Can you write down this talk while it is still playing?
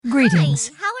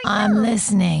Greetings. Hi, how are I'm you?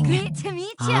 listening. Great to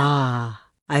meet you.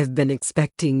 I've been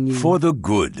expecting you. For the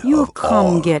good You of come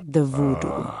all. get the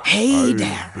voodoo. Hey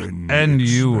there. And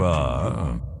you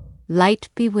are? Light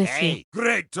be with you.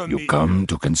 Great to You meet come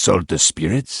to consult the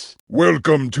spirits?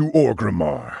 Welcome to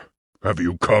Orgrimmar. Have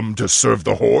you come to serve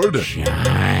the Horde?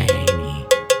 Shiny.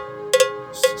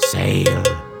 Sail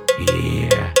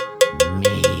here,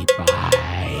 me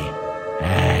buy,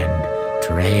 and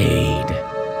trade.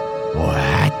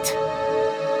 What?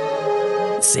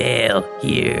 Sail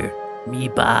here, me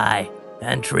buy,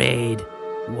 and trade.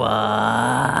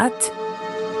 What?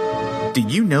 Do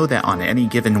you know that on any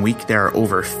given week there are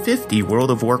over 50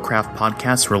 World of Warcraft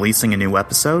podcasts releasing a new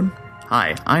episode?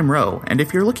 Hi, I'm Ro, and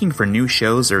if you're looking for new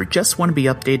shows or just want to be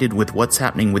updated with what's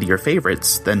happening with your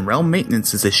favorites, then Realm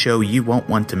Maintenance is a show you won't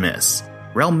want to miss.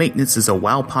 Realm Maintenance is a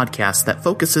WoW podcast that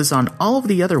focuses on all of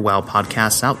the other WoW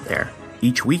podcasts out there.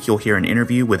 Each week you'll hear an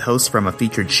interview with hosts from a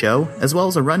featured show, as well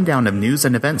as a rundown of news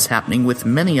and events happening with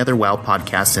many other WoW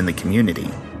podcasts in the community.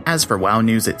 As for WoW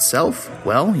news itself,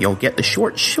 well, you'll get the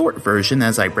short version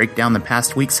as I break down the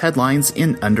past week's headlines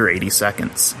in under 80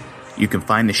 seconds. You can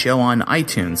find the show on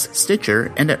iTunes,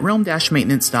 Stitcher, and at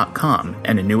realm-maintenance.com,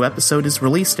 and a new episode is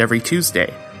released every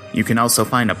Tuesday. You can also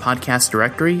find a podcast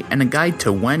directory and a guide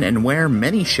to when and where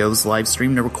many shows live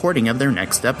stream the recording of their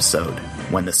next episode.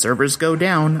 When the servers go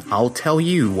down, I'll tell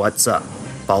you what's up.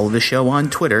 Follow the show on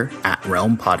Twitter at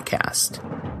Realm Podcast.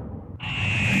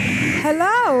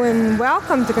 Hello and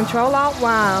welcome to Ctrl Alt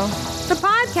WoW, the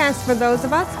podcast for those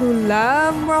of us who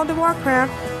love World of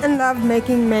Warcraft and love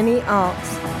making many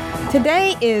alts.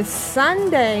 Today is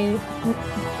Sunday,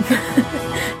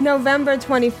 November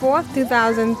 24th,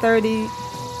 2013.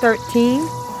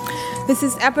 This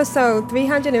is episode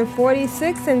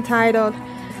 346 entitled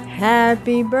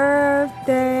Happy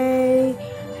Birthday,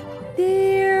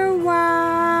 Dear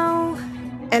WoW.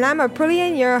 And I'm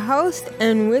Aprillian, your host,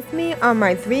 and with me are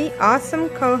my three awesome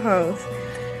co-hosts.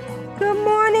 Good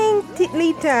morning,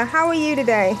 Lita. How are you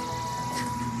today?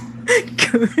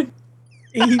 Good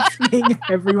evening,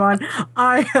 everyone.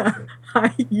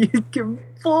 You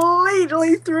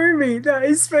completely threw me. That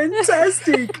is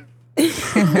fantastic.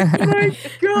 Oh my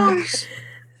gosh.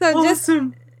 So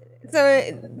awesome.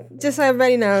 Just so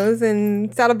everybody knows,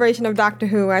 in celebration of Doctor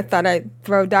Who, I thought I'd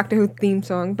throw Doctor Who theme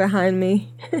song behind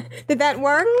me. Did that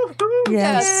work?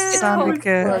 Yes, sounded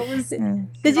good.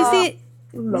 Did you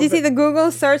see the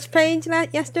Google search page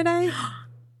yesterday?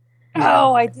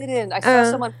 Oh, I didn't. I saw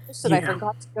someone posted. I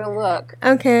forgot to go look.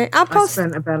 Okay, I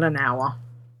spent about an hour.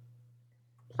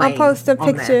 I'll post a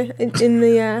picture in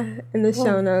the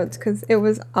show notes because it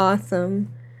was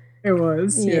awesome. It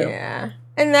was, yeah.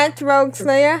 And that's Rogue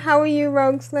Slayer. How are you,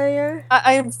 Rogue Slayer?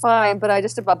 I am fine, but I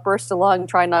just about burst along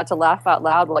trying not to laugh out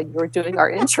loud while you were doing our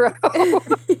intro.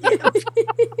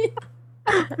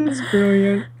 That's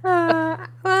brilliant. Well,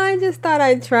 I just thought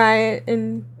I'd try it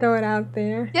and throw it out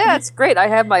there. Yeah, it's great. I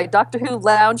have my Doctor Who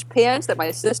lounge pants that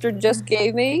my sister just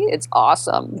gave me. It's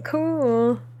awesome.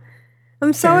 Cool.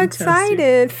 I'm so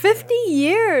excited. 50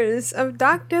 years of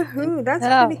Doctor Who. That's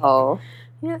pretty...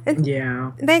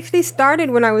 Yeah. They actually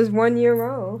started when I was 1 year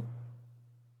old.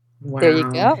 Wow. There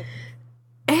you go.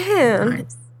 And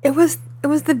it was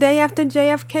the day after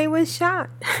JFK was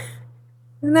shot.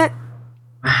 Isn't that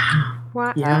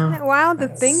wild? Yeah. Isn't that wild to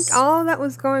think all that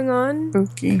was going on?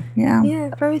 Spooky, yeah.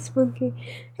 Yeah, very spooky.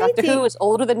 Doctor Who is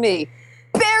older than me.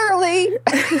 Barely.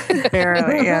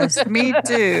 Barely, yes. Me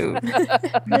too.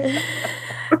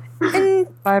 And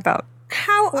by about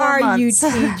how 4 are months. you,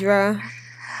 Tidra?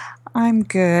 I'm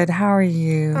good. How are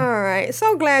you? All right.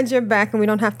 So glad you're back and we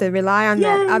don't have to rely on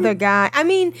that other guy. I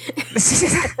mean,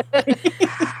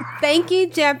 thank you,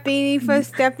 Jeppy, for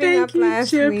stepping up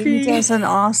last week. He does an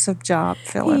awesome job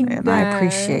filling in. I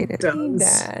appreciate it. He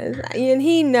does. And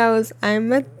he knows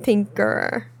I'm a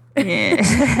tinkerer. Yeah.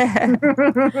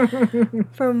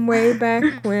 From way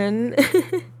back when.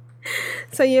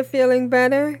 So you're feeling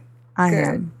better? I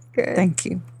am. Good. Thank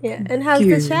you. Yeah. And how's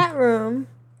the chat room?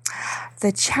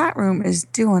 The chat room is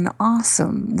doing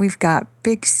awesome. We've got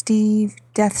Big Steve,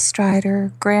 Death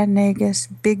Strider, Grand Nagus,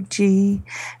 Big G,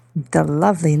 the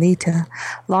lovely Lita,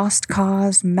 Lost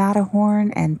Cause,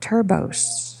 Matterhorn, and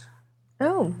Turbos.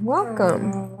 Oh,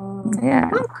 welcome.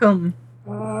 Yeah. Welcome.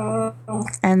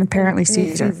 And apparently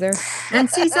Caesar. And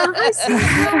Caesar. Hi,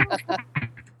 Caesar.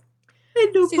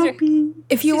 Hello, puppy.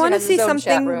 If you want to see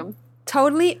something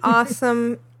totally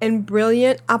awesome and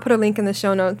brilliant, I'll put a link in the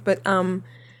show notes, but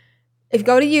if you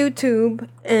go to YouTube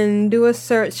and do a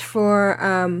search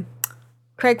for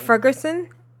Craig Ferguson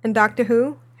and Doctor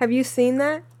Who, have you seen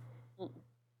that?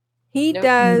 He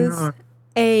does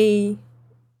a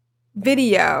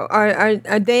video or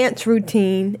a dance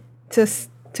routine to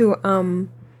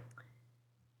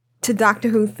Doctor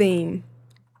Who theme,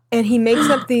 and he makes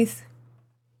up these.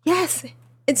 Yes,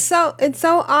 it's so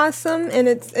awesome, and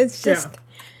it's just,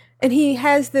 and he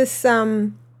has this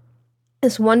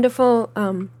wonderful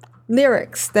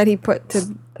lyrics that he put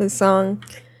to the song.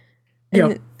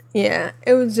 And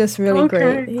it was just really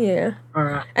great. Yeah. All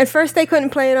right. At first, they couldn't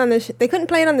play it on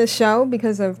the show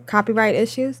because of copyright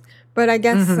issues. But I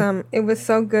guess it was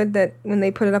so good that when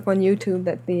they put it up on YouTube,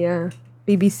 that the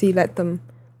BBC let them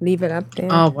leave it up there.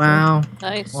 Oh wow!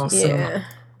 Nice. Awesome. Yeah.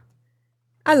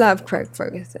 I love Craig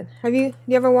Ferguson. You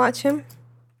ever watch him?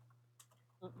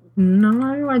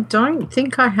 No, I don't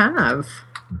think I have.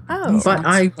 Oh, But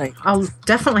I'll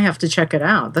definitely have to check it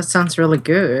out. That sounds really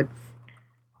good.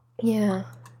 yeah.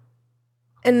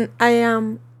 And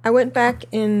I went back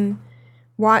and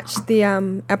watched the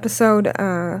episode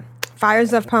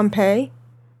Fires of Pompeii.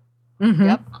 Mm-hmm.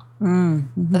 Yep.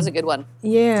 Mm-hmm. That's a good one.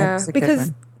 Yeah, That's a good because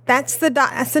one. that's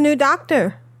the new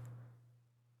Doctor.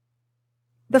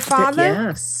 The father,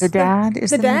 Yes. The dad is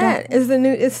the dad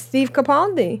is Steve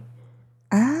Capaldi.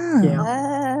 Oh. Yeah.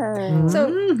 Ah.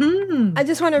 So Mhm. I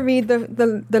just want to read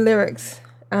the lyrics,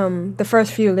 the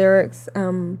first few lyrics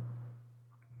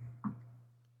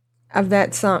of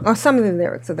that song, or some of the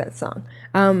lyrics of that song.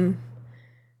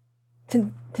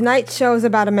 Tonight's show is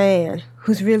about a man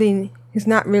who's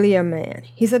not really a man.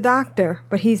 He's a doctor,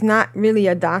 but he's not really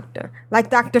a doctor. Like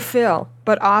Dr. Phil,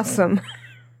 but awesome.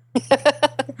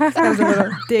 That was a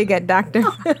little dig at Dr.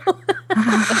 Phil.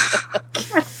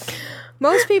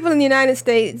 Most people in the United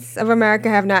States of America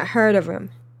have not heard of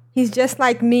him. He's just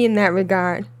like me in that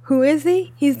regard. Who is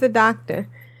he? He's the doctor.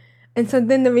 And so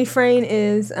then the refrain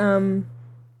is,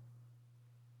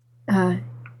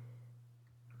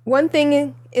 one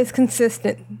thing is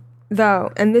consistent,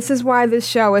 though, and this is why this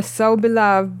show is so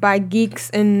beloved by geeks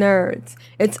and nerds.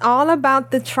 It's all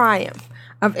about the triumph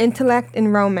of intellect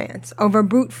and romance over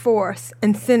brute force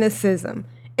and cynicism.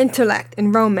 Intellect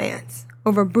and romance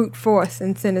over brute force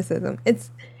and cynicism. It's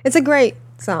a great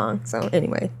song. So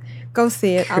anyway, go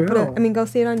see it. Cool. Go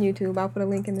see it on YouTube. I'll put a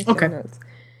link in the show notes.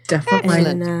 Definitely.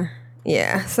 And,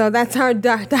 yeah, so that's our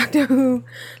Doctor Who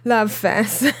love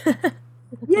fest.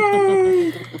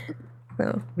 Yay!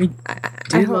 So We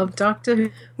do love Doctor Who.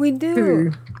 we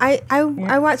do.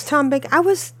 I watched Tom Baker. I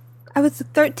was a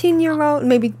 13-year-old,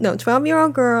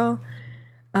 12-year-old girl,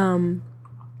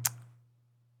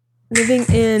 living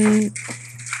in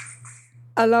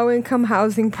a low-income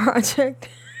housing project,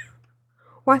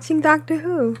 watching Doctor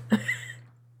Who.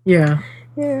 Yeah.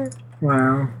 Yeah.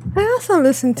 Wow. I also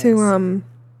listened to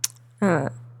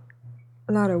a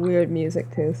lot of weird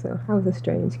music too. So I was a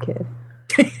strange kid.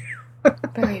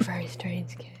 Very, very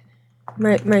strange kid.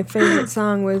 My favorite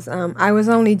song was "I Was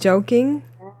Only Joking"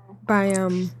 by come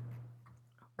on, I'm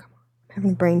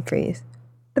having a brain freeze.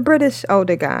 The British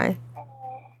older guy.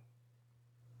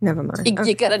 Never mind.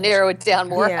 You gotta narrow it down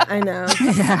more. Yeah, I know.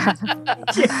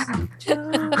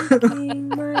 Joking,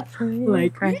 my friend.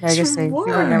 Like, Frank Agassi, you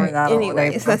remember that all the way.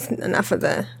 Anyways, that's enough of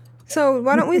the. So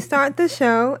why don't we start the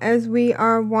show as we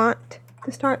are wont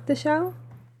to start the show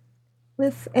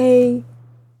with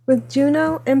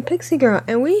Juno and Pixie Girl,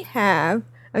 and we have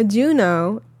a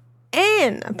Juno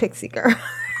and a Pixie Girl.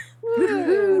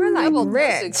 We're like Double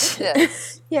rich.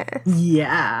 Yes. Yeah.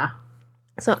 yeah.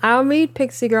 So I'll read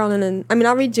Pixie Girl and then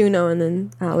I'll read Juno and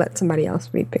then I'll let somebody else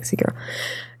read Pixie Girl.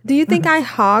 Do you think I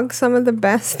hog some of the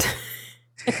best?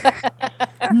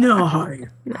 No.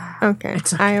 Okay.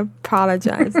 I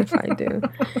apologize if I do.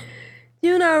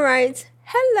 Juno writes,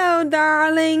 "Hello,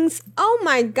 darlings. Oh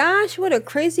my gosh, what a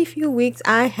crazy few weeks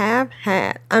I have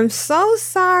had. I'm so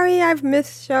sorry I've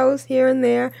missed shows here and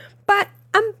there, but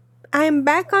I am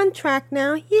back on track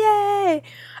now. Yay!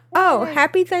 Oh,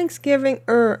 happy Thanksgiving,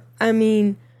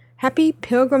 happy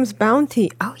Pilgrim's Bounty.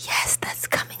 Oh yes, that's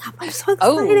coming up. I'm so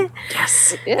excited.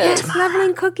 Yes. It is. Yes,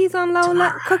 leveling cookies on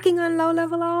cooking on low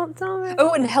level alts.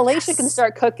 Oh, and Hellacia can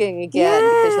start cooking again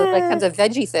because of like kinds of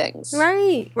veggie things.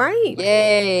 Right.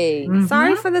 Yay.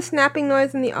 Sorry for the snapping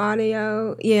noise in the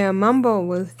audio. Yeah, Mumble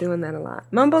was doing that a lot.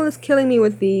 Mumble is killing me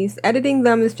with these. Editing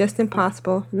them is just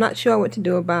impossible. I'm not sure what to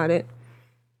do about it.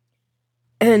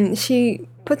 And she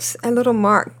puts a little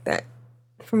mark that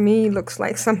for me looks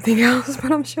like something else,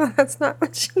 but I'm sure that's not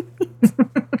what she means.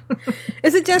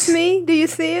 Is it just me? Do you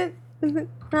see it? Does it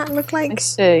not look like? Let's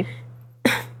see.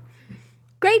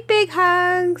 Great big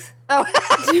hugs. Oh.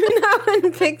 Juno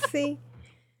and Pixie.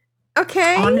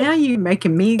 Okay. Oh, now you're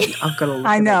making me. I've got to look.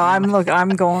 I at know. it. I'm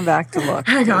going back to look.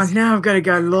 Hang on. Now I've got to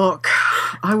go look.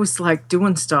 I was like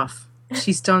doing stuff.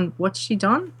 She's done. What's she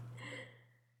done?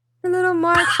 The little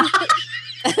mark.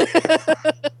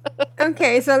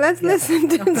 Okay, so let's listen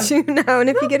to Juno, and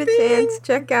if you get a chance,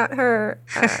 check out her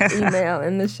email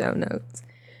in the show notes.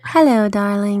 Hello,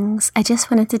 darlings. I just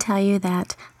wanted to tell you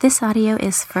that this audio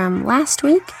is from last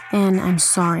week, and I'm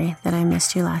sorry that I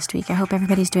missed you last week. I hope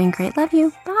everybody's doing great. Love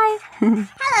you. Bye.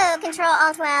 Hello, Control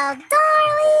Alt Well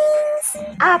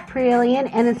darlings! Aprillian,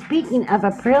 and speaking of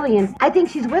Aprillian, I think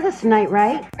she's with us tonight,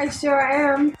 right? I sure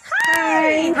am.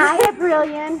 Hi! Hi,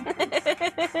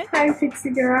 Aprillian. Hi,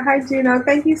 Pixie Girl. Hi, Juno.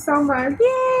 Thank you so much.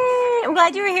 Yay! I'm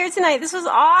glad you were here tonight. This was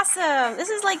awesome. This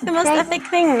is like the most epic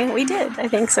thing we did, I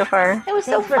think, so far. It was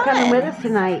so Thanks for coming with us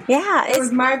tonight. Yeah, It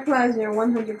was my pleasure,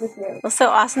 100%. It was so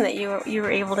awesome that you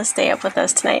were able to stay up with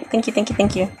us tonight. Thank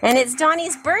you. And it's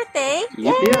Donnie's birthday.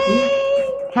 Yay!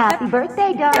 Happy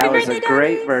birthday, Donnie. That was a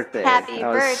great birthday. Happy that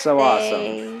was birthday. so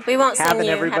awesome. We won't sing Having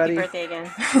you everybody- happy birthday again.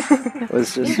 It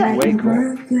was just way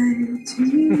cool.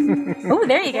 Oh,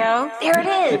 there you go. There it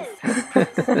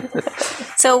is.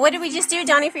 So what did we just do,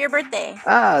 Donnie, for your birthday?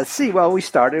 Well, we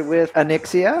started with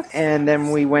Onyxia, and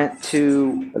then we went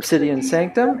to Obsidian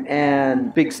Sanctum,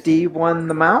 and Big Steve won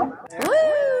the mount.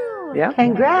 Woo! Yeah.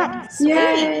 Congrats.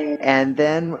 Yay! And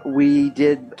then we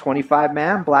did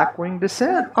 25-man Blackwing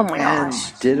Descent. Oh my and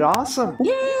gosh. did awesome.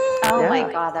 Yay! Oh Yeah.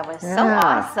 my god, that was so Yeah.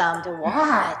 awesome to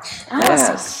watch.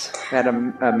 Yes. We had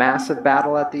a massive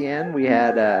battle at the end. We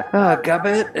had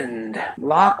Gubbet and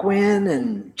Lockwin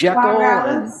and Jekyll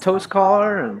and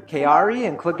Toastcaller and Kaari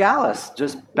and Clegalis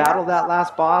just battled that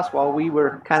last boss while we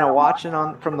were kind of watching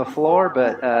from the floor.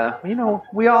 But,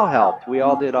 we all helped. We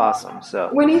all did awesome. So.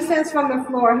 When he says from the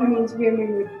floor, he means really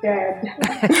we're dead.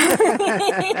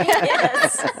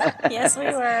 Yes, we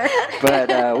were.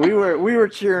 But we were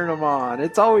cheering them on.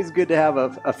 It's always good to have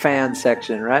a fan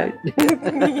section, right? We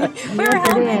were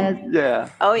helping. Yeah.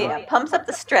 Oh yeah, pumps up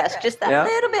the stress just that Yeah.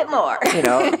 little bit more.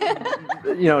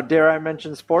 Dare I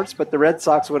mention sports, but the Red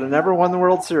Sox would have never won the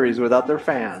World Series without their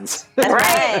fans. That's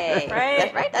right.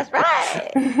 Right. That's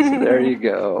right. So there you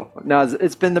go. No,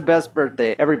 it's been the best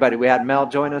birthday. Everybody, we had Mel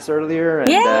join us earlier,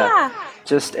 and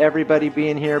just everybody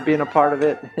being here, being a part of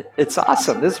it. It's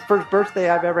awesome. This is the first birthday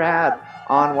I've ever had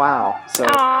on WoW. So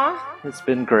it's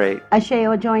been great.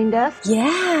 Asheo joined us.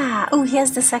 Yeah. Oh, he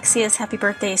has the sexiest happy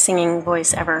birthday singing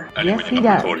voice ever. Yes, he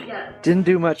does. Didn't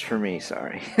do much for me,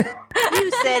 sorry.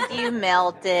 You said you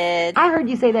melted. I heard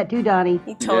you say that too, Donnie.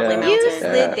 He totally melted. You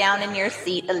slid down in your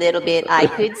seat a little bit. I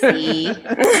could see.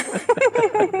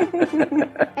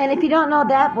 And if you don't know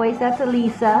that voice, that's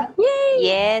Elisa. Yay!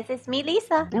 Yes, it's me,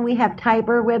 Lisa. And we have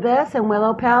Tiber with us, and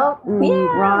Willowpelt, and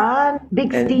Ron,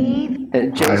 Big Steve.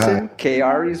 And Jason,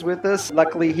 Kaari's with us.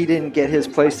 Luckily, he didn't get his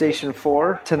PlayStation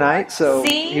 4 tonight, so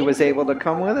See? he was able to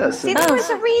come with us. See, there was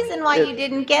a reason why you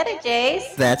didn't get it,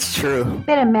 Jace. That's true.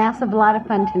 Been a massive lot of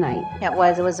fun tonight. It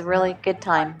was. It was a really good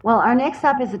time. Well, our next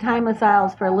stop is the Timeless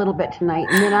Isles for a little bit tonight,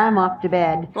 and then I'm off to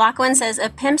bed. Lachlan says, a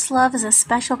pimp's love is a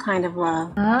special kind of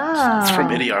love. Ah. It's from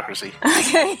Idiocracy.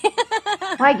 Okay.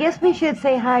 Well, I guess we should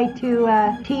say hi to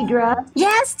Tidra.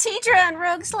 Yes, Tidra and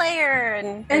Rogue Slayer.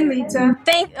 And Lita.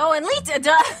 And Lita,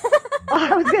 duh.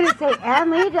 I was going to say,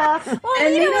 and Lita.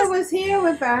 And Lita was here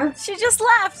with us. She just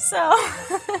left, so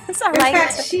it's all In right.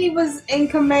 fact, she was in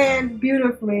command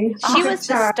beautifully. She was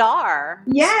the star.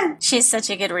 Yeah. She's such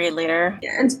a good raid leader.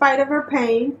 In spite of her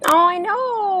pain. Oh, I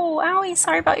know. Owie,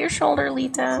 sorry about your shoulder,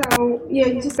 Lita. So, yeah,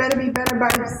 you just better be better by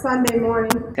Sunday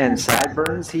morning. And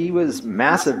Sideburns, he was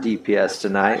massive DPS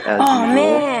tonight. As Oh, usual.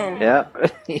 man.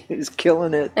 Yep. He was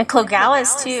killing it. And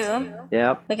Clogalis, too.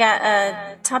 Yep. We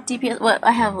got top DPS. What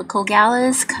I have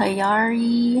Clogalis,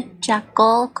 Kaari,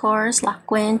 Jackal, of course,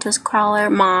 Lachwin,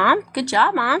 Toastcrawler, Mom. Good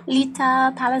job, Mom.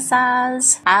 Lita,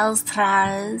 Palisaz,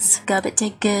 Alstraz, Gubbet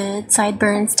Did Good,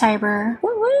 Sideburns, Tiber,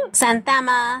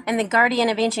 Santhama, and the Guardian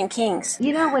of Ancient Kings.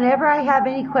 You know, whenever I have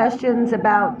any questions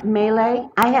about Melee,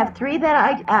 I have three that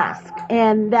I ask,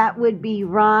 and that would be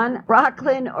Ron,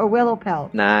 Rockland, or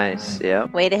Willowpelt. Nice.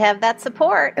 Yep. Way to have that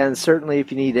support. And certainly,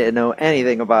 if you need to know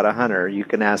anything about a hunter, you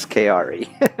can ask Kaari.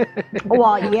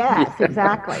 Well, yes,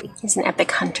 exactly. He's an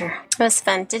epic hunter. It was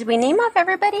fun. Did we name off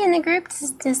everybody in the group?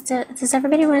 Does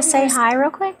everybody want to say hi real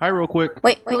quick? Hi, real quick.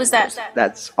 Wait, who was that?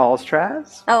 That's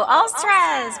Alstraz. Oh,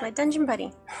 Alstraz, my dungeon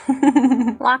buddy.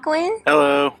 Lachlan?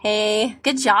 Hello. Hey,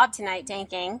 good job tonight,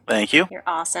 tanking. Thank you. You're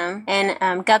awesome.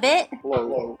 And Gubbet?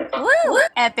 Woo!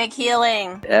 Epic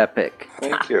healing. Epic.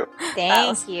 Thank you.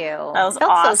 Thank you. That was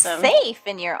Felt awesome. so safe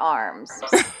in your arms.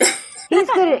 He's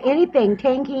good at anything,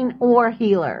 tanking or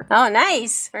healer. Oh,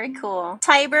 nice. Very cool.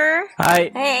 Tiber.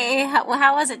 Hi. Hey,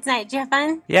 how was it tonight? Did you have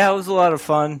fun? Yeah, it was a lot of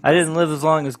fun. I didn't live as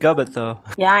long as Gubbit, though.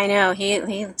 Yeah, I know. He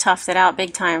toughed it out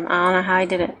big time. I don't know how he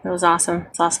did it. It was awesome.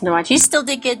 It's awesome to watch. You still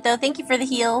did good, though. Thank you for the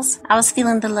heals. I was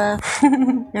feeling the love.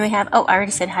 Then we have, I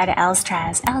already said hi to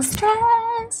Alstraz.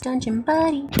 Alstraz, dungeon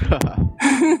buddy.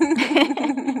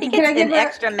 He gets an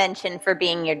extra mention for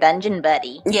being your dungeon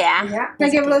buddy. Yeah. Can I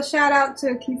give a little shout out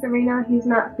to Keith Arena? He's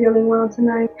not feeling well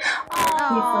tonight.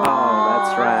 Oh,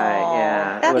 that's right.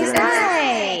 Yeah. That's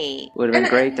right. Would have been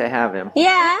great to have him.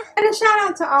 Yeah. And a shout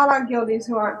out to all our guildies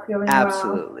who aren't feeling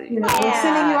Absolutely. well. You know, we're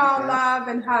sending you all love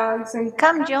and hugs. And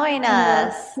come join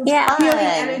us. Yeah. Healing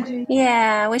energy.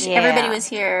 Yeah, wish Yeah. everybody was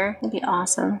here. It'd be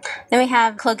awesome. Then we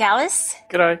have Clogalis.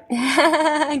 Good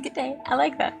day. Good day. I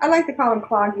like that. I like to call him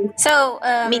Cloggy. So,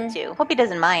 me too. Hope he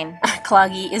doesn't mind.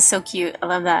 Cloggy is so cute. I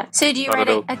love that. So, do you Not write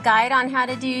at all. a guide on how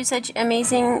to do such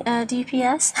amazing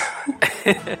DPS?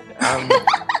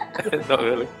 Not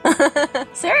really.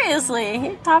 Seriously,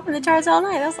 you're topping the charts all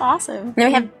night. That's awesome. Then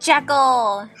we have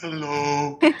Jekyll.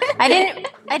 Hello. I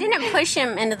didn't push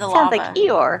him into the Sounds lava. like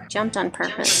Eeyore. Jumped on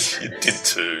purpose. You did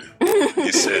too.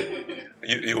 You said,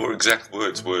 your exact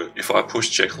words were, if I push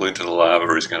Jekyll into the lava,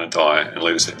 he's going to die. And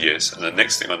Lita said yes. And the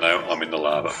next thing I know, I'm in the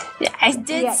lava. Yeah, I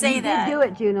did say you that. did do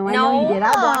it, Juno. I know you did.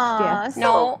 I watched you.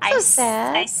 No, so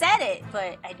sad. I said it,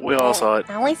 but I didn't. We all saw it.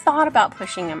 I only thought about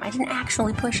pushing him. I didn't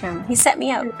actually push him. He set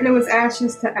me up. And it was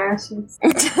ashes to ashes.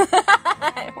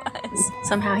 It was.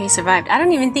 Somehow he survived. I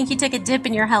don't even think you took a dip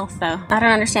in your health, though. I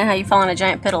don't understand how you fall in a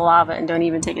giant pit of lava and don't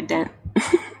even take a dent.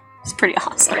 It's pretty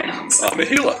awesome. I'm a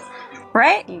healer.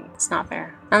 Right? It's not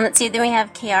fair. Let's see, then we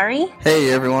have Kiari. Hey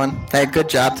everyone. Hey, good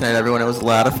job tonight everyone. It was a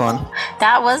lot of fun.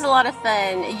 That was a lot of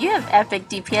fun. You have epic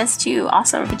DPS too.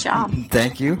 Awesome. Good job.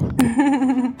 Thank you.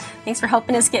 Thanks for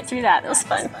helping us get through that. It was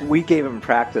fun. We gave him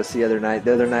practice the other night.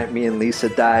 The other night, me and Lisa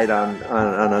died on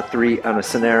a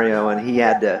scenario, and he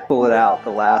had to pull it out the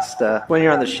last when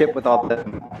you're on the ship with all the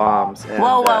bombs. And,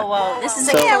 Whoa! This is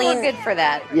a Yeah, clean. we're good for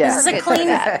that. Yeah. This is a clean.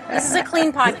 This is a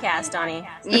clean podcast, Donnie.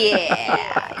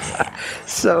 Yeah.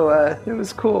 So it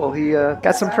was cool. He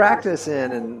got some practice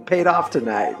in and paid off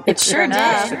tonight. It sure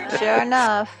did. Sure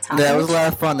enough. Yeah, it was a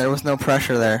lot of fun. There was no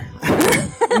pressure there.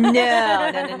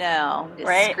 No. Just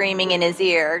Right? screaming in his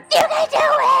ear. You can do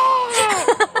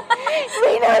it!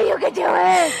 We know you can do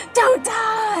it! Don't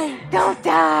die! Don't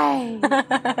die!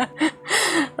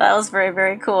 That was very,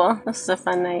 very cool. This was a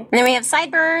fun night. And then we have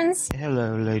Sideburns.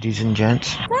 Hello, ladies and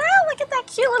gents. Wow, look at that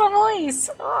cute little voice.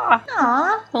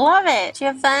 Aw. Love it. Did you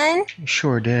have fun?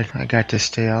 Sure did. I got to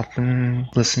stay up and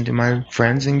listen to my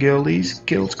friends and guildies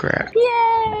guilds crack.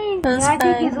 Yay! That was I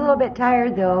think fun. he's a little bit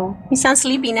tired, though. You sound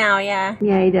sleepy now, yeah.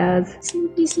 Yeah, he does.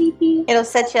 Sleepy. It'll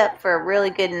set you up for a really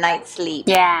good night's sleep.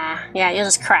 Yeah, you'll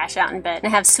just crash out in bed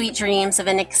and have sweet dreams of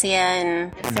Onyxia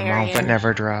and And the Fairy. mount that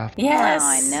never dropped. Yes. Oh,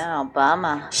 I know.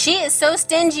 Bummer. She is so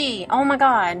stingy. Oh my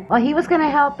god. Well, he was going to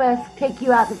help us take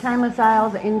you out the Timeless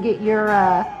Isles and get your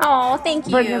Oh, thank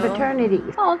you. Burden of Eternity.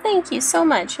 Oh, thank you so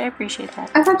much. I appreciate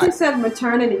that. I thought you said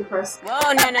maternity first.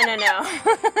 Whoa, no.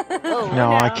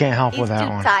 No, I can't help with He's that too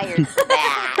one. tired for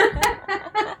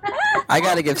that. I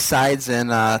gotta give Sides and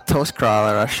Toast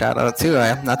Crawler a shout out too.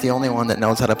 I'm not the only one that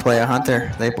knows how to play a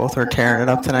hunter. They both are tearing it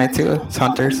up tonight too. It's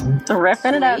hunters.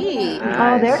 Ripping it up.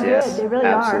 Oh, they're good. They really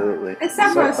Absolutely.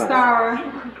 Except So for fun. Star.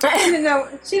 She didn't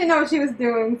know what she was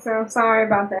doing, so sorry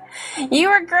about that. You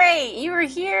were great. You were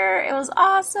here. It was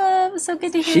awesome. It was so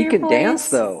good to hear She your can voice. dance,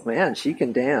 though. Man, she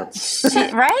can dance.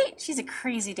 Right? She's a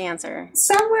crazy dancer.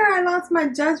 Somewhere I lost my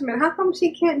judgment. How come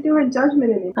she can't do her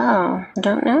judgment anymore? Oh, I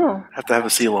don't know. Have to have a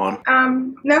seal on.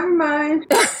 Never mind.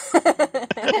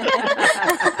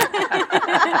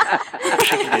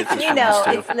 You know,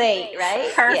 it's late,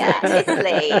 right? Yeah, it's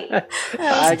late.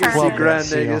 I can see Well, Grand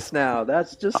seal. Negus now.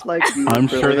 That's just like you. I'm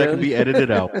sure that can be Brilliant.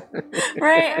 edited out.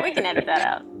 Right? We can edit that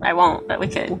out. I won't, but we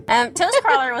could. Toast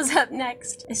Crawler was up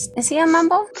next. Is he on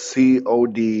Mumble?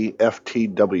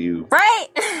 CODFTW. Right!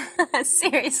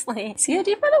 Seriously. COD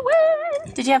for the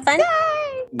win! Did you have fun?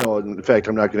 No, in fact,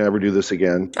 I'm not going to ever do this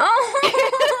again. Oh!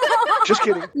 Just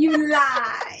kidding. You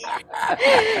lie.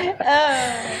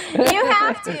 You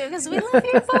have to, because we love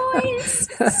your voice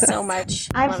so much.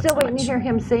 I'm Love still so waiting much. to hear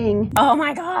him sing. Oh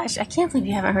my gosh, I can't believe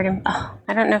you haven't heard him. Oh,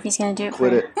 I don't know if he's going to do it.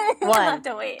 Quit it. We'll have One,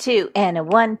 to wait. 2, and a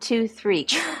 1, 2, 3.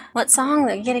 What song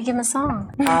though? You gotta give him a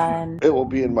song. It will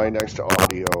be in my next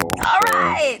audio. All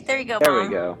right, there you go, There Mom.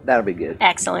 we go. That'll be good.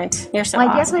 Excellent. You're so Well,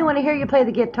 I awesome. definitely want to hear you play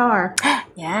the guitar.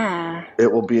 Yeah.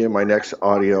 It will be in my next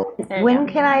audio. When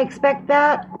can I expect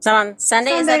that? Is that on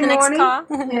Sunday? Is that the next call?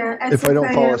 Yeah. At If I don't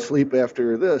 6 fall a.m. asleep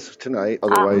after this tonight,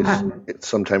 otherwise it's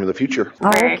sometime in the future.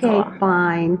 Very Okay, cool.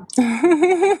 fine.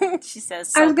 She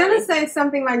says I was something. gonna say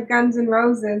something like Guns N'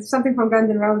 Roses, something from Guns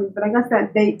N' Roses, but I guess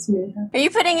that dates me. Are you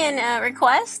putting in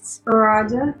requests?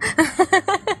 Roger.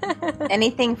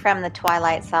 Anything from the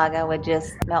Twilight Saga would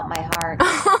just melt my heart.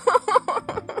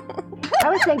 I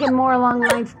was thinking more along the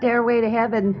line Stairway to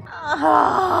Heaven.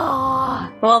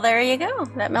 Well, there you go.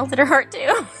 That melted her heart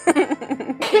too.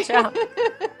 Good job.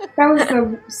 That was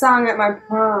the song at my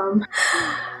prom.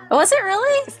 Was it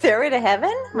really? Stairway to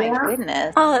Heaven? My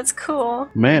goodness. Oh, that's cool.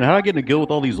 Man, how do I get in a guild with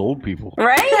all these old people?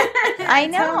 Right? I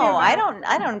know. I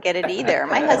don't get it either.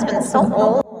 My husband's so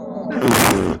old.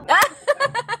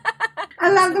 I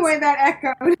love the way that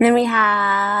echoed. Then we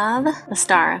have a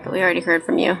star, but we already heard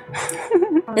from you.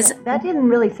 That didn't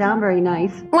really sound very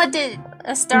nice. What did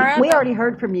a star? We already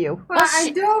heard from you. Well, I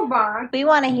do, Bob. We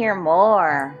want to hear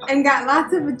more. And got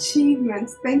lots of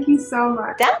achievements. Thank you so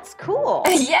much. That's cool.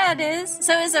 Yeah, it is.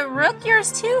 So is a rook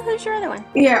yours too? Who's your other one?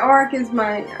 Yeah, Auric is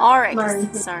mine.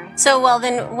 Auric. Sorry. So, well,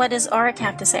 then what does Auric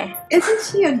have to say? Isn't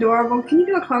she adorable? Can you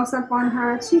do a close-up on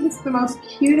her? She is the most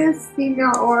cutest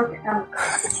female orc ever.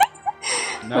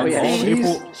 Now,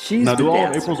 do all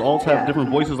of April's alts have different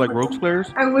voices like rogue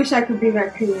players? I wish I could be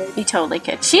that creative. You totally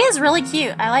could. She is really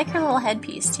cute. I like her little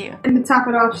headpiece too. And to top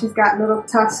it off, she's got little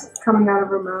tusks coming out of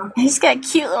her mouth. She's got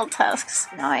cute little tusks.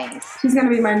 Nice. She's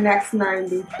gonna be my next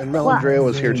 90. And Melandrea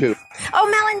was here too. Oh,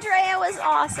 Melandrea was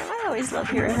awesome. I always love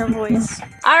hearing her voice.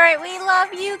 All right, we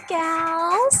love you,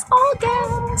 gals. All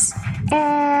gals.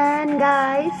 And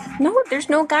guys. No, there's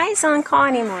no guys on call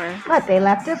anymore. What, they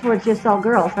left us? We're just all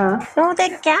girls, huh? No,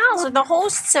 the gals. The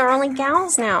hosts are only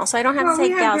gals now, so I don't have to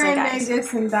take gals and guys.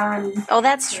 Grandmagus and Donnie. Oh,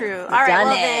 that's true. All right,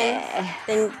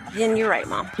 well then you're right,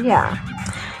 Mom. Yeah.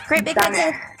 Great big hugs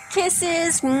and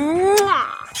kisses.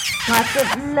 Mwah. Lots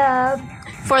of love.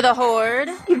 For the Horde.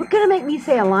 You were gonna make me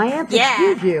say Alliance?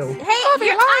 Yeah. Excuse you. Hey,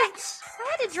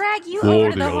 I had to drag you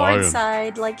over to the Horde Alliance.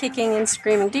 side, like kicking and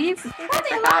screaming. Do you think I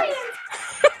forgot?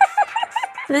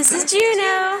 This is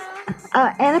Juno.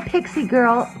 And a pixie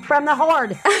girl from the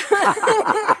Horde. And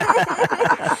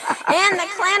the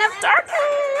Clan of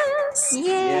Darkness.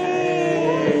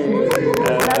 Yay!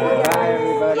 Bye,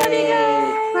 everybody. Love you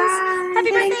guys.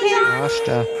 Happy birthday, John.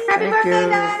 Rasta. Happy birthday,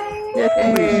 Donnie.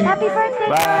 Happy birthday,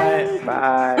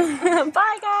 Bye.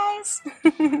 Bye, guys.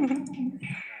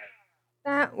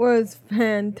 That was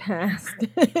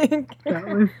fantastic. That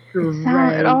was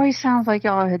It always sounds like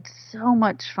y'all had so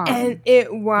much fun. And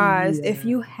it was. Yeah. If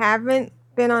you haven't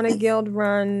been on a guild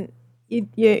run,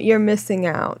 you're missing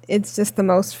out. It's just the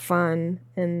most fun.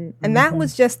 And that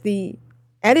was just the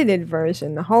edited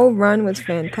version. The whole run was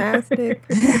fantastic.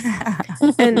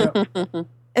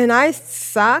 and I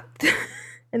sucked,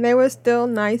 and they were still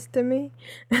nice to me.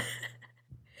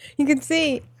 You can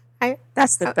see.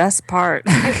 That's the best part.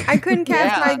 I couldn't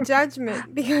cast my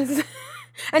judgment because,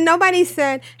 and nobody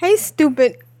said, "Hey,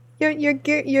 stupid, your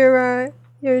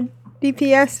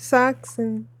DPS sucks"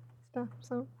 and stuff.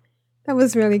 So that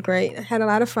was really great. I had a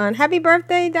lot of fun. Happy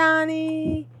birthday,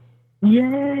 Donnie! Yay!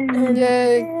 And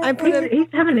Yay! He's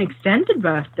having an extended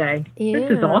birthday. Yeah,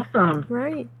 this is awesome.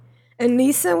 Right. And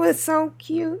Lisa was so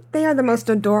cute. They are the most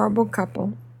adorable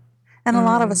couple. And a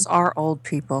lot of us are old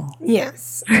people.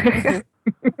 Yes.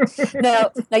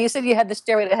 Now you said you had the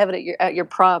Stairway to Heaven at your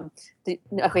prom.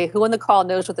 Okay, who on the call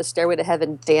knows what the Stairway to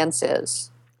Heaven dance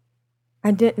is? I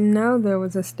didn't know there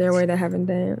was a Stairway to Heaven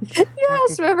dance.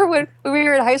 Yes, remember when we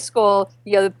were in high school?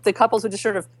 The couples would just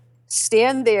sort of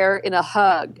stand there in a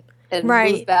hug and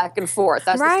move back and forth.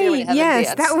 That's the Stairway to Heaven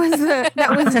dance.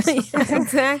 That was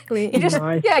exactly. You just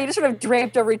sort of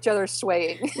draped over each other,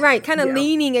 swaying. Right, kind of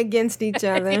leaning against each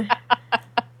other.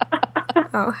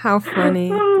 Oh, how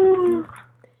funny.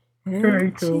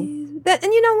 Very cool. And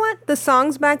you know what? The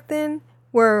songs back then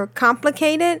were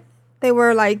complicated. They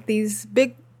were like these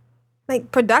big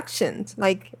productions,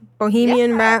 like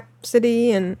Bohemian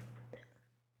Rhapsody and...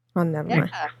 Oh, never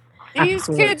mind. These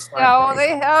kids now,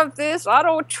 they have this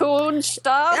auto-tune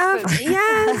stuff.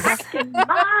 Yes.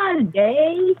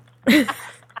 Monday.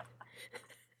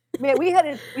 Man, we had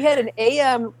an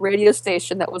AM radio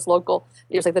station that was local.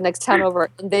 It was like the next town over,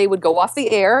 and they would go off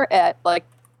the air at like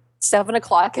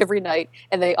 7:00 every night,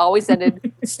 and they always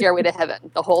ended "Stairway to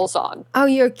Heaven," the whole song. Oh,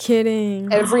 you're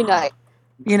kidding! Every night.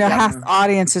 You know, half the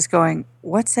audience is going,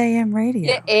 "What's AM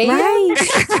radio?" Yeah, AM? Right?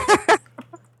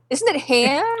 Isn't it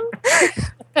ham?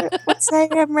 What's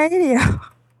AM radio?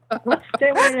 What's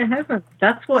Stairway to Heaven?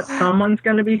 That's what someone's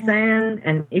going to be saying,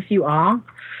 and if you are,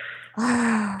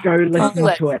 Go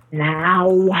listen to it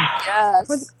now.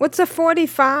 Yes. What's a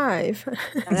 45?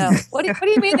 I know. What do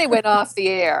you mean they went off the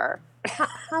air?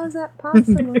 How is that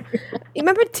possible? You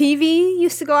remember TV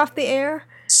used to go off the air?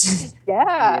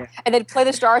 Yeah. And they'd play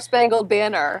the Star Spangled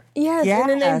Banner. Yes, and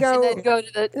then they go. And then go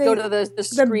to the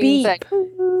screen beep. thing.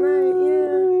 Right,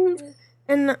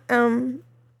 yeah.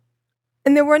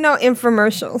 And there were no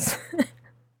infomercials.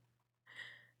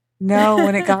 No,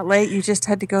 when it got late, you just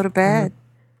had to go to bed.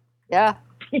 Yeah.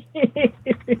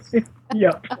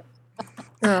 Yep.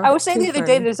 I was saying the other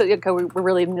day, we're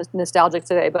really nostalgic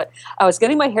today, but I was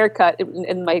getting my hair cut,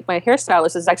 and my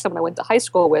hairstylist is actually someone I went to high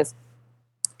school with.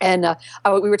 And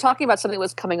we were talking about something that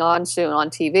was coming on soon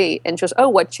on TV. And she goes, oh,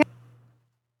 what channel?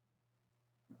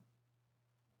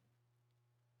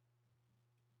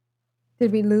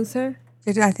 Did we lose her?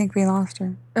 I think we lost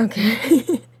her.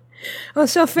 Okay. Well,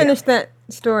 she'll finish that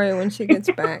story when she gets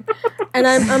back. And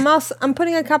I'm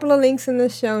putting a couple of links in the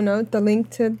show note. The link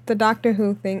to the Doctor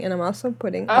Who thing, and I'm also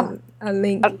putting a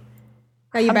link.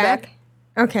 Are you back?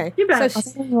 Okay. You're back.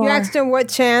 So you asked her what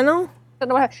channel?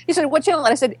 He said, what channel?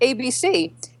 And I said,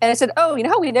 ABC. And I said, oh, you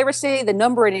know how we never say the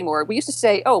number anymore? We used to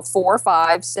say, 4,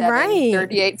 5, 7,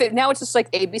 38. Now it's just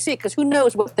like ABC, because who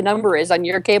knows what the number is on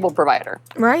your cable provider?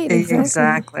 Right,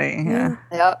 exactly. Yeah.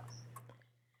 Yep.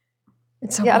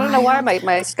 I don't know why my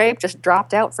Skype just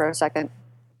dropped out for a second.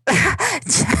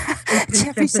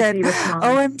 Jeffrey said,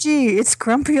 OMG, it's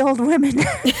grumpy old women.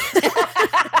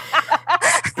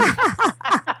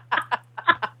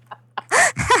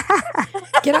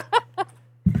 Get up.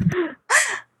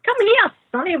 Come here,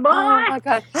 sonny boy. Oh, my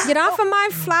God. Get off of my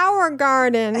flower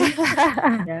garden.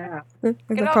 Yeah.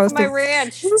 Get off of my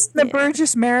ranch. This is the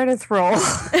Burgess Meredith role.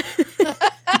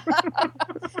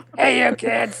 Hey, you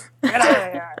kids. Get out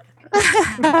of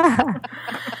here.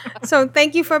 So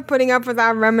thank you for putting up with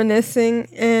our reminiscing.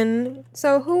 And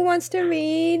so who wants to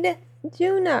read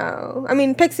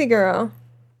Pixie Girl?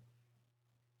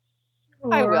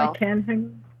 I will. I can. Hang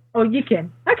on. Oh, you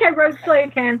can. Okay, Rose Slayer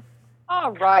can.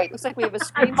 All right. Looks like we have a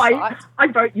screenshot. I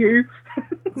vote you.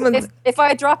 If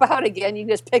I drop out again, you can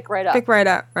just pick right up. Pick right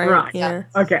up, right? Right. Yeah.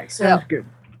 Okay, sounds good.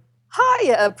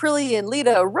 Hi, Aprillian,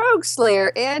 Lita, Rogue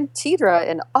Slayer, and Tidra,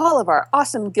 and all of our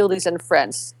awesome guildies and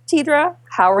friends. Tidra,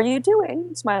 how are you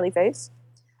doing? Smiley face.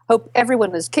 Hope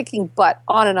everyone is kicking butt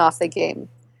on and off the game.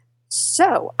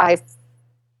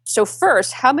 So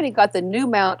first, how many got the new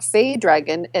mount Fey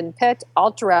Dragon and Pet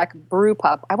Alterac Brew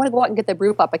Pup? I want to go out and get the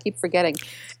Brew Pup. I keep forgetting.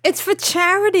 It's for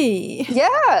charity.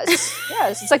 Yes,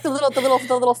 yes. It's like the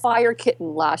little fire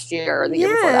kitten last year or the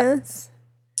year before that.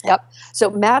 Yep. So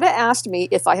Matta asked me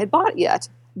if I had bought it yet.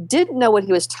 Didn't know what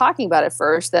he was talking about at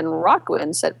first. Then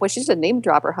Rockwin said, well, she's a name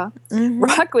dropper, huh? Mm-hmm.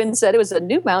 Rockwin said it was a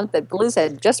new mount that Blizz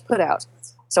had just put out.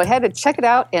 So I had to check it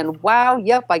out, and wow,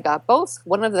 yep, I got both.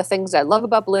 One of the things I love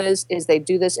about Blizz is they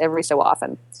do this every so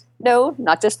often. No,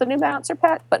 not just the new mounts or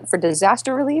pet, but for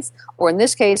disaster relief, or in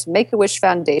this case, Make-A-Wish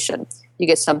Foundation. You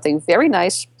get something very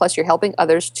nice, plus you're helping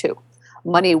others too.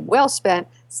 Money well spent,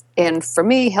 and for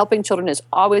me, helping children is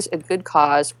always a good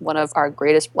cause, one of our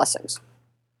greatest blessings.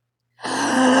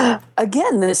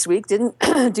 Again this week, didn't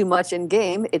do much in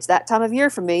game. It's that time of year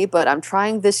for me, but I'm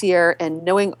trying this year, and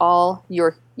knowing all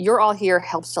you're all here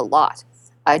helps a lot.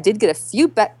 I did get a few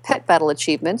pet battle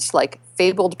achievements, like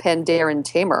Fabled Pandaren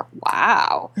Tamer.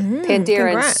 Wow.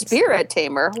 Pandaren Spirit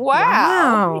Tamer.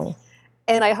 Wow.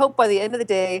 And I hope by the end of the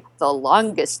day, the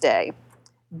longest day.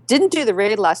 Didn't do the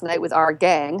raid last night with our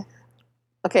gang.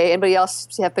 Okay, anybody else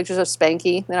have pictures of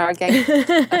Spanky in our gang?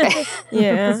 Okay.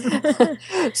 Yeah.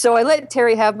 So I let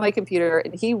Terry have my computer,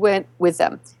 and he went with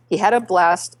them. He had a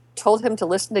blast, told him to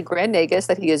listen to Grand Nagus,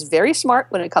 that he is very smart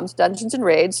when it comes to dungeons and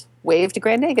raids. Wave to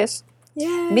Grand Nagus.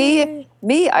 Yay.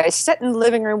 Me, I sat in the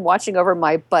living room watching over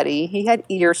my buddy. He had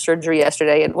ear surgery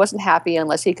yesterday and wasn't happy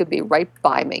unless he could be right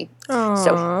by me.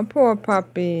 Oh, poor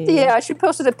puppy. Yeah, she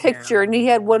posted a picture, and he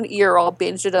had one ear all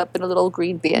bandaged up in a little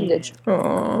green bandage.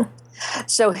 Aw.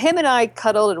 So him and I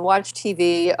cuddled and watched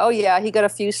TV. Oh yeah, he got a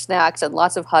few snacks and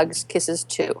lots of hugs, kisses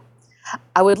too.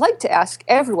 I would like to ask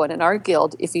everyone in our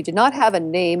guild, if you do not have a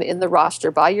name in the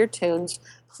roster by your tunes,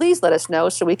 please let us know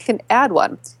so we can add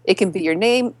one. It can be your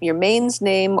name, your main's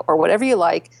name, or whatever you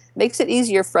like. Makes it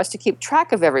easier for us to keep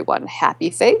track of everyone. Happy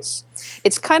face.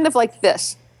 It's kind of like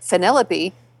this.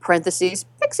 Penelope, parentheses,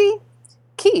 Pixie.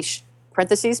 Quiche,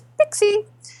 parentheses, Pixie.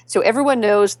 So everyone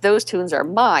knows those tunes are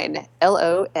mine.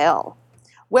 LOL.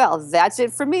 Well, that's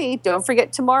it for me. Don't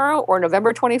forget, tomorrow or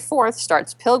November 24th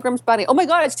starts Pilgrim's Bounty. Oh my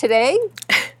God, it's today?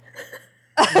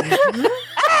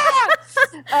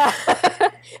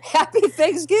 Happy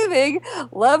Thanksgiving.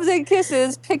 Loves and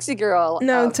kisses, Pixie Girl.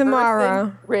 No,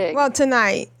 tomorrow. Ring. Well,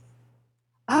 tonight.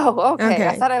 Oh, okay.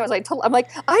 I thought I was like, I'm like,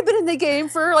 I've been in the game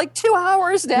for like 2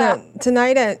 hours now. No,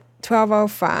 tonight at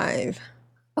 12:05.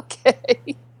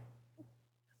 Okay.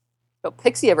 So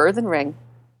Pixie of Earthen Ring.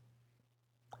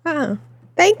 Oh,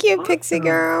 thank you, Pixie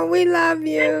Girl. We love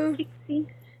you.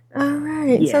 All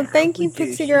right. So thank you,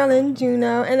 Pixie Girl and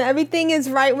Juno. And everything is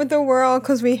right with the world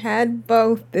because we had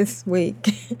both this week.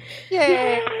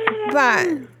 Yay. But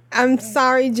I'm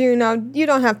sorry, Juno. You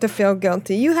don't have to feel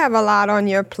guilty. You have a lot on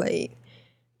your plate.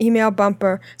 Email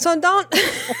bumper. So don't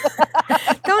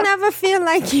ever feel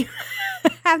like you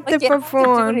have to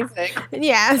perform.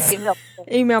 Yes.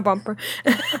 Email bumper.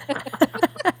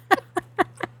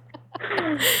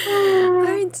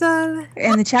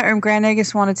 In the chat room, Grand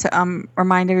Agus wanted to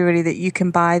remind everybody that you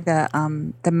can buy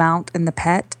the mount and the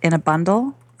pet in a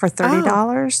bundle for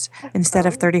 $30 instead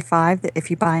of $35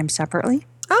 if you buy them separately.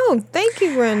 Oh, thank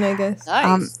you, Grand Agus.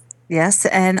 Nice. Yes,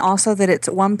 and also that it's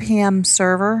 1 p.m.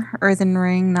 server, Earthen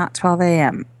Ring, not 12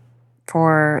 a.m.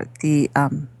 for the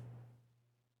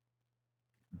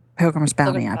Pilgrim's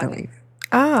Bounty, I believe.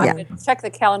 Oh. Yeah. Check the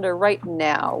calendar right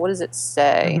now. What does it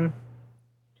say?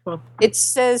 It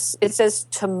says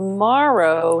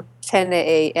tomorrow 10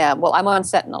 a.m. Well, I'm on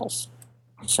Sentinels.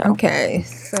 So. Okay,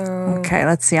 Okay,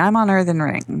 let's see. I'm on Earthen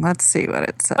Ring. Let's see what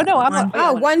it says. Oh, no, I'm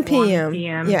on 1 p.m.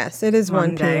 Yes, it is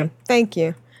 1 p.m. Thank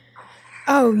you.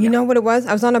 Oh, you know what it was?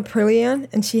 I was on Aprillian,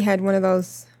 and she had one of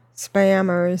those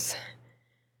spammers.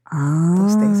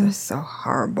 Those things are so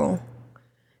horrible.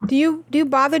 Do you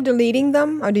bother deleting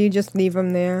them, or do you just leave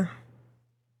them there?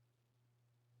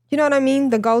 You know what I mean?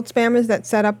 The gold spammers that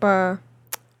set up an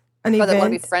event. That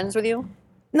want to be friends with you?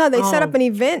 No, they set up an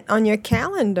event on your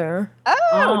calendar.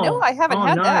 Oh, no, I haven't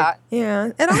had that.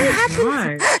 Yeah, it only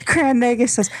happens. Grand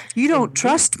Negus says, "You don't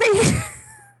trust me."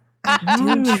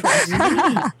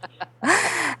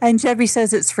 And Jebby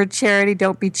says it's for charity.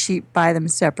 Don't be cheap. Buy them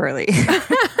separately.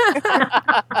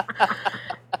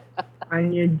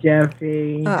 On your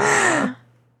Jeffy. Hi,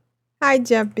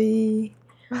 Jeffy.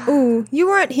 Ooh, you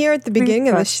weren't here at the beginning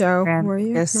of the show, were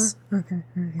you? Yes. No? Okay.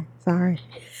 Sorry.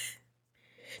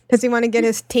 Does he want to get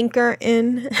his tinker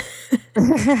in? All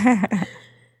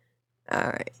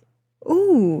right.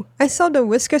 Ooh, I sold a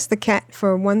Whiskers the cat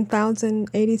for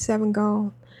 1,087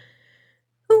 gold.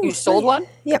 Ooh, You sold one?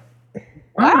 Yep.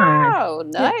 Wow,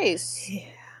 nice. Yeah.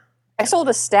 I sold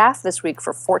a staff this week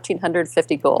for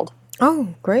 1,450 gold.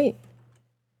 Oh, great.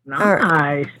 Nice. All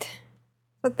right.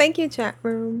 So thank you, chat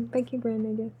room. Thank you, Grand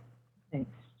Negus.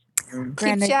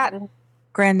 Keep chatting.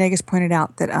 Grand Negus pointed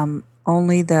out that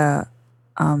only the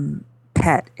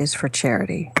pet is for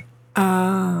charity.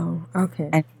 Oh, okay.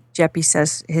 And Jeppy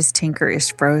says his tinker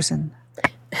is frozen.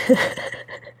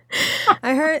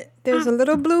 I heard there's a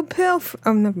little blue pill.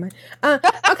 Oh, never mind.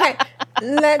 Okay,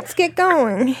 let's get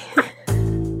going.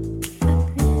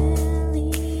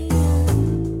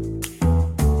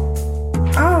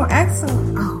 Oh,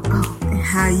 excellent. Oh.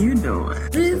 How you doing?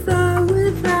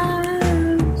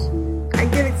 I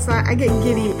get excited. I get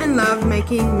giddy and love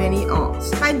making many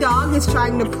alts. My dog is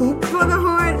trying to poop for the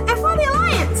Horde and for the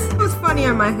Alliance. It was funny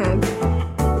on my head.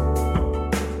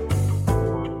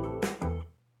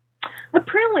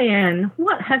 Aprillian,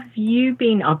 what have you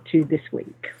been up to this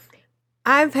week?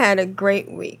 I've had a great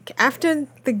week. After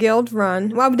the guild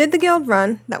run, we did the guild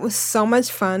run. That was so much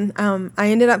fun. I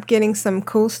ended up getting some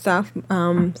cool stuff,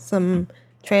 some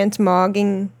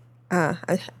transmogging, a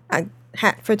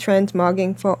hat for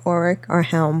transmogging for Auric or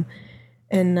Helm.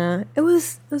 And it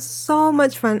was so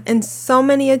much fun and so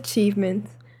many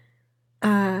achievements.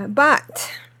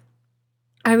 But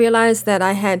I realized that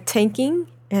I had tanking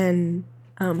and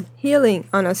healing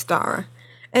on Astara.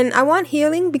 And I want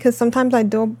healing because sometimes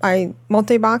I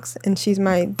multi-box and she's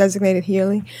my designated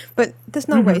healing, but there's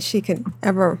no way she could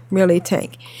ever really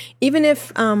tank. Even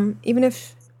if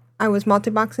I was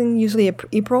multi-boxing, usually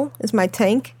April is my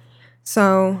tank.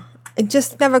 So it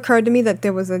just never occurred to me that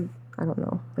there was a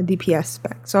DPS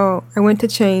spec. So I went to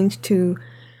change to,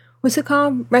 what's it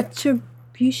called?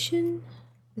 Retribution?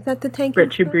 Is that the tank?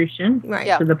 Retribution. Right.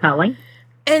 Yeah. To the Pelling.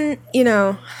 And,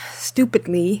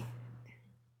 stupidly,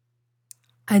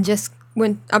 I just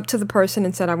went up to the person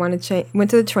and said I want to change. Went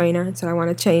to the trainer and said I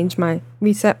want to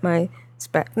reset my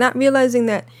spec. Not realizing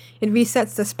that it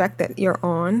resets the spec that you're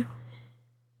on,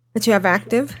 that you have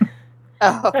active.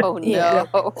 Oh, yeah.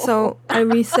 no. So I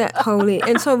reset Holy.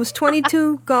 And so it was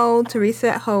 22 gold to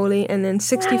reset Holy and then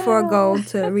 64 gold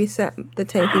to reset the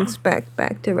tanking spec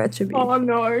back to Retribution. Oh,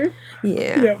 no.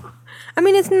 Yeah. I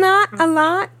mean, it's not a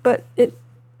lot, but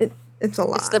it's a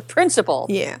lot. It's the principle.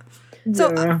 Yeah.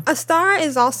 So Astara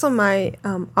is also my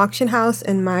auction house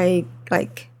and my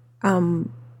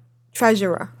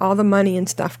treasurer. All the money and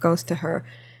stuff goes to her.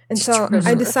 And so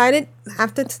I decided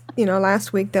after,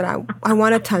 last week that I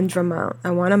want a tundra mount.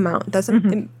 I want a mount.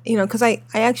 Doesn't, because I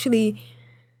actually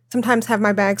sometimes have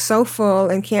my bag so full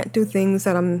and can't do things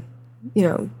that I'm,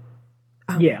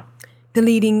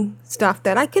 deleting stuff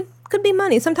that I could be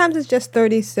money. Sometimes it's just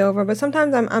 30 silver, but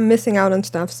sometimes I'm missing out on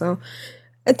stuff. So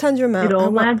a tundra mount. It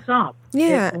all adds up.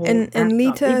 Yeah, and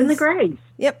Lita's, even the grays.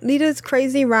 Yep, Lita's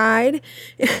crazy ride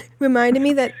reminded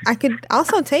me that I could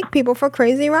also take people for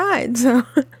crazy rides.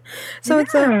 So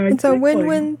it's a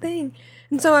win-win thing.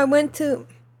 And so I went to,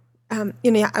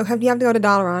 you have to go to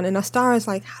Dalaran, and Astara is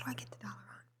like, how do I get to Dalaran?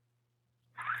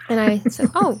 And I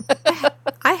said,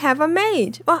 I have a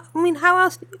mage. Well, I mean, how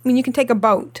else? I mean, you can take a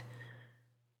boat,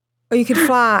 or you could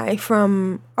fly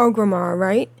from Orgrimmar,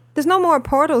 right? There's no more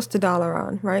portals to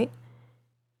Dalaran, right?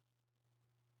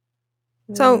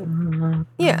 So,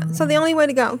 so the only way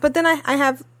to go. But then I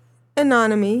have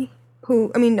Anonymous,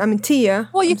 Tia.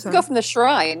 Well, you can go from the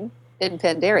shrine in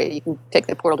Pandaria. You can take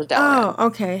the portal to Dalaran. Oh,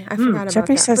 okay. I forgot about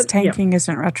Jeffrey that. says tanking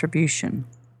isn't retribution.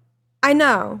 I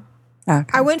know. Okay.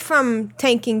 I went from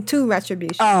tanking to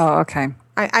retribution. Oh, okay.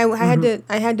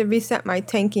 I had to reset my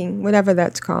tanking, whatever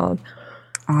that's called.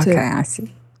 Okay, I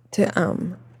see.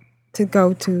 To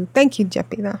go to, thank you,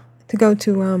 Jeppy, though. To go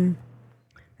to,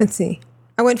 let's see.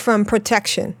 I went from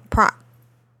protection, prot,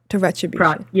 to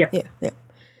retribution. Yeah.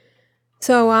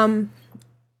 So,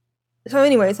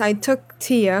 anyways, I took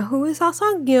Tia, who is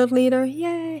also a guild leader.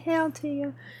 Yay, hail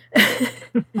Tia.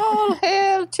 All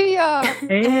hail Tia.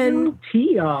 And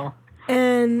Tia.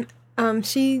 And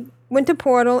she went to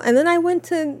Portal, and then I went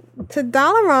to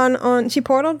Dalaran she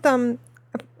portaled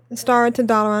Star to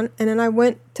Dalaran, and then I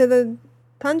went to the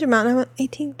Tundra Mountain. I went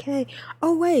 18K.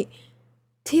 Oh wait,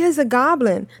 Tia's a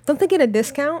goblin. Don't they get a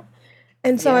discount?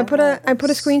 And so I put a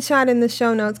screenshot in the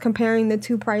show notes comparing the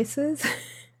two prices.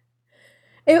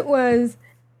 It was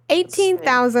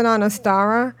 18,000 on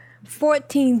Astara,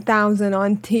 14,000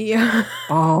 on Tia.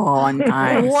 Oh,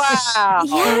 nice! Wow.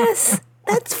 Yes,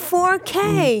 that's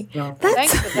 4K.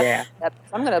 Thanks for that.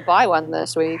 I'm going to buy one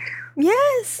this week.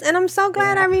 Yes, and I'm so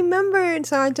glad I remembered.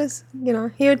 So I just,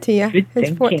 here, Tia.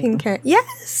 It's 14K.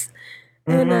 Yes.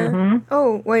 And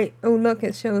look,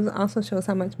 it also shows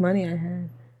how much money I had.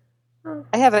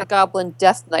 I have a Goblin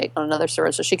Death Knight on another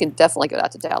server, so she can definitely go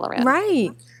out to Dalaran.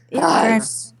 Right.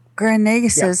 Nice. Grand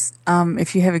Nagus says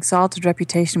if you have Exalted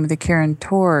Reputation with a Karen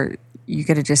Tor, you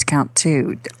get a discount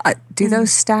too. Do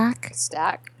those stack?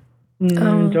 Stack.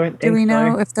 Don't think do we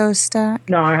know if those stack?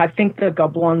 No, I think the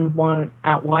Goblin one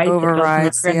outweighs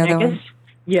overrides the other one.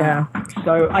 Yeah.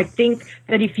 So I think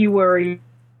that if you were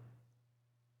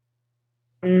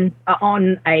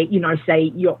on a,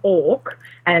 say your orc,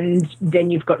 and then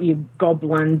you've got your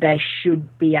goblin, they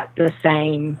should be at the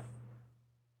same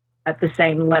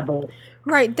level.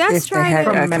 Right, Death Strider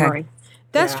from memory.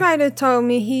 Death Strider told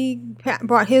me he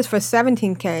bought his for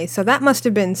 17K, so that must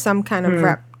have been some kind of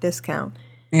rep discount.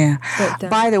 Yeah. But,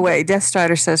 by the way, Death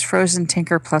Strider says Frozen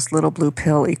Tinker plus Little Blue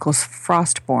Pill equals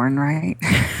Frostborn, right?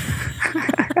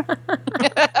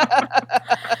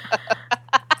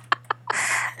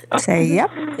 Say yep.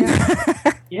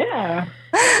 Yeah.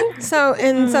 So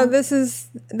this is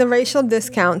the racial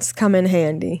discounts come in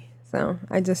handy. So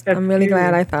I'm really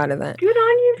glad I thought of that. Good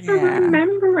on you for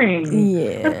remembering.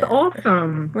 Yeah. That's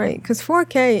awesome. Right, because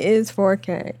 4K is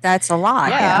 4K. That's a lot.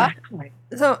 Yeah.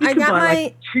 So I got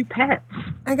my 2 pets.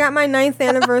 I got my 9th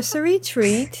anniversary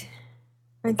treat.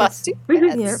 I guess, 2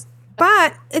 pets. Yeah.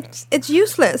 But it's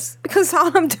useless because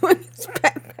all I'm doing is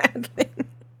pet battling.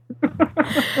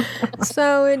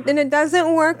 So it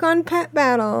doesn't work on pet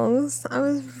battles. I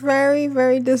was very,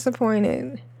 very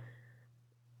disappointed.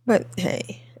 But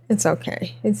hey, it's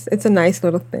okay. It's a nice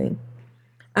little thing.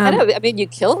 I know. I mean, you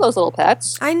kill those little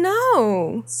pets. I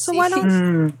know. So why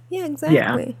don't? Yeah, exactly.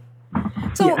 Yeah.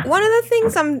 So one of the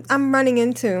things I'm running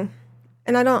into,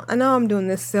 and I know I'm doing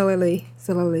this sillily. Is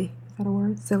that a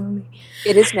word? Sillily.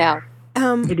 It is now.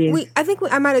 It is. I think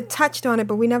I might have touched on it,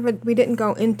 but we didn't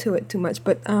go into it too much.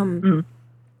 But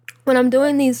when I'm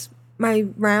doing my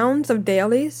rounds of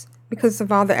dailies, because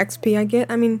of all the XP I get,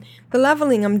 I mean, the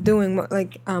leveling I'm doing,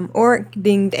 like Oric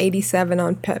dinged 87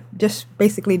 on pet, just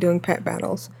basically doing pet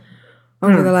battles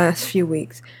over the last few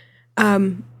weeks.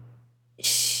 When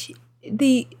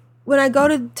I go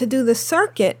to do the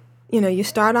circuit, I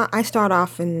start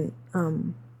off in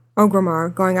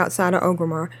Orgrimmar, going outside of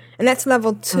Orgrimmar, and that's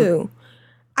level 2.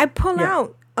 I pull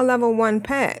out a level 1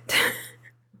 pet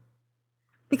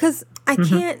because I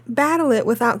can't battle it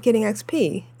without getting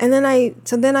XP. And then I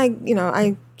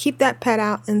keep that pet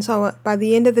out, and so by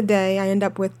the end of the day, I end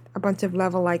up with a bunch of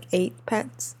level 8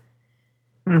 pets.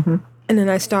 And then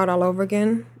I start all over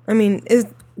again. I mean,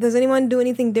 does anyone do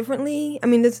anything differently? I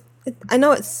mean, I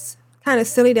know it's kind of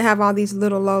silly to have all these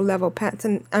little low-level pets,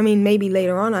 and I mean, maybe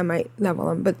later on I might level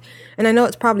them, and I know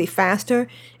it's probably faster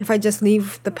if I just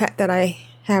leave the pet that I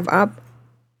have up.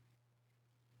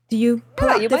 Do you pull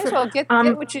out you might as well get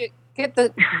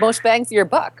the most bang for your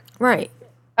buck. Right.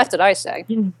 That's what I say.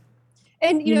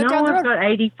 And you know I've got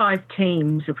 85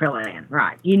 teams, Aprillian,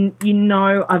 right? You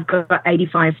know I've got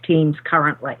 85 teams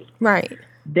currently. Right.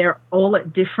 They're all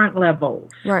at different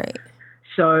levels. Right.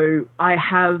 So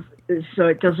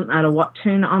it doesn't matter what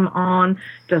tune I'm on,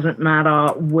 doesn't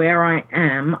matter where I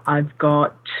am. I've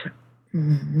got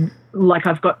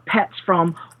pets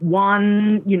from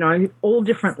one, all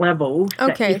different levels.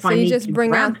 Okay, so you just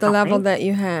bring out the level that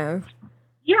you have.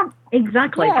 Yeah,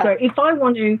 exactly. Yeah. So if I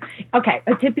want to,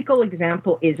 a typical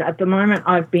example is at the moment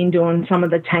I've been doing some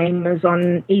of the tamers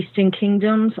on Eastern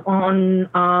Kingdoms on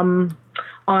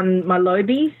my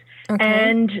lobies. Okay.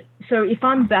 And so if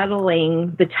I'm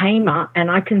battling the tamer and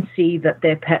I can see that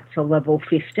their pets are level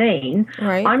 15,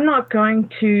 right. I'm not going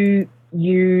to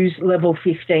use level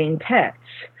 15 pets.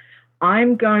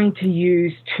 I'm going to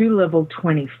use 2 level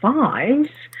 25s,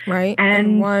 right,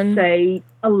 and say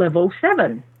a level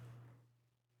 7.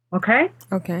 Okay?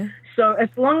 Okay. So as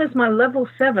long as my level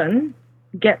 7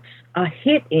 gets a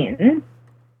hit in,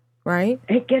 right,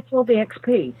 it gets all the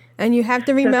XP. And you have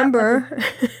to remember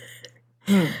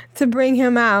to bring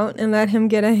him out and let him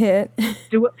get a hit.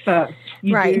 Do it first.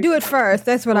 Do it first.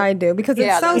 That's what I do because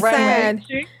it's so sad.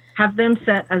 Have them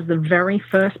set as the very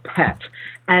first pet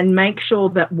and make sure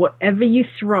that whatever you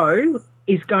throw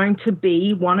is going to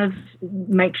be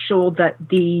make sure that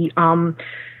the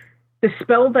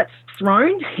spell that's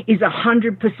thrown is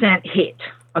 100% hit.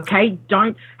 Okay,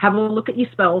 don't have a look at your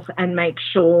spells and make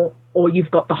sure, or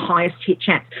you've got the highest hit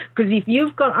chance. Because if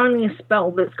you've got only a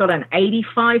spell that's got an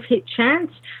 85 hit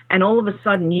chance, and all of a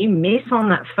sudden you miss on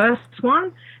that first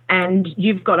one, and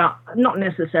you've got not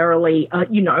necessarily, a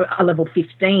level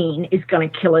 15 is going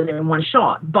to kill it in one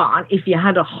shot. But if you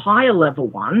had a higher level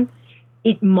one,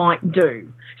 it might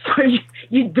do. So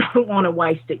you don't want to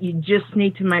waste it. You just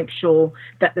need to make sure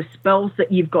that the spells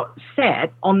that you've got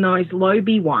set on those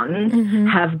lobby ones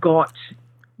have got,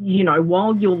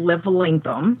 while you're leveling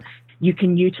them, you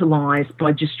can utilize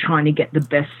by just trying to get the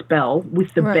best spell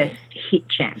with the best hit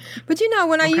chance. But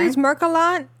when I use Merc a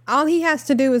lot, all he has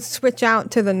to do is switch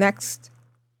out to the next,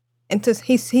 and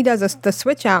he does the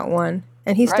switch out one,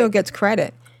 and he still gets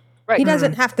credit. Right. He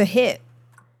doesn't have to hit.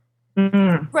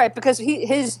 Right, because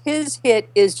his hit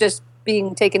is just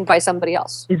being taken by somebody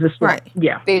else. Is a swap.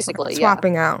 Yeah. Basically,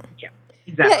 swapping out. Yeah.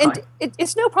 Exactly. Yeah, and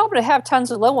it's no problem to have tons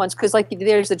of low ones because,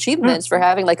 there's achievements for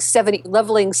having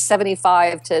leveling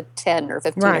 75 to 10 or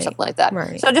 15 or something like that.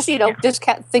 Right. So just just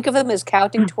think of them as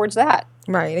counting towards that.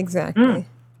 Right. Exactly.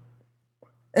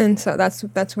 And so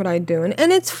that's what I do, and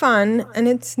it's fun and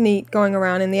it's neat going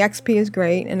around, and the XP is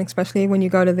great, and especially when you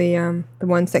go to the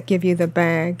ones that give you the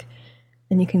bag,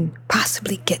 and you can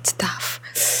possibly get stuff.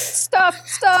 Stuff.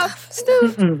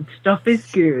 Stuff is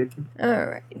good. All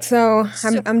right. So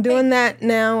I'm doing that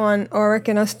now on Auric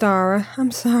and Ostara.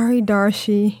 I'm sorry,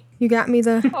 Darcy. You got me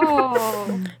the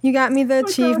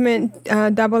achievement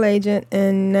double agent,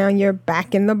 and now you're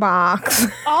back in the box.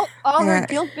 All her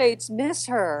guildmates miss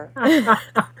her.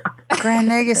 Grand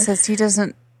Nagus says he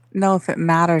doesn't know if it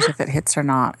matters if it hits or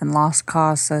not, and Lost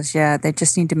Cause says they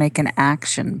just need to make an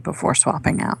action before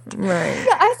swapping out. Right.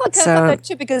 Yeah, I thought that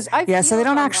too because so they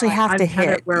don't actually have to hit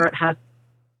it where it has.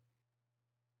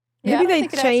 Maybe they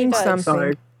changed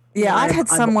something. Yeah, I've had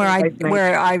some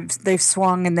where they've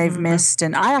swung and they've missed,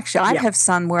 and I have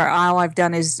some where all I've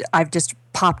done is I've just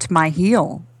popped my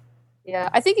heel. Yeah,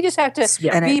 I think you just have to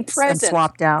be present. And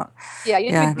swapped out. Yeah,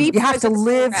 you have to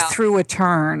live through a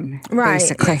turn,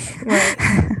 basically. Right.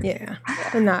 Yeah.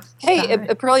 And not. Hey,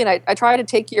 Brilliant! I tried to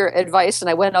take your advice, and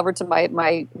I went over to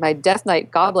my Death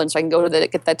Knight Goblin so I can go to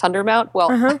get that Thunder Mount.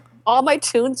 Well, all my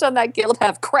tunes on that guild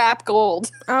have crap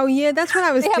gold. Oh yeah, that's what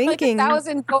I was thinking. They have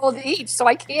 1,000 gold each, so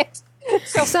I can't.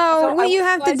 So what you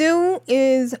have to do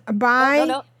is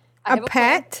buy a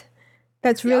pet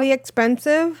that's really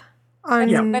expensive.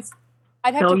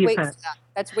 I'd have to wait for that.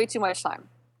 That's way too much time.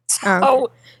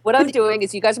 So what I'm doing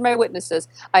is, you guys are my witnesses.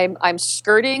 I'm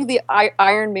skirting the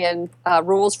Iron Man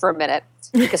rules for a minute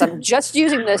because I'm just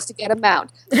using this to get a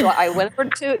mount. So I went over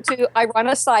to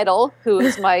Irana Seidel, who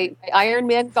is my Iron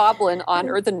Man goblin on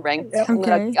Earthen Ring. I'm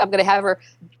gonna have her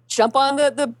jump on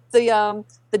the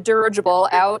dirigible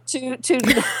out to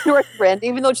Northrend,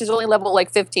 even though she's only level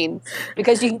like 15,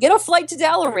 because you can get a flight to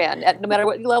Dalaran at no matter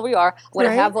what level you are. I'm going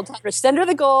to have Voltandra send her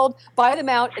the gold, buy them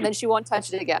out, and then she won't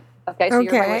touch it again. Okay, so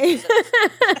you're my witnesses.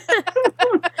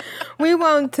 We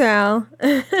won't tell.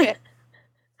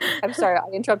 I'm sorry, I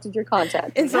interrupted your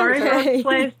content. It's Sorry, okay. those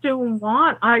players doing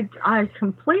what? I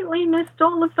completely missed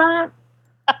all of that.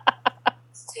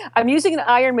 I'm using an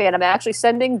Iron Man. I'm actually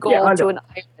sending gold to an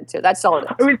Iron Man too. That's all it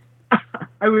is.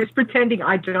 I was pretending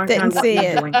I don't Didn't know what see you're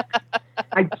it. doing.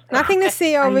 Nothing to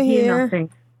see over I hear here. nothing.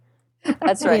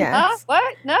 That's right. Yes. Huh?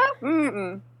 What? No?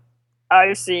 Mm-mm.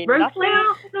 I've seen nothing.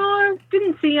 No,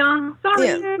 didn't see her. Sorry.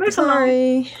 Yeah, Move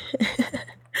sorry.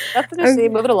 Nothing to see.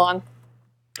 Move it along.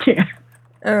 Yeah.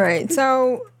 All right.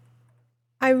 So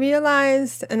I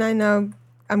realized, and I know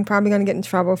I'm probably going to get in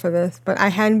trouble for this, but I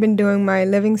hadn't been doing my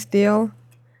Living Steel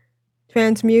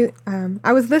transmute.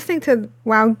 I was listening to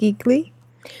WoW Geekly,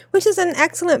 which is an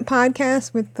excellent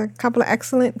podcast with a couple of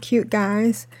excellent, cute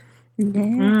guys.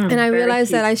 And I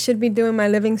realized that I should be doing my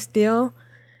Living Steel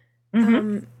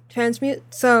transmute.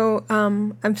 So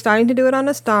I'm starting to do it on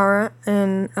Astara,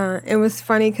 and it was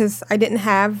funny because I didn't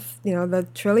have, the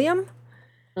Trillium.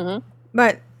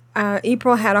 But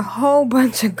April had a whole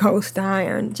bunch of ghost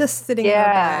iron just sitting in her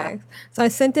bag. So I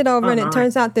sent it over, and it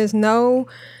turns out there's no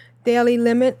daily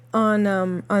limit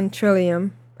on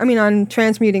Trillium. I mean, on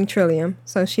transmuting Trillium.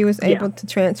 So she was able to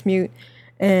transmute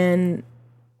and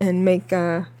make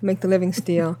the Living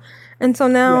Steel. And so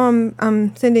now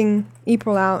I'm sending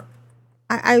April out.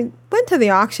 I went to the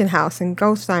auction house, and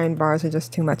ghost iron bars are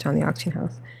just too much on the auction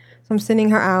house. So I'm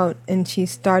sending her out, and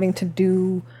she's starting to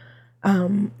do.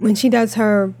 When she does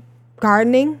her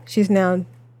gardening, she's now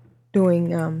doing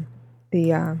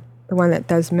the one that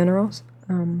does minerals.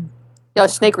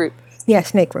 Snake root. Yeah,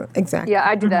 snake root, exactly. Yeah,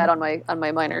 I do that on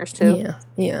my miners too.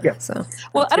 Yeah. So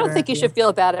well, I don't think you should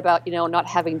feel bad about not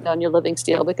having done your Living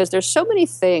Steel, because there's so many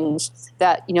things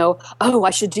that I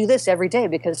should do this every day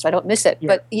because I don't miss it.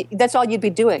 But that's all you'd be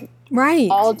doing, right,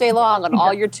 all day long on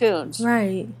all your tunes,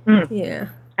 right? Yeah,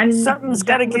 and something's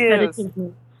got to give.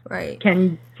 Right.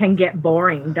 Can get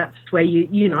boring. That's where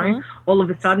you know all of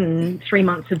a sudden 3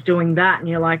 months of doing that, and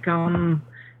you're like,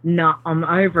 no, I'm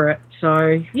over it. So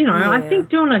I think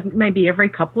doing it maybe every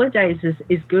couple of days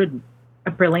is good.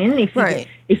 Brilliant.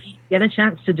 If you get a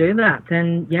chance to do that,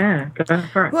 then go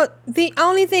for it. Well, the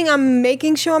only thing I'm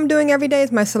making sure I'm doing every day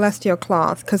is my Celestial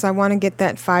Cloth, because I want to get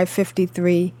that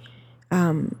 553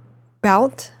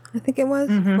 belt. I think it was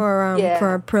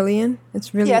for Aprillian.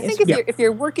 It's really I think if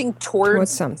you're working towards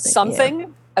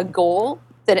something, a goal,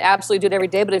 then absolutely do it every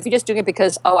day. But if you're just doing it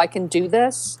because I can do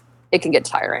this, it can get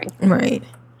tiring. Right.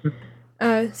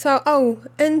 So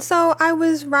I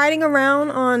was riding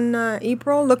around on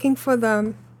April looking for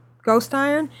the ghost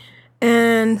iron,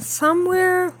 and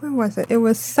somewhere, where was it? It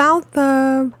was south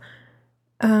of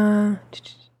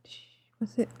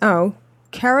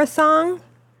Karasong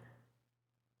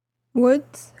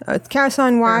Woods. It's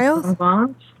Karasong Wilds.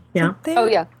 Yeah. Oh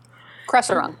yeah,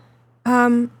 Cresserong.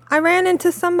 I ran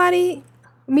into somebody,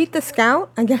 Meet the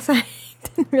Scout. I guess I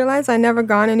didn't realize I never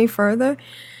gone any further.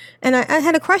 And I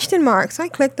had a question mark, so I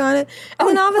clicked on it. And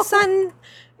then all of a sudden,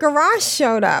 Garage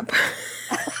showed up.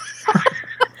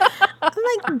 I'm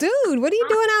like, dude, what are you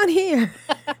doing out here?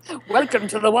 Welcome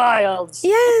to the wilds.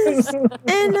 Yes.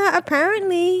 And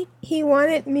apparently he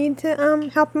wanted me to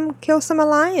help him kill some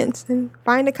Alliance and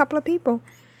find a couple of people.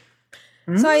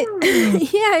 So I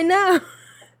know.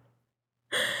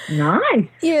 Nice.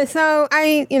 Yeah, so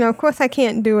of course I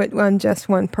can't do it on just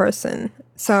one person.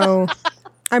 So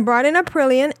I brought in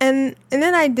Aprillian, and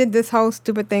then I did this whole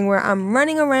stupid thing where I'm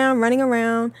running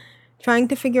around, trying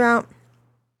to figure out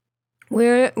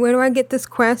where do I get this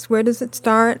quest? Where does it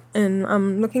start? And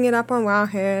I'm looking it up on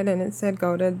Wowhead, and it said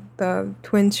go to the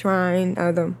Twin Shrine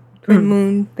or the Twin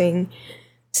Moon thing.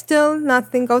 Still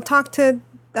nothing. Go talk to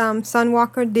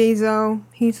Sunwalker Dezo.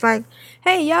 He's like,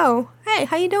 hey, how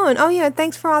you doing? Oh yeah,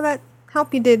 thanks for all that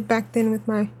help you did back then with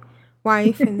my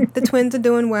wife, and the twins are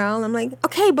doing well. I'm like,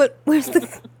 okay, but where's the...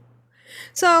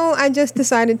 So I just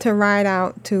decided to ride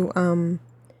out to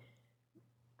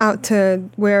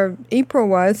where April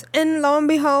was, and lo and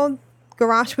behold,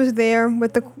 Garage was there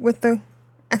with the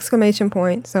exclamation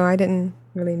point. So I didn't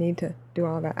really need to do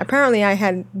all that. Apparently, I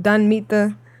had done Meet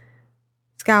the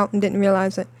Scout and didn't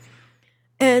realize it.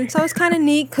 And so it's kind of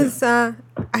neat because I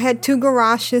had 2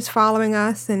 Garages following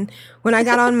us, and when I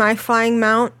got on my flying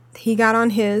mount, he got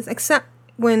on his, except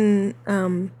when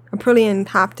Aprillian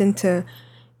hopped into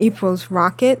April's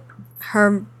rocket,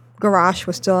 her Garage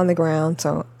was still on the ground,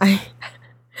 so I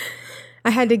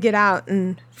had to get out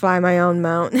and fly my own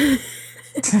mount.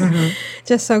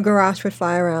 just so Garrosh would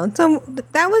fly around. So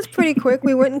that was pretty quick.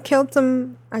 We went and killed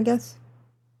some, I guess,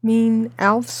 mean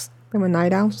elves. They were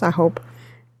night elves, I hope.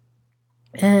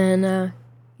 And,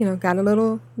 got a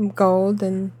little gold.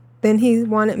 And then he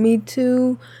wanted me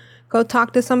to go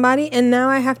talk to somebody. And now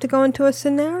I have to go into a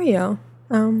scenario.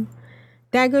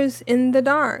 Daggers in the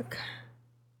dark.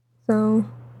 So.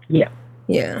 Yeah.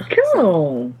 Yeah.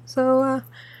 Cool. So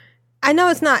I know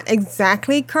it's not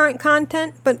exactly current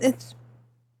content, but it's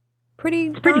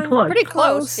pretty close. Pretty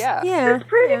close, yeah. Yeah. It's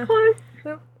pretty close.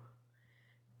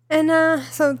 And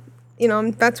so,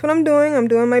 that's what I'm doing. I'm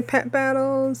doing my pet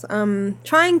battles.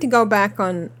 Trying to go back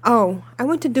on, I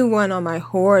went to do one on my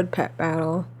Horde pet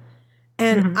battle.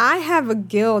 And I have a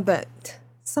guild that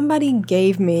somebody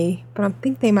gave me, but I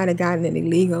think they might have gotten it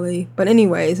illegally. But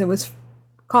anyways, it was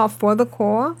called For the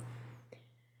Core.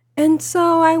 And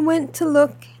so I went to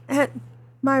look at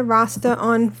my roster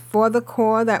on For the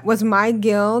Core. That was my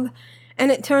guild.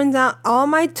 And it turns out all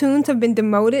my toons have been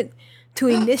demoted to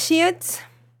initiates.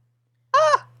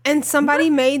 And somebody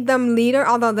made them leader,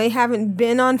 although they haven't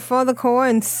been on For the Core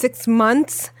in 6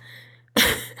 months.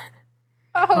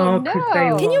 Oh,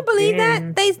 no. Can you believe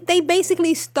that? They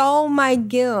basically stole my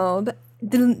guild.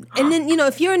 And then,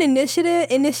 if you're an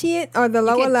initiate or the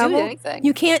lower level,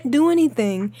 you can't do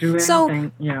anything. So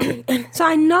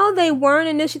I know they weren't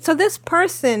initiate. So this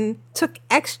person took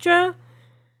extra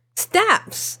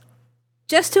steps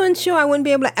just to ensure I wouldn't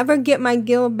be able to ever get my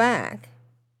guild back.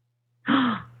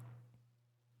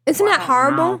 Isn't that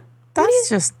horrible? That's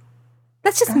just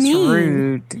mean.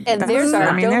 Rude. And there's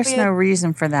there's no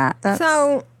reason for that.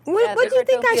 So what do you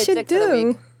think I should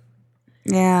do?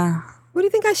 Yeah. What do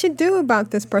you think I should do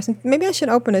about this person? Maybe I should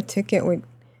open a ticket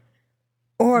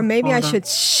or maybe I should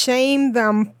shame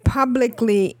them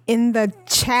publicly in the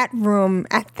chat room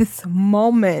at this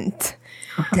moment.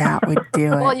 That would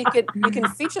do it. Well, you can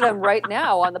feature them right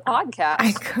now on the podcast.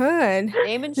 I could.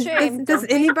 Name and shame. Does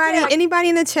anybody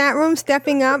in the chat room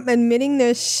stepping up, admitting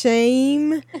their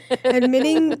shame,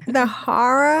 admitting the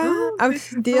horror of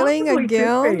stealing a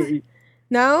guild?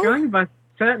 No? Going by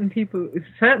certain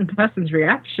person's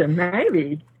reaction,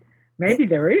 maybe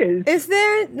there is. Is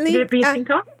there? Could it be a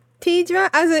tinker? Tidra,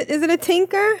 is it a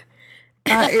tinker?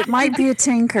 It might be a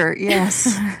tinker,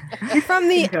 yes. From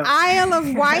the Isle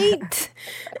of Wight.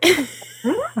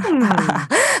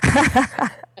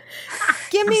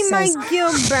 Give me my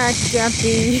guild back,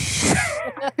 Jeffy.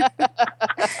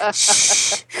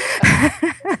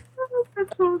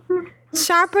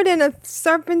 Sharper than a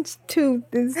serpent's tooth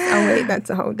is. Oh wait, that's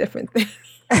a whole different thing.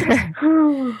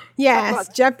 Yes,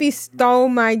 Jeffy stole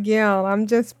my guild. I'm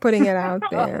just putting it out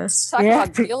there. Talk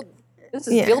about guild. This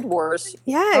is Guild Wars.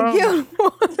 Yeah, Guild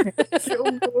Wars.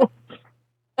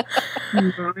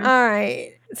 All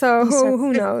right. So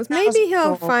who knows? Maybe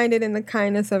he'll find it in the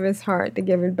kindness of his heart to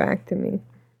give it back to me.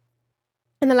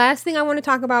 And the last thing I want to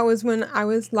talk about was when I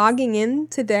was logging in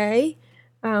today,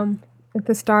 at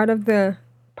the start of the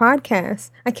podcast,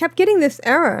 I kept getting this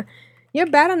error. Your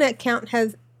Battle.net account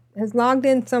has logged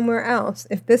in somewhere else.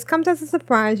 If this comes as a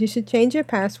surprise, you should change your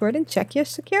password and check your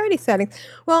security settings.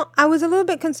 Well, I was a little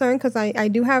bit concerned because I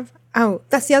do have... Oh,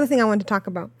 that's the other thing I wanted to talk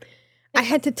about. I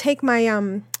had to take my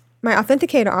my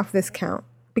authenticator off this account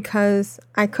because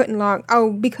I couldn't log...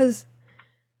 Oh, because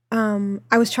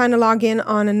I was trying to log in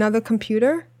on another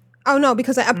computer. Oh, no,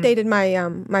 because I updated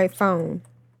my phone.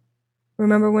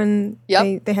 Remember when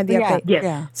they had the update?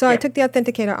 Yeah. So I took the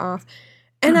authenticator off.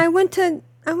 And I went to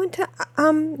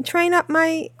train up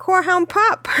my Corehound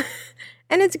pup,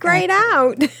 and it's grayed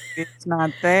out. It's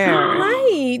not there.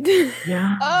 Right.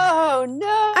 Yeah. Oh no.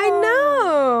 I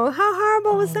know. How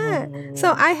horrible was that?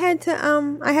 So I had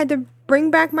to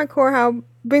bring back my Corehound,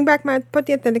 put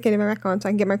the authenticator back on so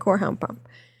I can get my Corehound pup.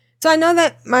 So I know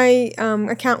that my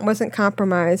account wasn't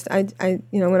compromised. I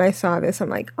when I saw this, I'm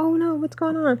like, oh no, what's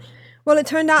going on? Well, it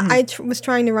turned out I was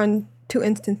trying to run 2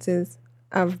 instances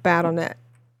of Battle.net.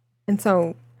 And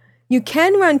so you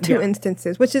can run 2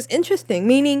 instances, which is interesting,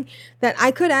 meaning that I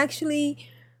could actually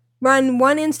run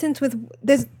 1 instance with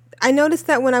this. I noticed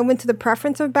that when I went to the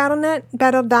preference of Battle.net,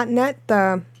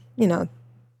 the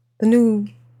new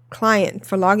client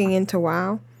for logging into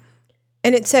WoW,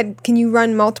 and it said, can you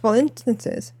run multiple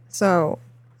instances? So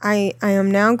I am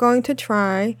now going to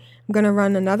try. I'm going to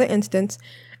run another instance.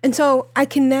 And so I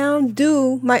can now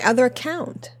do my other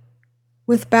account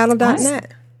with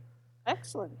Battle.net.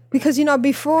 Excellent. Because,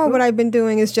 before what I've been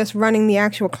doing is just running the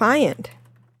actual client.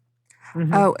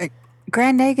 Mm-hmm. Oh,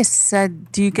 Grand Nagus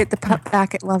said, do you get the pup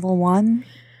back at level 1?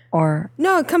 Or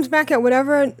no, it comes back at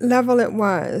whatever level it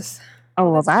was.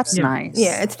 Oh, well, that's nice.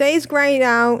 Yeah, it stays grayed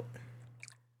out.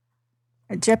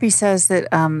 Jeppy says that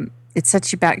It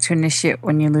sets you back to initiate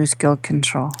when you lose guild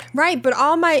control. Right, but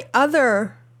all the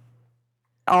other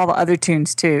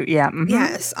tunes too. Yeah.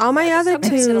 Yes, all my other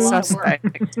tunes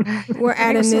were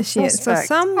at initiate. So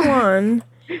someone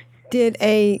did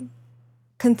a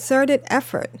concerted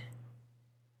effort.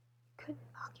 Couldn't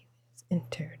log you as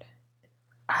entered.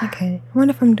 Okay, I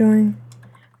wonder if I'm doing.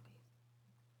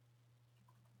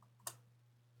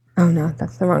 Oh no,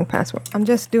 that's the wrong password. I'm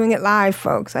just doing it live,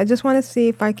 folks. I just want to see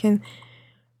if I can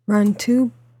run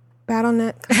 2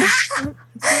 BattleNet.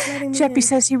 Jeppy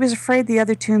says he was afraid the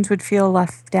other tunes would feel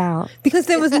left out. Because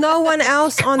there was no one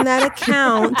else on that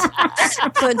account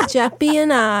but Jeppy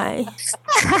and I.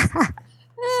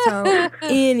 So,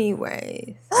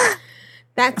 anyways,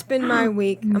 that's been my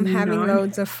week. I'm having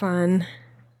loads of fun.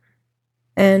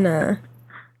 And,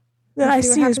 I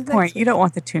see his point. You don't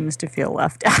want the tunes to feel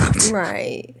left out.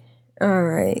 Right. All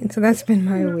right. So that's been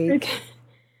my week.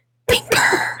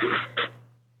 Pinker.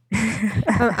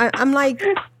 I'm like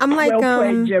well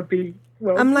played, Jeppy.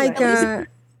 I'm like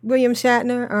William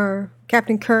Shatner or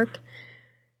Captain Kirk.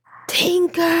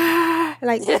 Tinker.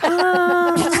 Like.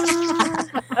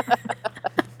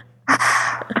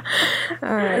 All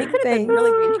right. He could have been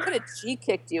really good. He could have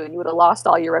G-kicked you, and you would have lost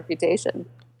all your reputation.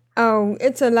 Oh,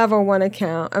 it's a level 1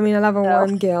 account. I mean, a level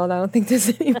 1 guild. I don't think there's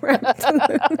any right to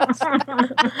lose.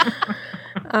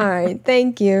 All right.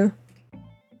 Thank you.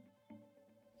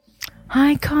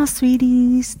 Hi, car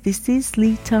sweeties. This is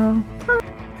Lita.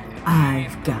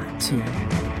 I've got to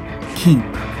keep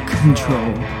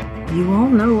control. You all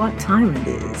know what time it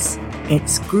is.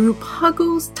 It's group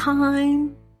huggles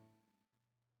time.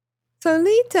 So,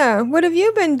 Lita, what have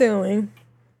you been doing?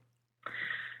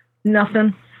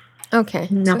 Nothing. Okay.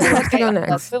 Nothing. So let's go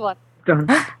next.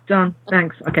 Done.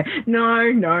 Thanks. Okay.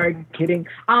 No, kidding.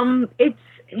 It's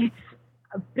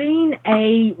been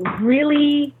a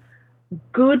really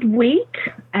good week,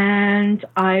 and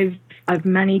I've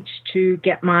managed to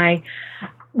get my.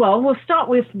 Well, we'll start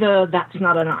with the That's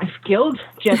Not a Knife Guild.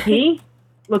 Jeppy,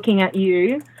 looking at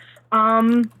you.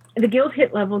 The guild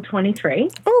hit level 23.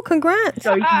 Oh, congrats!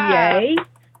 So yay,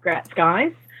 congrats,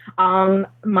 guys.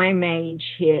 My mage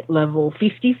hit level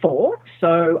 54,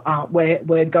 so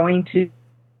we're going to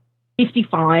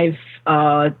 55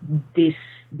 the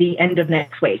end of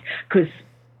next week, because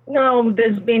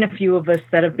there's been a few of us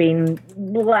that have been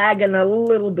lagging a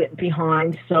little bit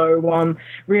behind, so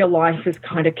real life is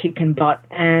kind of kicking butt,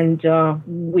 and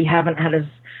we haven't had as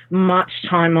much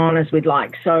time on as we'd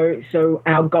like, so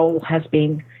our goal has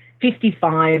been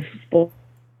 55 for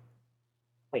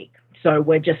week. So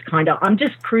we're just I'm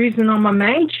just cruising on my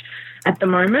mage at the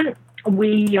moment.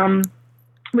 We've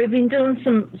been doing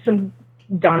some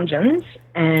dungeons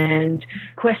and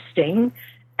questing,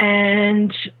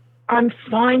 and I'm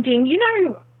finding,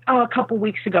 a couple of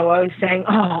weeks ago I was saying,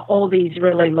 all these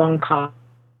really long cards.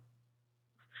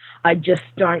 I just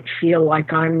don't feel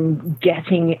like I'm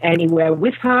getting anywhere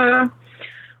with her.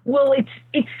 Well,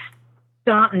 it's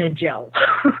starting to gel.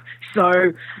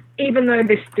 So even though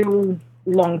they're still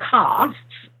long casts,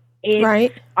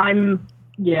 right? I'm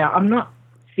not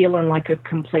feeling like a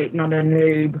complete, not a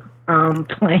noob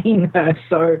playing her.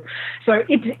 So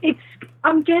it's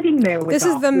I'm getting there with this.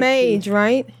 Is the mage,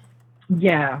 right?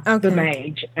 Yeah, okay. The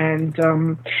mage, and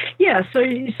so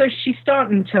she's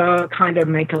starting to kind of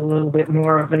make a little bit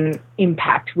more of an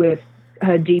impact with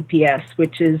her DPS,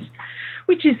 which is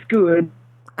good.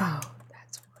 Oh,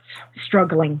 that's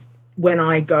struggling when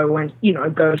I go and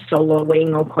go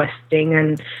soloing or questing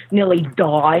and nearly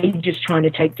die just trying to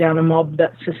take down a mob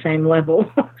that's the same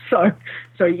level. so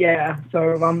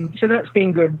that's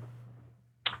been good.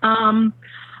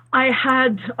 I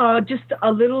had just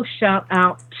a little shout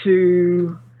out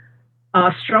to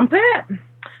Strumpet.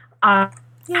 I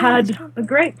had a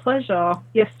great pleasure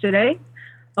yesterday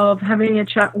of having a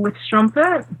chat with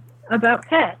Strumpet about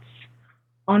pets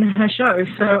on her show.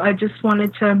 So I just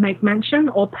wanted to make mention,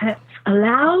 all pets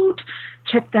allowed.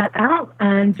 Check that out.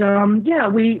 And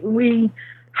we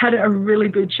had a really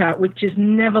good chat, which is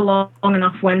never long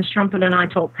enough when Strumpet and I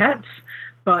talk pets.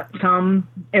 But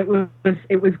it was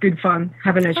good fun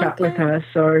having a chat with her.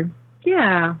 So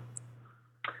yeah.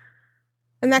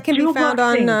 And that can be found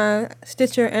on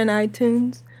Stitcher and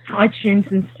iTunes. iTunes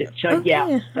and Stitcher. Okay.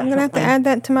 Yeah. I'm gonna have to add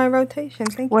that to my rotation.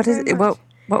 Thank you. Very much.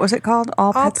 What was it called?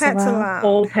 All pets allowed.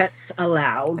 All pets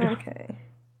allowed. Okay.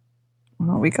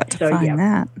 Well, we got to find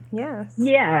that. Yes.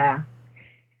 Yeah.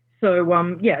 So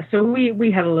so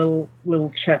we had a little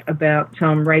chat about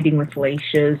raiding with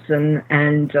leashes and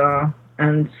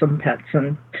some pets,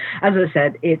 and as I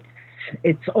said,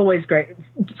 it's always great.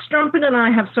 Strumpet and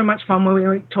I have so much fun when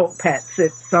we talk pets.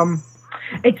 It's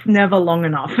never long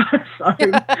enough.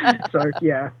 so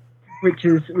yeah. which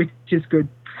is good.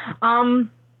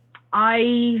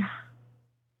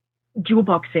 Dual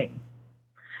boxing.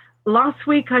 Last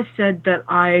week I said that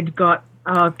I'd got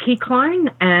Key Clone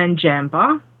and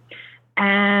Jamba,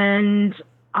 and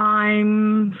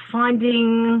I'm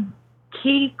finding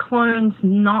Key Clones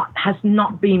has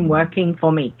not been working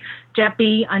for me.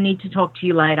 Jappy, I need to talk to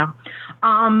you later.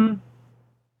 I'm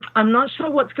not sure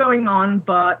what's going on,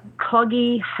 but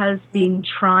Coggy has been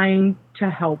trying to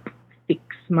help fix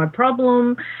my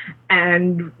problem,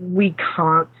 and we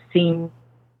can't seem.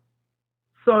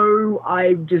 So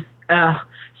I've just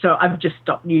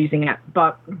stopped using it,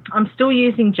 but I'm still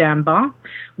using Jamba,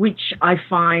 which I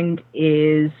find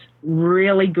is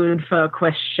really good for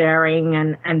quest sharing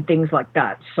and things like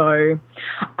that. So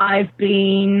I've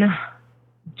been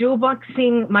dual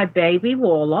boxing my baby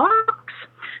warlocks.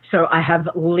 So I have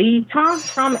Lita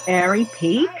from Airy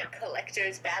Peak.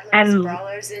 Collectors, battlers, and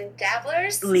brawlers, and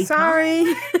dabblers. Lita. Sorry.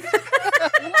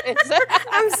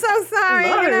 I'm so sorry.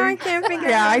 Hello. You know, I can't figure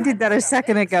Yeah, out. I did that a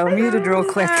second ago. Muted real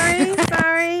quick. Sorry.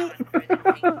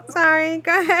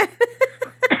 Go ahead.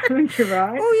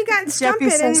 Right. Oh, you got Jeppy strumpet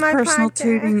in says my personal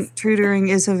podcast. tutoring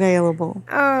is available.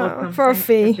 Oh, Awesome. for a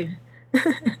Thanks, fee.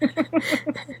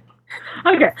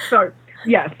 Okay, so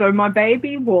my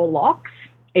baby warlocks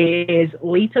is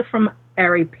Lita from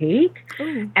Airy Peak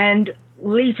and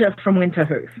Lita from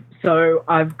Winterhoof. So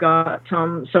I've got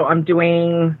so I'm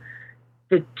doing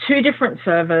the 2 different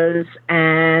servers,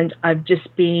 and I've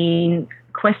just been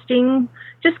questing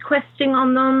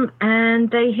on them, and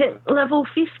they hit level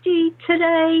 50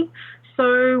 today.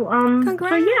 So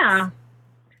Congrats. so yeah.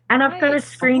 And I've got a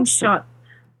screenshot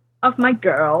of my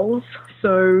girls.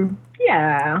 So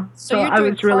yeah. So you're I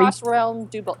doing was really cross-realm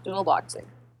dual boxing.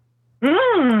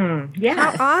 yeah.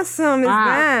 How awesome is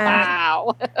that?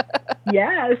 Wow.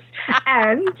 Yes.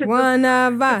 And One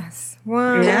of us.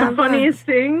 the funniest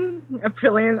thing,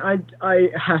 Aprillian,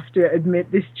 I have to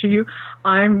admit this to you.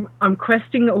 I'm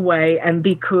questing away, and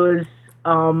because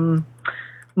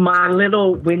my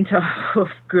little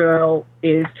Winterhoof girl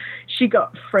she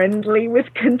got friendly with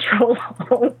Ctrl.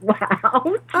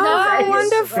 Wow. Oh,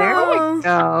 wonderful. There we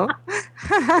go.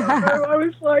 So I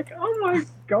was like, oh my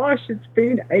gosh, it's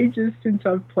been ages since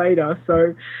I've played her.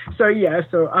 So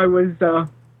I was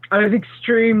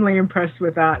extremely impressed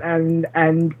with that, and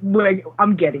I'm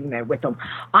getting there with them.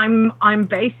 I'm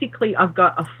basically, I've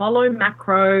got a follow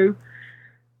macro,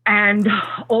 and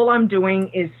all I'm doing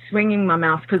is swinging my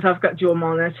mouse because I've got dual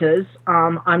monitors.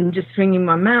 I'm just swinging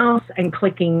my mouse and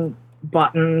clicking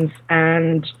buttons,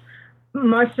 and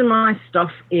most of my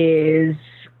stuff is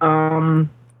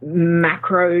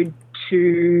macro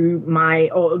to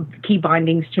or key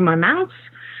bindings to my mouse.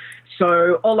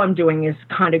 So all I'm doing is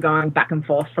kind of going back and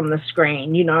forth from the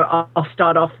screen. You know, I'll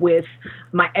start off with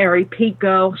my Airy Peak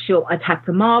girl. She'll attack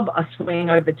the mob. I swing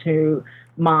over to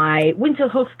my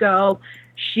Winterhoof girl.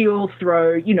 She'll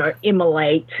throw,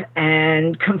 immolate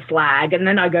and conflag, and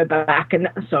then I go back, and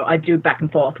so I do back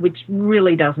and forth, which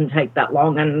really doesn't take that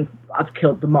long, and I've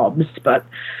killed the mobs. But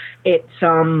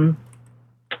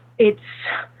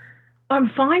I'm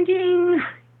finding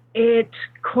it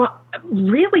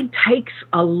really takes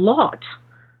a lot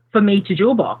for me to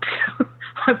dual box.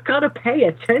 I've got to pay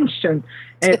attention.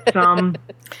 It's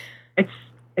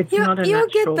not a You'll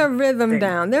get natural the rhythm thing.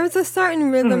 down. There's a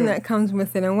certain rhythm that comes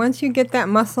with it, and once you get that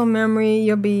muscle memory,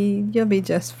 you'll be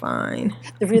just fine.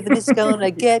 The rhythm is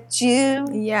gonna get you.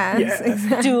 Yes,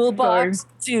 exactly. Dual box.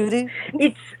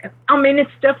 It's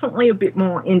definitely a bit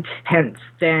more intense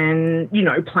than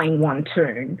playing one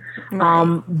tune,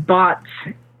 but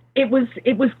it was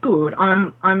good.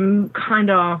 I'm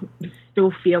kind of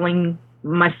still feeling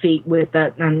my feet with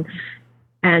it,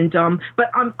 but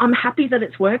I'm happy that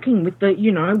it's working with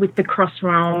the cross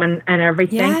realm and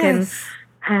everything. Yes.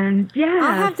 And yeah,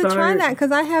 I'll have to try that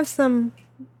because I have some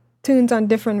tunes on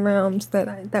different realms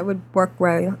that would work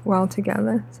well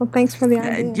together. So thanks for the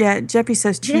idea. Yeah, Jeppy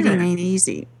says cheating ain't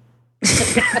easy.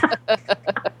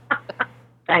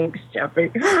 Thanks,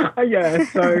 Jeffy. Yeah.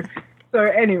 So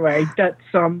anyway, that's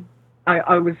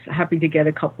I was happy to get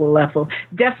a couple of levels.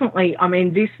 Definitely,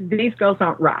 these girls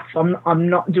aren't RAF. I'm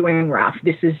not doing RAF.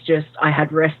 This is just, I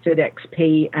had rested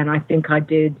XP, and I think I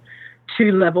did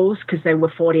 2 levels because they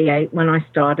were 48 when I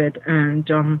started. And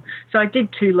so I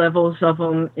did 2 levels of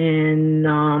them in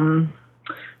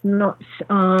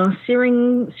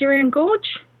Syrian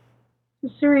Gorge?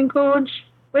 Syrian Gorge?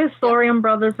 Where Thorium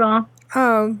Brothers are.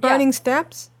 Oh, Burning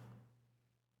Steps?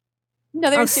 No,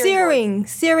 they're Searing Gorge.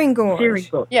 Searing Gorge.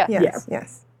 Yeah.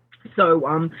 Yes.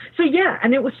 So yeah,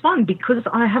 and it was fun because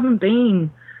I haven't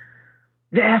been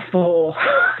there for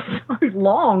so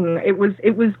long. It was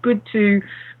good to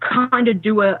kind of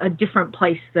do a different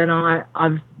place than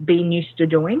I've been used to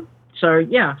doing. So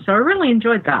yeah, so I really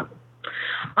enjoyed that.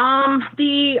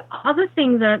 The other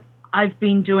thing that I've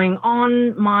been doing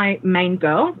on my main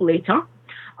girl, Lita.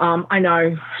 I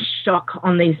know, shock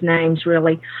on these names,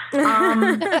 really.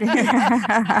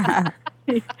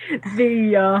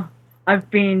 I've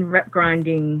been rep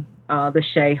grinding the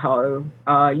Sheiho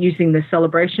using the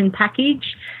celebration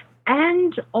package,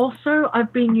 and also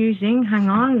I've been using. Hang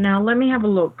on, now let me have a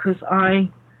look because I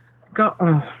got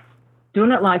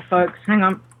doing it live, folks. Hang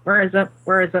on, where is it?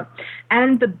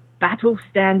 And the battle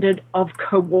standard of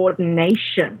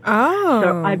coordination. Oh,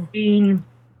 so I've been.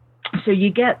 So you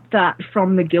get that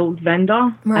from the guild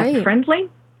vendor at Friendly.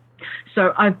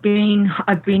 So I've been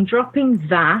dropping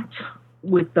that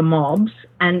with the mobs,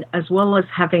 and as well as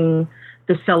having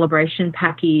the celebration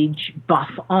package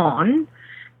buff on,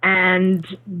 and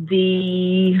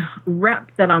the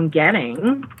rep that I'm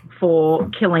getting for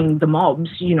killing the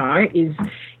mobs, you know, is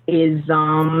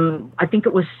I think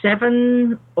it was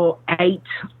 7 or 8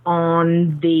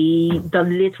 on the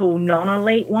little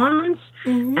non-elite ones,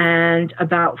 and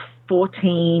about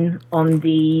 14 on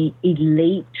the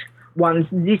elite ones.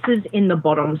 This is in the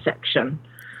bottom section,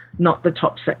 not the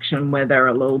top section where they're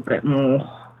a little bit more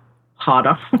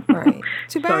harder. Right.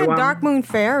 Too bad Dark Moon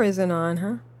Fair isn't on,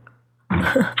 huh?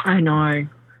 I know.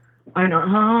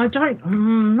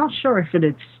 I'm not sure if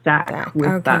it'd stack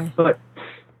with that, but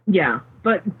yeah.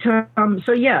 But so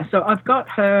I've got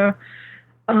her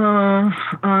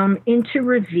into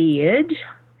Revered,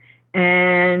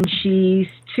 and she's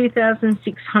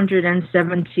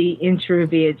 2,670 into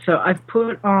Revered. So I've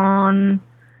put on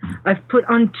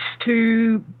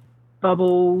 2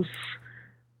 bubbles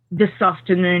this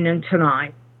afternoon and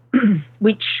tonight,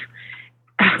 which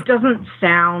doesn't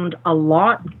sound a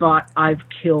lot, but I've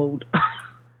killed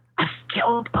a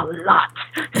lot.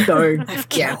 So I've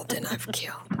killed.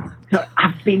 So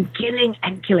I've been killing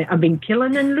and killing. I've been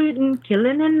killing and looting.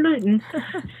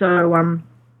 So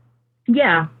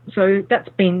yeah, so that's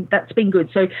been good.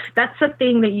 So that's the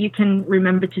thing that you can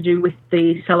remember to do with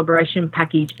the celebration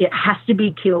package. It has to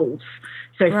be kills.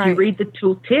 So if you read the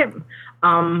tooltip,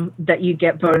 that you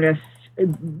get bonus.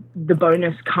 The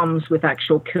bonus comes with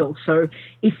actual kills. So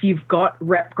if you've got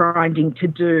rep grinding to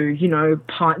do, you know,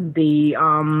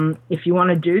 if you want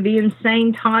to do the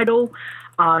insane title,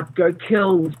 go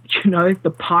kill, you know, the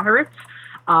pirates,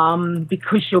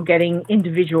 because you're getting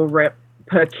individual rep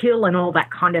per kill and all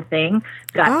that kind of thing.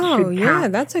 That should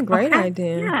count. That's a great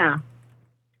idea. Yeah.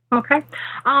 Okay.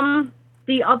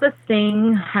 The other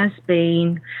thing has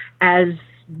been, as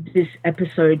this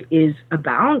episode is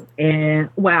about,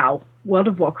 WoW, World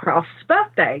of Warcraft's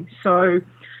birthday. So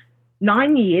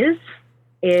 9 years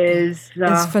is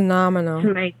it's phenomenal. It's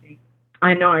amazing.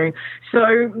 I know.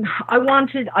 So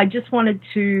I just wanted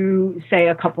to say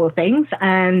a couple of things,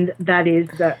 and that is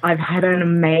that I've had an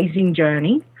amazing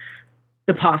journey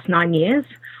the past 9 years.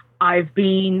 I've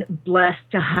been blessed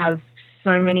to have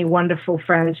so many wonderful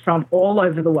friends from all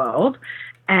over the world,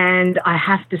 and I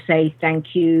have to say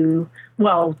thank you,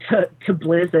 to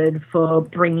Blizzard for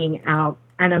bringing out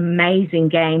an amazing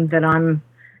game that I'm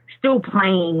still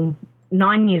playing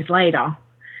 9 years later,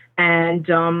 and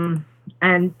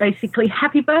basically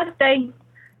happy birthday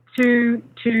to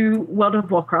World of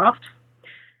Warcraft.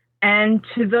 And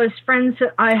to those friends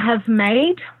that I have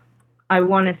made, I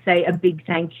want to say a big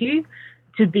thank you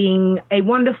to being a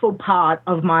wonderful part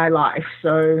of my life.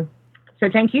 So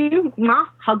thank you,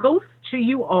 huggles to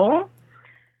you all.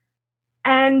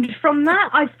 And from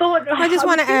that, I thought I just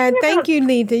want to add, thank you,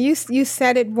 Lita. You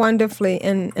said it wonderfully,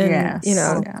 and yes, you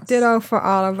know, ditto for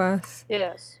all of us.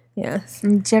 Yes. Yes.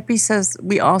 And Jeppy says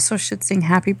we also should sing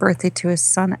happy birthday to his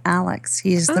son Alex.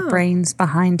 He's the brains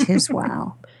behind his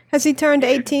WoW. Has he turned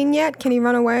 18 yet? Can he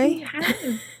run away?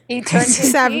 He turned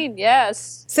 18,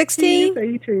 yes. 16?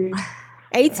 18.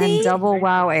 18? And double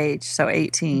WoW age, so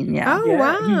 18, yeah. Oh,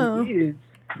 wow. He is.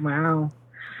 Wow.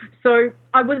 So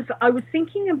I was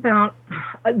thinking about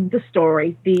the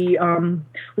story,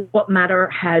 what Matter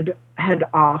had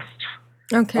asked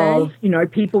of, you know,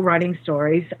 people writing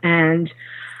stories, and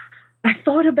I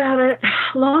thought about it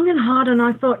long and hard, and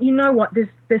I thought, you know what,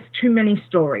 there's too many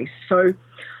stories. So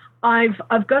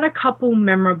I've got a couple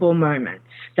memorable moments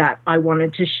that I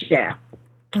wanted to share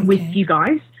with you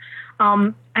guys,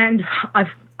 and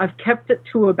I've kept it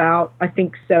to about, I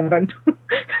think, 7.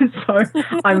 So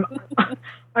I'm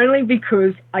only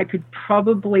because I could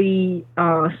probably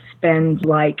spend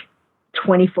like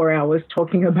 24 hours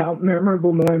talking about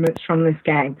memorable moments from this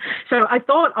game. So I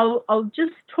thought I'll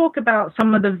just talk about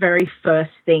some of the very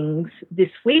first things this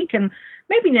week, and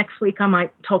maybe next week I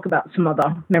might talk about some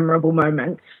other memorable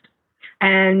moments.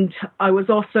 And I was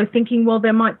also thinking, well,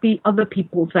 there might be other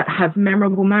people that have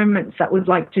memorable moments that would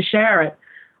like to share it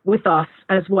with us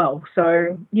as well.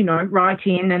 So, write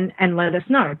in and let us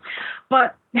know.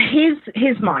 But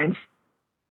here's mine.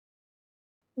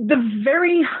 The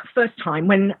very first time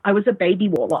when I was a baby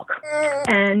warlock,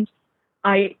 and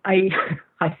I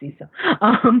see so,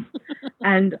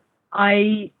 and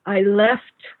I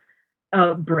left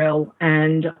Brill,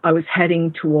 and I was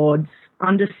heading towards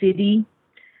Undercity,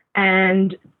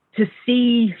 and to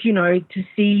see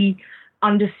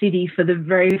Undercity for the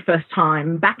very first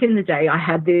time. Back in the day, I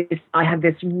had this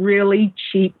really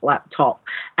cheap laptop,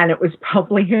 and it was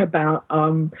probably about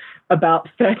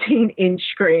 13-inch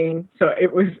screen, so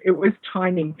it was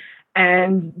tiny.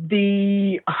 And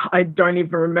I don't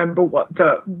even remember what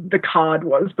the card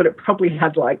was, but it probably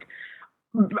had like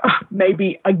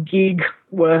maybe a gig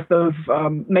worth of,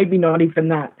 maybe not even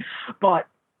that. But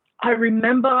I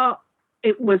remember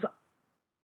I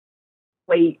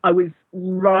was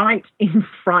right in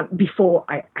front before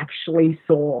I actually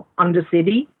saw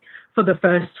Undercity for the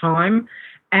first time,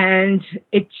 and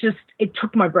it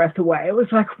took my breath away. It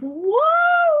was like,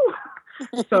 whoa!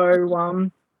 So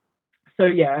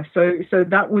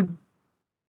that would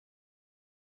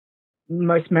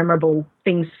most memorable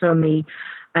things for me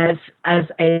as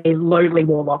a lowly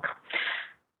warlock.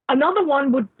 Another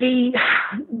one would be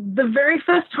the very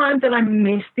first time that I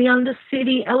missed the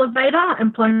Undercity elevator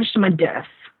and plunged to my death.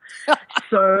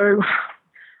 So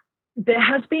there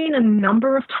has been a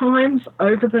number of times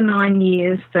over the 9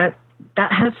 years that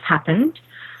has happened.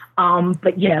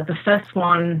 But yeah, the first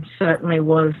one certainly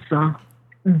was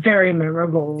very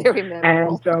memorable. Very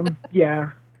memorable. And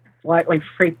slightly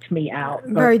freaked me out.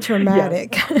 But, very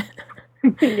traumatic.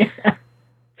 Yeah.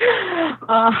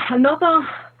 Another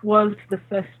was the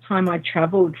first time I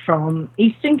travelled from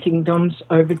Eastern Kingdoms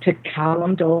over to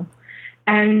Kalimdor,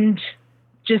 and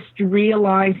just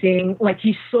realising, like,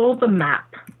 you saw the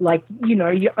map, like,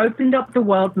 you opened up the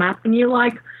world map and you're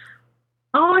like,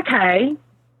 oh, okay,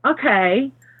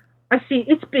 I see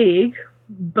it's big,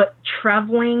 but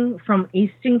travelling from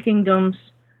Eastern Kingdoms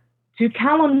to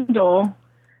Kalimdor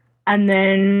and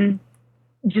then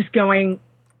just going,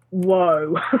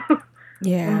 whoa.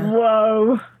 Yeah.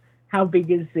 Whoa, how big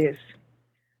is this?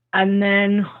 And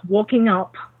then walking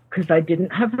up, because I didn't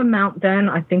have a mount then.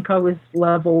 I think I was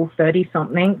level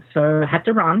 30-something, so I had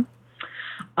to run.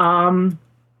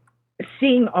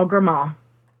 Seeing Ogrimmar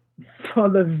for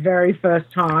the very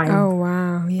first time. Oh,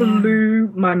 wow. Yeah. Blew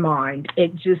my mind.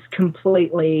 It just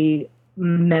completely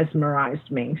mesmerized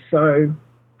me. So,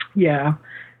 yeah,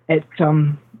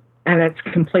 and it's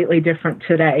completely different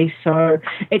today. So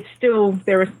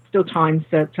there are still times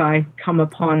that I come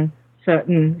upon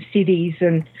certain cities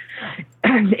and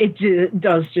it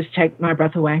does just take my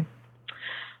breath away.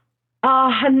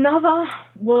 Another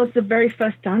was the very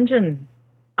first dungeon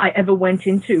I ever went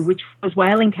into, which was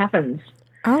Wailing Caverns.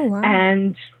 Oh, wow.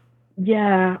 And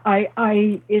yeah,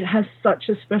 it has such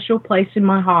a special place in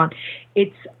my heart.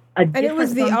 It's and it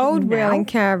was the old Wailing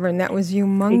Cavern that was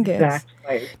humongous.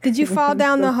 Exactly. Did you fall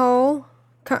down the hole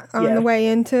on the way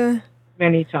into?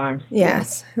 Many times.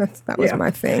 Yes, that was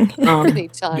my thing. Many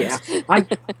times. Yeah,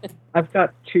 I've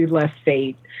got 2 left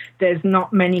feet. There's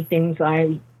not many things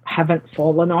I haven't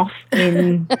fallen off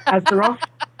in Azeroth.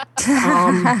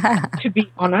 To be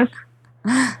honest,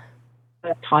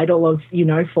 the title of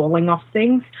falling off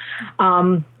things.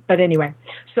 But anyway,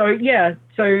 so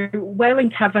Wailing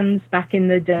Caverns back in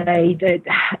the day,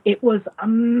 it was a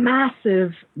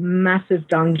massive, massive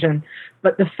dungeon.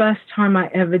 But the first time I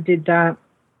ever did that,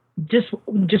 just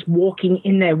walking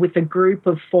in there with a group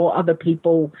of 4 other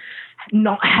people,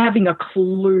 not having a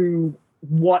clue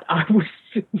what I was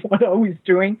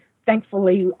doing.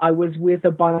 Thankfully, I was with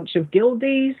a bunch of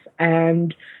guildies,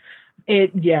 and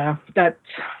that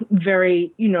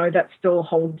still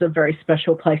holds a very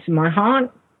special place in my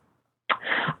heart.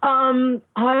 I'm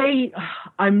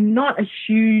not a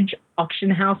huge auction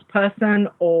house person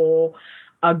or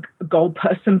a gold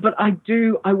person, but I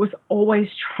was always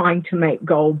trying to make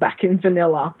gold back in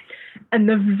vanilla. And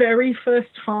the very first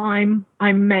time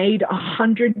I made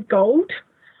 100 gold,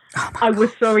 I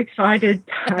was so excited.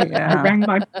 I rang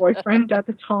my boyfriend at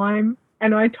the time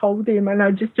And I told him, and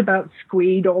I just about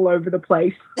squeed all over the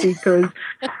place because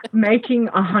making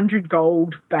 100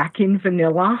 gold back in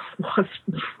vanilla was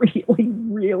really,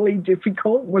 really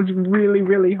difficult, was really,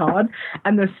 really hard.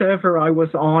 And the server I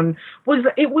was on was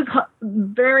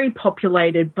very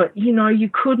populated, but, you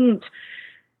couldn't,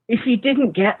 if you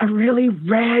didn't get a really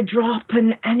rare drop,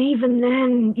 and even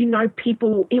then,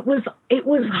 people, it was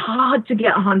hard to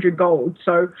get 100 gold.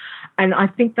 So, and I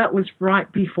think that was right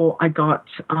before I got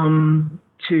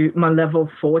to my level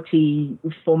 40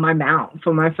 for my mount,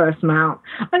 for my first mount.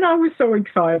 And I was so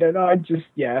excited.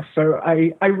 So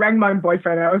I rang my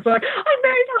boyfriend. I was like, I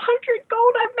made 100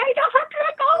 gold. I made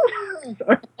 100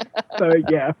 gold. So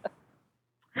yeah.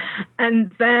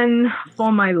 And then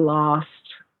for my last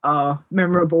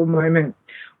memorable moment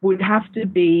would have to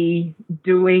be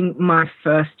doing my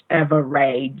first ever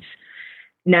raids.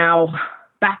 Now,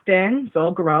 back then,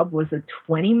 Volgarub was a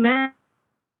 20-man,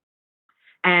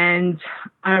 and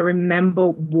I remember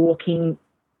walking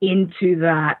into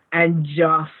that and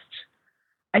just,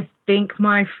 I think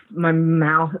my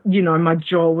mouth, my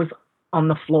jaw was on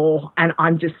the floor, and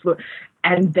I'm just,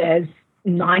 and there's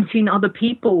 19 other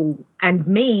people and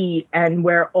me, and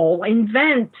we're all in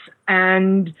vent,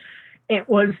 and it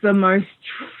was the most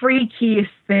freakiest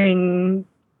thing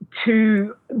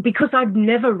because I've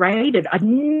never raided. I'd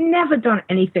never done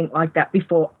anything like that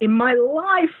before in my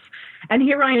life. And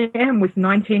here I am with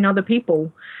 19 other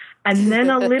people. And then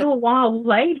a little while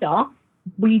later,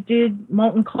 we did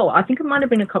Molten Core. I think it might have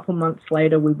been a couple months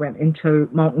later we went into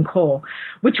Molten Core,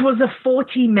 which was a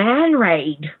 40-man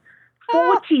raid.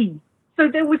 40. So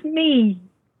there was me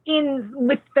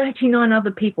with 39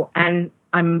 other people. And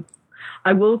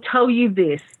I will tell you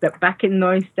this, that back in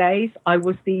those days, I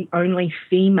was the only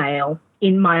female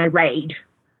in my raid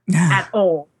at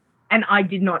all. And I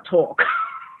did not talk.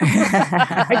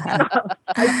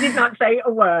 I did not say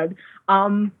a word.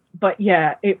 But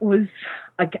yeah, it was,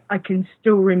 I can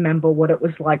still remember what it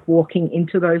was like walking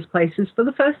into those places for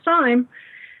the first time.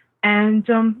 And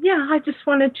I just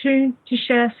wanted to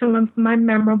share some of my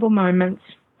memorable moments.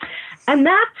 And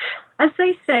that, as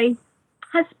they say,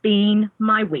 has been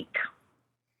my week.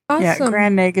 Awesome. Yeah,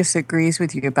 Grand Nagus agrees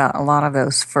with you about a lot of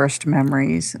those first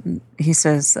memories. He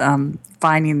says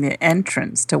finding the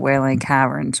entrance to Wailing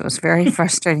Caverns was very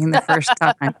frustrating the first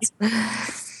times.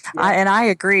 I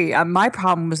agree. My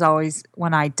problem was always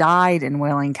when I died in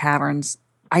Wailing Caverns,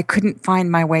 I couldn't find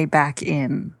my way back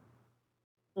in.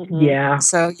 Mm-hmm. Yeah.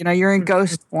 So, you're in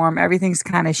ghost form. Everything's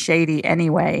kind of shady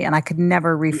anyway, and I could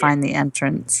never refine the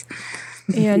entrance.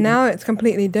 Yeah, now it's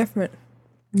completely different.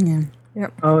 Yeah.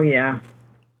 Yep. Oh, yeah.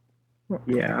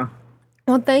 Yeah.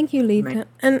 Well, thank you, Lita.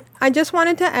 And I just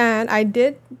wanted to add, I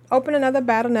did open another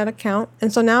Battle.net account,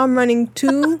 and so now I'm running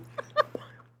two,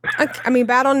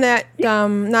 Battle.net,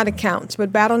 not accounts,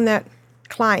 but Battle.net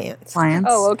clients.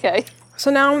 Oh, okay. So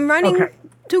now I'm running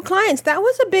two clients. That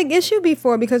was a big issue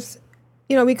before because,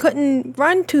 we couldn't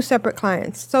run two separate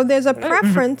clients. So there's a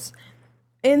preference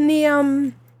in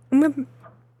the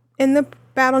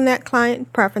Battle.net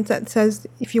client preference that says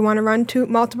if you want to run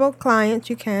multiple clients,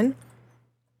 you can.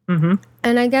 Mm-hmm.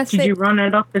 And I guess did you run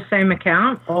it off the same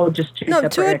account or just two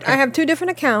separate accounts? I have two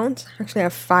different accounts. Actually, I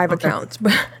have 5 accounts.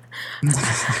 But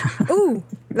ooh,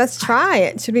 let's try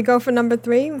it. Should we go for number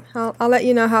 3? I'll let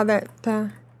you know how that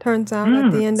turns out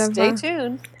at the end of Stay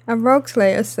tuned. A Rogue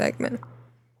Slayer segment.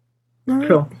 All right.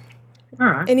 Cool. All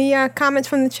right. Any comments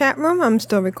from the chat room? I'm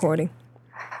still recording.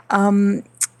 Yeah,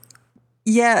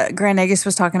 Grand Nagus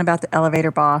was talking about the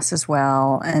elevator boss as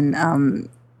well, and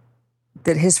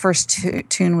that his first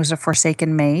tune was a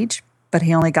Forsaken Mage, but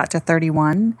he only got to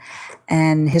 31.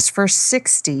 And his first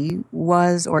 60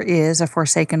 was or is a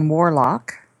Forsaken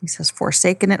Warlock. He says,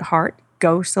 Forsaken at heart,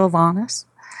 go Sylvanas.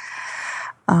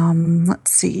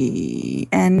 Let's see.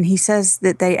 And he says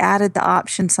that they added the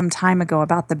option some time ago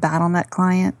about the Battle.net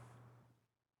client.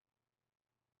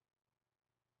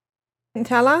 Didn't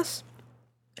tell us?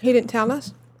 He didn't tell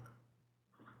us?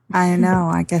 I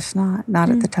know. I guess not. Not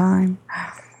at the time.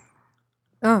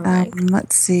 All right.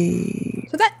 Let's see.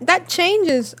 So that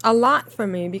changes a lot for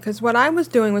me because what I was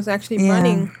doing was actually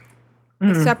running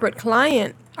a separate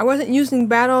client. I wasn't using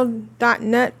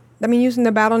Battle.net. Using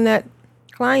the Battle.net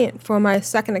client for my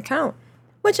second account,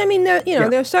 which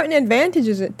there are certain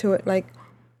advantages to it. Like,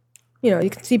 you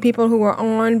can see people who are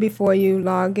on before you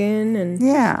log in, and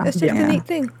that's just a neat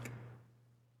thing.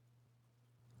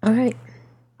 All right.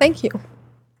 Thank you.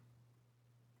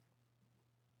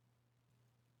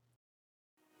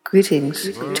 Greetings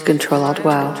to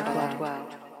Ctrl-Alt-WoW.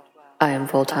 I am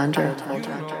Voltandra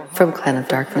from Clan of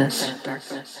Darkness.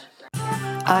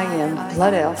 I am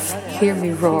Blood Elf, hear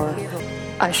me roar.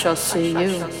 I shall see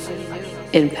you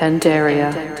in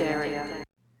Pandaria.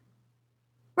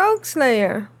 Rogue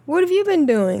Slayer, what have you been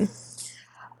doing?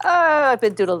 I've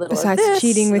been doing a little Besides of this,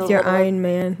 cheating with a your little- Iron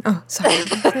Man. Oh, sorry.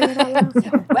 Say it out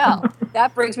loud. Well,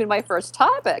 that brings me to my first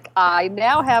topic. I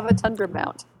now have a Tundra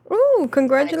mount. Ooh, I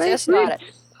congratulations. just got it.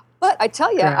 But I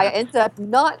tell you, I Congrats. ended up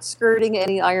not skirting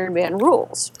any Iron Man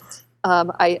rules.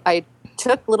 I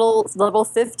took little level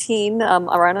 15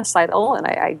 around a Seidel, and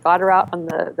I got her out on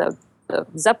the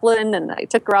Zeppelin, and I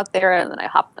took her out there, and then I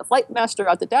hopped the Flight Master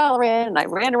out to Dalaran, and I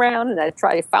ran around, and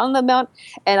I found the mount,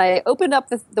 and I opened up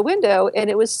the window, and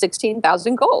it was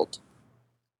 16,000 gold.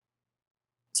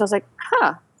 So I was like,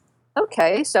 huh,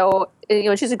 okay. So,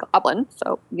 she's a goblin,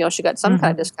 so, she got some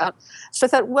kind of discount. So I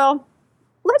thought, well,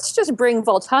 let's just bring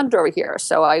Voltandra over here.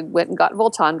 So I went and got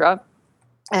Voltandra,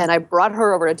 and I brought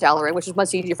her over to Dalaran, which was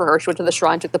much easier for her. She went to the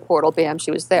shrine, took the portal, bam,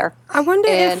 she was there. I wonder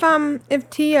if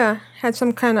Tia had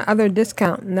some kind of other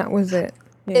discount, and that was it.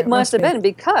 Yeah, It must have been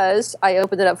because I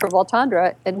opened it up for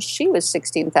Voltandra, and she was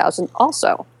 16,000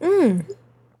 also.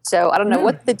 So I don't know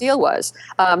what the deal was.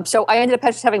 So I ended up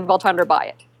just having Voltandra buy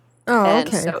it. Oh, and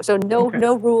okay. So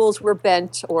no rules were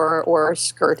bent or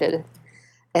skirted.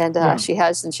 And she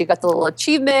got the little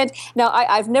achievement. Now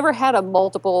I've never had a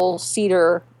multiple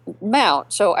seater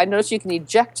mount, so I noticed you can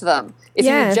eject them. If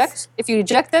you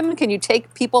eject them, can you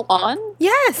take people on?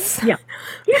 Yes. Yeah.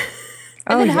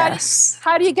 And then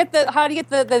how do you get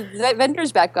the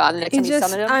vendors back on? The next You time just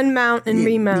summon them? unmount and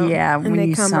remount. Yeah, and when they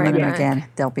you come summon right them back. again,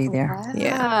 they'll be there.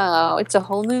 Wow, it's a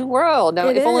whole new world. Now,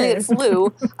 if only it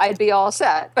flew, I'd be all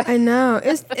set. I know.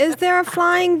 Is there a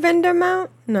flying vendor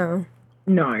mount? No.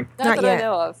 No. Not Not that yet. I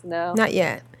know of, no. Not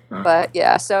yet. But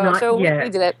yeah, so we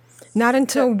did it. Not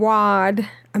until WAD.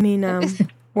 I mean,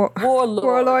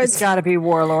 Warlords. It's got to be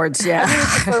warlords, yeah.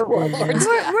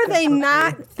 Were they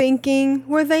not thinking?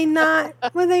 Were they not?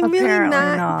 Were they really Apparently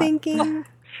not, not. thinking?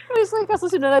 It was like I was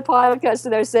listening to that podcast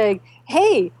and they're saying,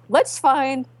 hey, let's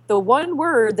find the one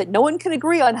word that no one can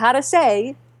agree on how to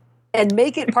say and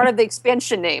make it part of the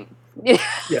expansion name.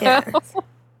 Yeah.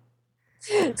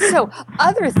 So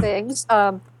other things,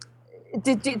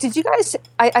 did you guys?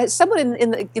 Someone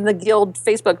in the guild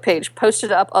Facebook page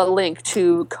posted up a link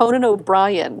to Conan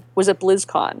O'Brien was at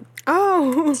BlizzCon.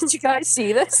 Oh, did you guys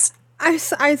see this? I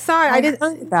saw it. I didn't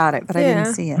heard about it, but I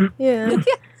didn't see it. Yeah.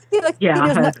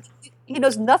 He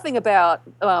knows nothing about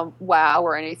WoW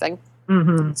or anything.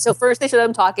 Mm-hmm. So first they showed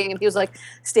him talking, and he was like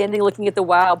standing looking at the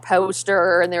WoW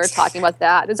poster, and they were talking about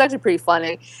that. It was actually pretty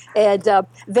funny. And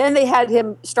then they had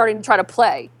him starting to try to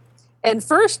play. And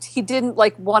first he didn't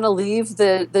want to leave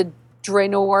the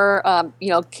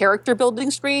Draenor, character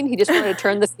building screen. He just wanted to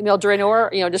turn the female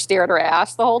Draenor, just stare at her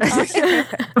ass the whole time.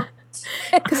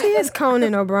 Because he is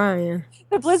Conan O'Brien.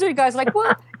 The Blizzard guy's like,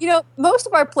 well, most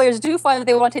of our players do find that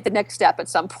they want to take the next step at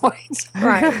some point.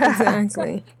 Right,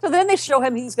 exactly. So then they show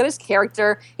him, he's got his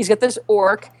character, he's got this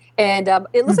orc, and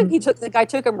it looks like the guy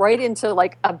took him right into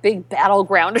a big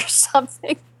battleground or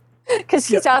something. Because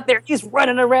he's out there, he's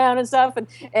running around and stuff,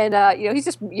 and he's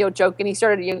just joking. He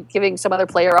started giving some other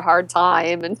player a hard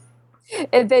time,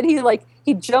 and then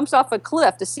he jumps off a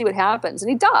cliff to see what happens, and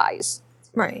he dies.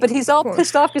 Right. But he's all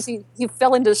pissed off because he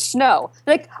fell into snow.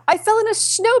 Like, I fell in a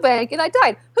snowbank and I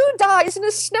died. Who dies in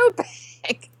a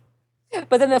snowbank?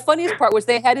 But then the funniest part was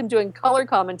they had him doing color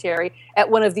commentary at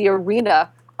one of the arena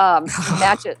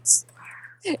matches,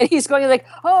 and he's going like,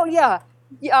 "Oh yeah,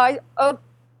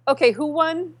 okay, who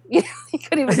won?" He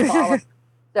couldn't even follow.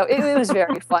 So it was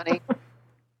very funny.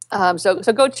 So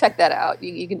go check that out.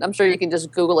 You can, I'm sure you can just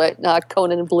Google it,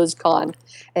 Conan and BlizzCon,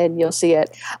 and you'll see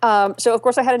it. So of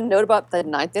course I had a note about the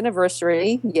 9th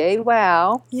anniversary. Yay,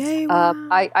 WoW! Yay, WoW!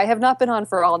 I have not been on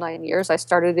for all 9 years. I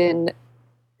started in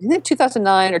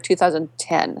 2009 or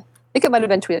 2010. I think it might have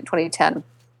been 2010.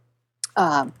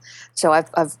 So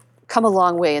I've come a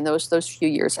long way in those few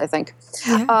years, I think.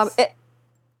 Yes.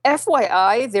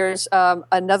 FYI, there's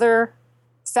another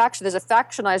faction. There's a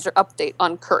Factionizer update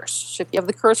on Curse. So if you have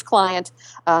the Curse client,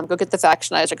 go get the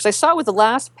Factionizer. Because I saw with the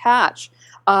last patch,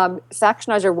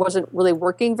 Factionizer wasn't really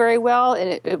working very well,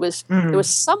 and it was there was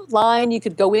some line you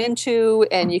could go into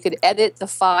and you could edit the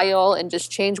file and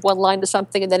just change one line to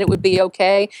something, and then it would be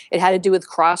okay. It had to do with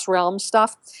cross-realm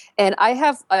stuff. And I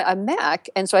have a Mac,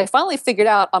 and so I finally figured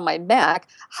out on my Mac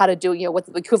how to do what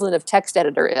the equivalent of text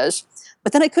editor is.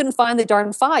 But then I couldn't find the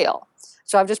darn file.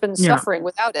 So I've just been suffering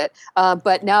without it.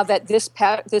 But now that this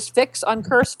fix on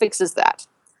Curse fixes that.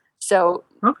 So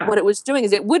what it was doing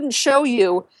is it wouldn't show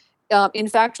you, in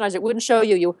Factionizer, it wouldn't show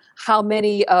you how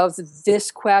many of this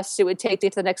quest it would take to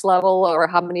get to the next level or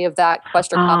how many of that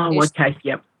quest or combination. Okay,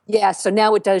 yep. Yeah, so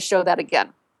now it does show that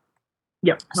again.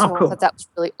 Yep. So Oh, cool. I thought that was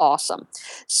really awesome.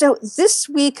 So this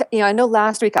week, I know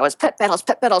last week I was pet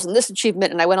battles, and this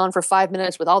achievement, and I went on for 5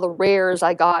 minutes with all the rares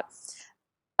I got.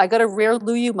 I got a rare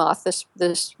Luyu moth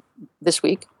this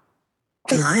week.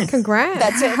 Nice. Congrats.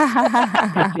 That's it.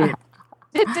 That's it.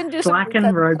 Didn't do some Slacken,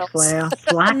 pet Rogue battles. Slayer.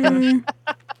 Slacken.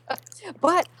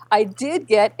 But I did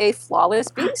get a flawless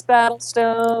beast battle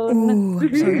stone. Ooh,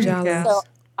 I'm so jealous. So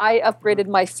I upgraded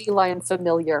my feline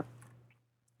familiar.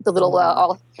 The little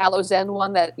All Hallows End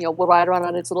one that will ride around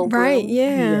on its little Right, broom.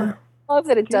 yeah. I love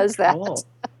that it does that.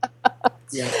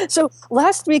 Yeah. So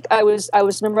last week I was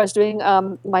doing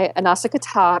my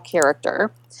Anasekata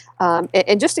character,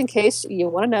 and just in case you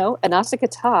want to know,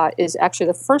 Anasekata is actually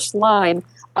the first line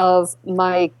of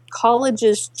my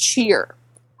college's cheer.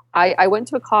 I went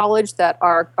to a college that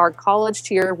our college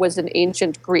cheer was in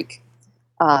ancient Greek.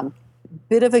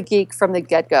 Bit of a geek from the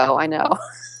get-go, I know.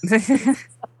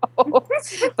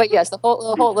 But yes, the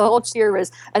whole cheer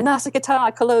is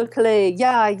Anasekata Kalod Kale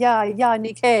ya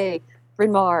Nike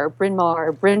Bryn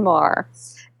Mawr.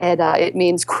 And it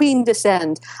means Queen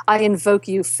descend. I invoke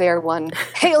you, fair one.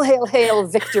 Hail, hail, hail,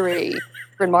 victory.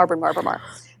 Bryn Mawr.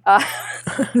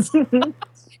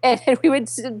 And we would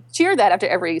cheer that after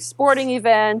every sporting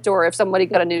event, or if somebody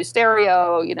got a new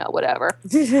stereo, whatever.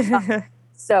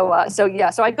 So I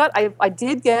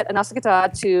did get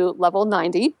Anasekata to level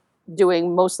 90,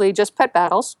 doing mostly just pet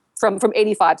battles from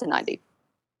 85 to 90.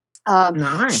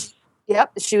 Nice.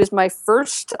 Yep, she was my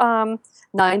first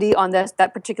 90 on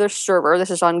that particular server.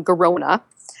 This is on Garona.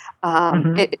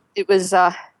 It was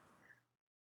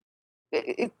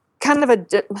kind of a.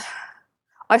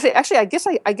 Actually,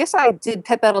 I guess I did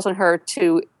pet battles on her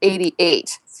to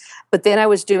 88, but then I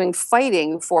was doing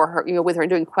fighting for her, with her,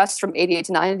 doing quests from 88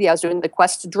 to 90. I was doing the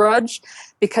quest drudge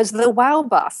because the WoW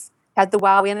buff had the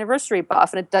WoW anniversary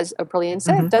buff, and it does. Brilliant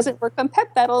said, doesn't work on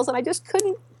pet battles, and I just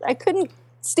couldn't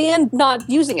stand not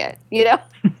using it,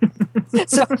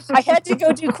 So I had to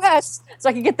go do quests so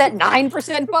I could get that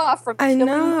 9% buff from killing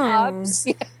mobs.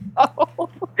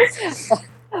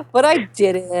 But I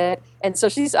did it, and so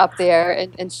she's up there,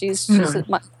 and she's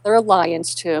their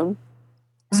alliance tune.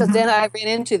 So then I ran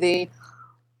into the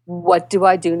what do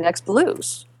I do next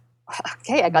blues.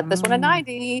 Okay, I got this one at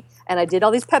 90, and I did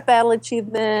all these pet battle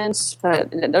achievements,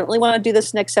 but I don't really want to do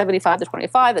this next 75 to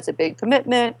 25. That's a big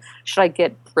commitment. Should I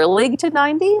get Brillig to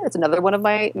 90? That's another one of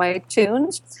my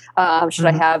tunes. Should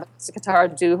I have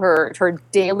Katara do her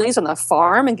dailies on the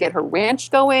farm and get her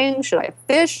ranch going? Should I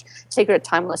fish? Take her to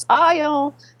Timeless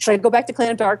Isle? Should I go back to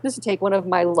Clan of Darkness and take one of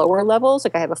my lower levels?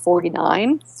 Like I have a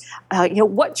 49.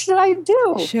 What should I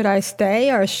do? Should I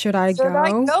stay or should I go?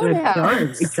 I go now?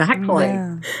 Exactly.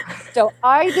 Yeah. So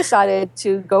I decided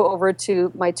to go over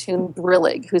to my tune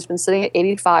Brillig, who's been sitting at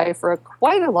 85 for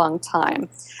quite a long time.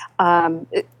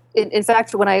 In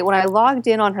fact, when I logged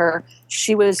in on her,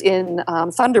 she was in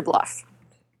Thunderbluff.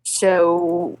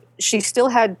 So she still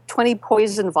had 20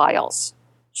 poison vials.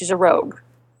 She's a rogue.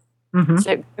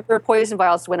 So her poison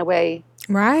vials went away.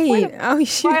 Right. Oh,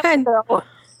 she had.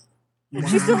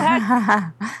 She still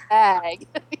had bag.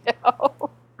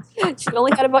 She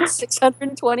only had about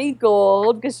 620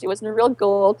 gold because she wasn't a real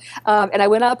gold. And I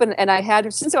went up and I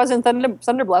had, since I was in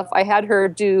Thunderbluff, I had her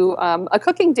do a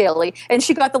cooking daily, and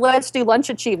she got the Let's Do Lunch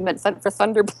achievement for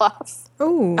Thunderbluff.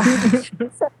 Oh,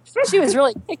 she was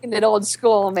really kicking it old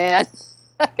school, man.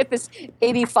 Get this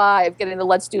 85 getting the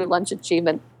Let's Do Lunch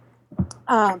achievement.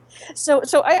 So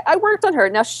I worked on her.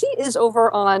 Now she is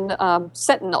over on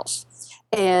Sentinels.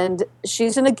 And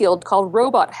she's in a guild called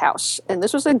Robot House. And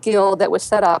this was a guild that was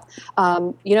set up,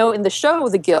 in the show,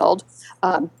 The Guild,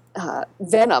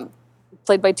 Venom,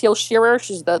 played by Teal Shearer.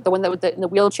 She's the one that was in the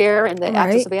wheelchair and the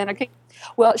Axis of Anarchy.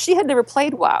 Well, she had never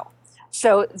played WoW.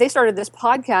 So they started this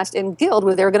podcast in guild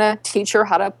where they were going to teach her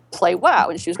how to play WoW.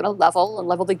 And she was going to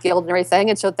level the guild and everything.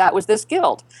 And so that was this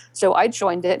guild. So I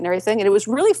joined it and everything. And it was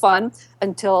really fun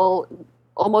until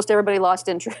almost everybody lost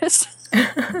interest.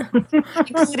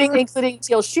 including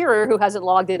Teal Shearer, who hasn't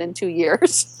logged in 2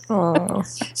 years. Oh.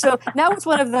 So now it's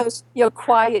one of those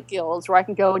quiet guilds where I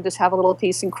can go and just have a little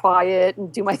peace and quiet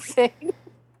and do my thing.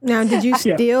 Now, did you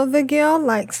steal the guild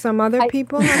like some other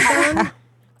people have done?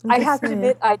 I have to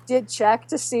admit, I did check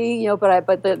to see,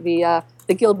 but the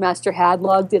guild master had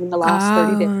logged in the last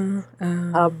 30 days.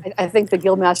 I think the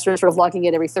guild master is sort of logging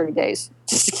in every 30 days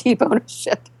just to keep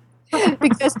ownership.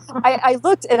 Because I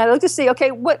looked to see,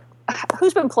 okay,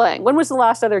 who's been playing? When was the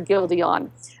last other guildie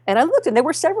on? And I looked, and there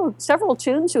were several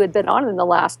tunes who had been on in the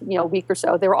last week or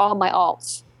so. They were all my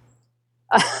alts.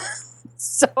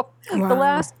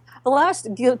 The last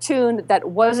tune that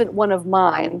wasn't one of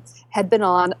mine had been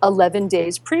on 11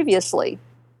 days previously.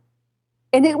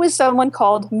 and it was someone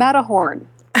called Matterhorn.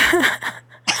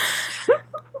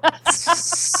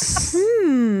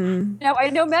 Now, I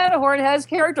know Matterhorn has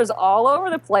characters all over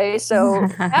the place, so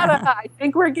I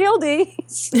think we're guilty.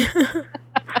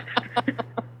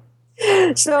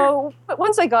 So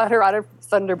once I got her out of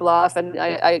Thunder Bluff, and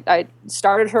I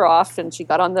started her off, and she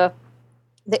got on the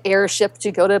airship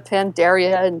to go to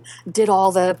Pandaria and did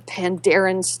all the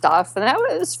Pandaren stuff, and that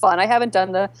was fun. I haven't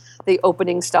done the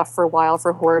opening stuff for a while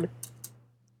for Horde,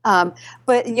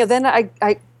 but then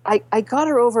I got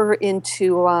her over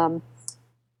into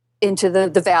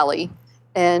the valley,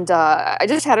 and I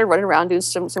just had her running around doing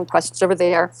some quests over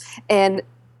there, and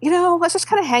I was just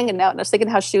kind of hanging out, and I was thinking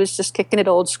how she was just kicking it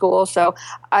old school. So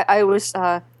I was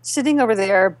sitting over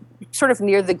there, sort of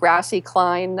near the grassy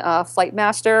Klein Flight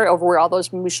Master, over where all those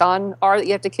Mushan are that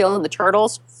you have to kill, and the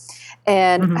turtles.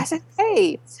 And I said,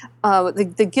 hey,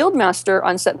 the guild master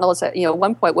on Sentinels at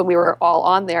one point when we were all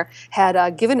on there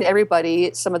had given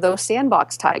everybody some of those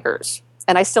sandbox tigers.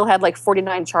 And I still had like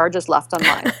 49 charges left on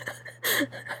mine.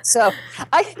 So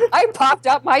I popped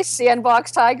up my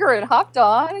sandbox tiger and hopped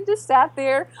on and just sat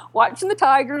there watching the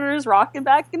tigers rocking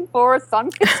back and forth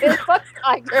on my sandbox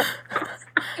tiger.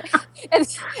 And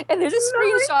there's a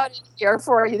screenshot in here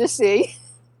for you to see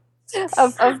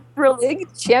of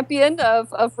Brillig, champion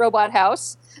of Robot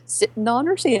House, sitting on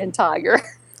her sand tiger.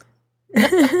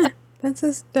 That's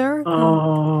hysterical.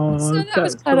 Oh, so that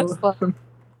was kind of fun.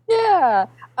 Yeah.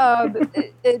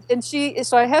 And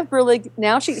so I have Brillig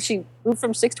now. She moved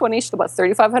from 620 to about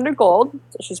 3,500 gold,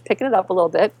 so she's picking it up a little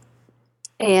bit.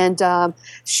 And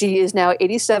she is now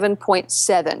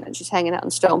 87.7, and she's hanging out in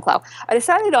Stoneplow. I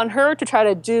decided on her to try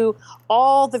to do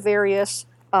all the various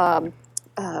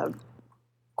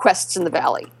quests in the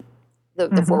valley,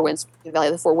 the Four Winds, the Valley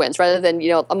of the Four Winds, rather than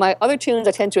on my other tunes.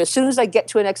 I tend to, as soon as I get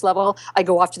to a next level, I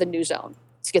go off to the new zone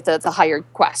to get the higher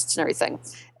quests and everything.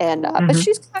 And but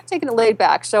she's kind of taking it laid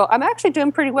back, so I'm actually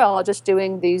doing pretty well just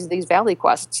doing these valley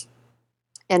quests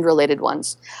and related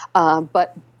ones.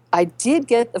 But I did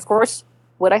get, of course,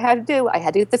 what I had to do. I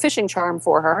had to get the fishing charm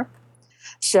for her.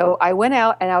 So I went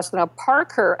out and I was going to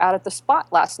park her out at the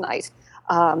spot last night,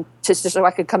 just so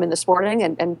I could come in this morning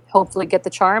and hopefully get the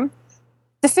charm.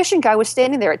 The fishing guy was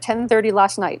standing there at 10:30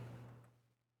 last night.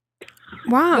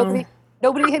 Wow.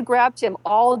 Nobody had grabbed him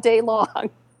all day long.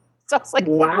 So I was like,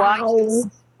 wow.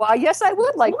 Why, yes, I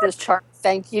would like this charm.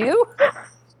 Thank you.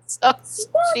 So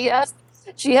she has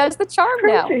the charm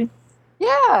now.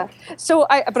 Yeah. So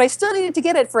but I still needed to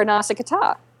get it for Anasa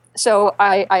Kata. So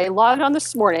I logged on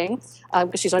this morning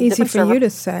because she's on a Easy different for server. you to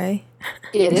say.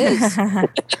 It is.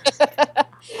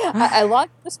 I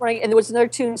logged this morning, and there was another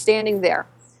tune standing there.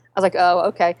 I was like, oh,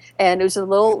 okay. And it was a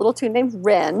little tune named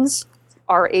Renz,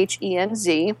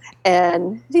 Rhenz,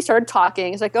 and he started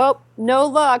talking. He's like, oh, no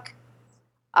luck.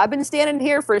 I've been standing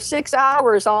here for 6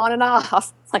 hours on and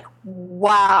off. Like,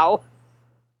 wow.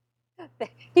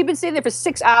 He'd been standing there for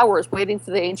 6 hours waiting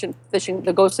for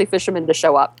the ghostly fisherman to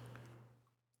show up.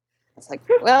 It's like,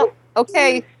 well,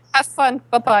 okay, have fun.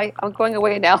 Bye-bye. I'm going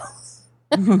away now.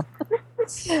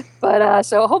 But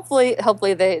so hopefully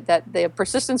the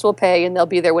persistence will pay, and they'll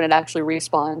be there when it actually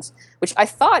respawns, which I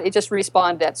thought it just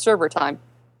respawned at server time,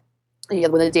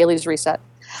 when the dailies reset.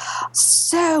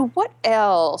 So what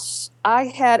else?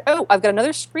 I've got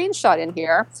another screenshot in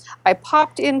here. I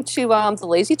popped into the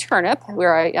Lazy Turnip,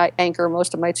 where I anchor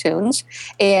most of my tunes,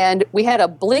 and we had a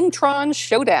Blingtron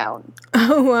showdown.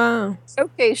 Oh, wow.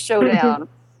 Showcase showdown.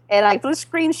 And I put a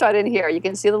screenshot in here. You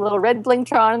can see the little red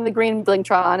Blingtron and the green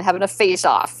Blingtron having a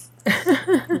face-off.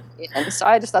 And so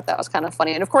I just thought that was kind of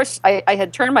funny. And of course, I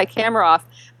had turned my camera off,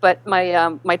 but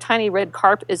my tiny red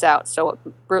carp is out, so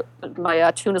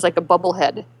my tune is like a bubble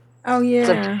head. Oh, yeah.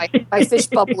 So my fish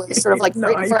bubble is sort of like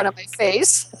right in front of my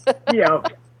face. Yeah.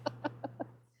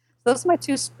 Those are my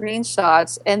two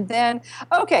screenshots. And then,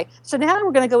 okay, so now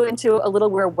we're going to go into a little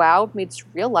where WoW meets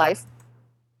real life.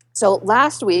 So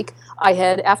last week, I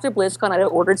had, after BlizzCon, I had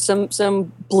ordered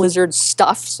some Blizzard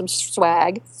stuff, some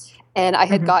swag, and I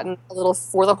had gotten a little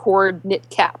For the Horde knit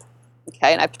cap.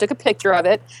 Okay, and I took a picture of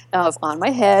it on my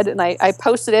head, and I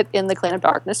posted it in the Clan of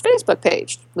Darkness Facebook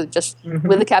page with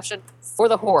the caption, For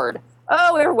the Horde.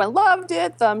 Oh, everyone loved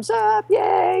it. Thumbs up.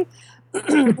 Yay.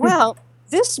 Well,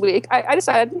 this week, I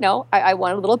decided, I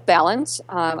wanted a little balance.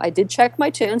 I did check my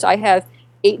tunes. I have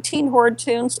 18 Horde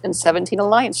tunes and 17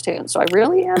 Alliance tunes. So I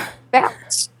really am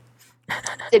balanced.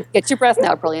 Get your breath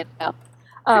now, brilliant now.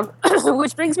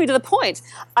 Which brings me to the point.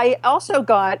 I also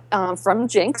got, from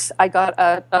Jinx, I got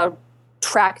a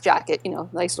track jacket,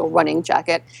 nice little running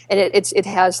jacket. And it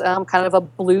has kind of a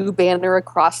blue banner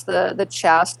across the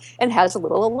chest and has a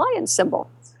little Alliance symbol.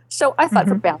 So I thought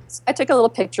for balance, I took a little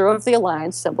picture of the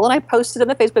Alliance symbol and I posted it on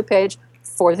the Facebook page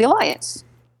for the Alliance.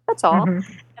 That's all. And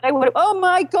I went, oh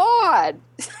my God,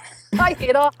 I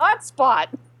hit a hot spot.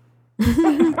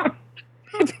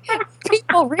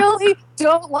 People really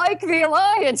don't like the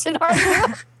Alliance in our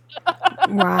group.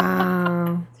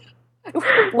 Wow.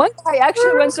 One guy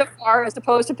actually went so far as to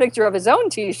post a picture of his own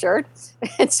T-shirt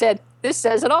and said, "This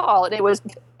says it all," and it was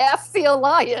 "F the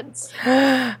Alliance."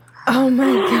 Oh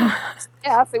my God.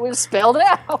 F. It was spelled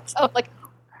out. I was like,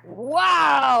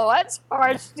 "Wow, that's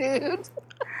harsh, dude."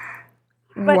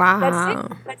 But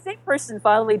Wow. that same person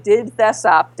finally did fess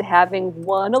up to having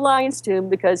one Alliance tomb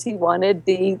because he wanted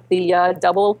the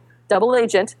double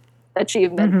agent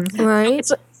achievement. Right.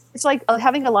 It's like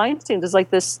having Alliance tombs is like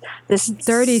this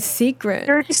dirty secret.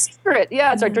 Dirty secret.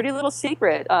 Yeah, it's our dirty little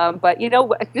secret. But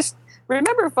just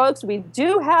remember, folks, we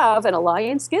do have an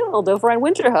Alliance guild over on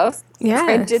Winterhoof. Yes.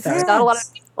 Granted, there's not a lot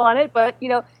of people on it, but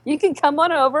you can come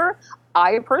on over.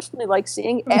 I personally like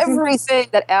seeing everything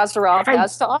that Azeroth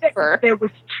has to offer. There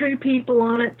was 2 people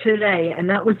on it today, and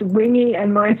that was Wingy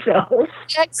and myself.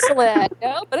 Excellent.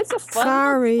 No, but it's a fun.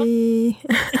 Sorry.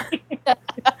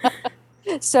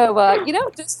 So,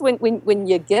 just when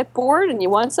you get bored and you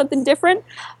want something different,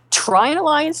 try an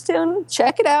Alliance tune,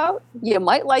 check it out. You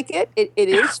might like it. It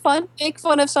is fun. Make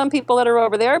fun of some people that are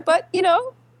over there, but,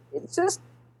 it's just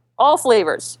all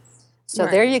flavors. So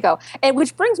there you go. And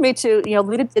which brings me to,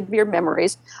 Lita Didbeer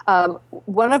memories.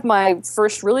 One of my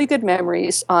first really good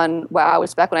memories on WoW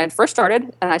was back when I had first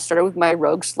started, and I started with my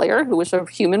Rogue Slayer, who was a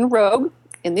human rogue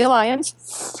in the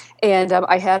Alliance. And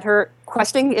I had her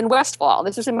questing in Westfall.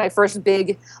 This was in my first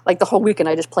big, the whole weekend.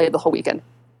 I just played the whole weekend.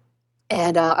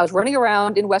 And I was running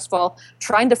around in Westfall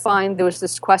trying to find, there was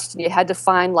this quest, and you had to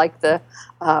find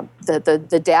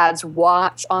the dad's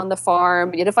watch on the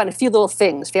farm. You had to find a few little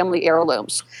things, family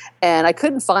heirlooms. And I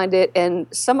couldn't find it. And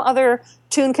some other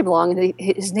tune came along, and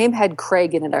his name had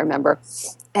Craig in it, I remember.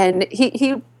 And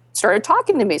he started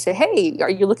talking to me, say, hey, are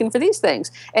you looking for these things?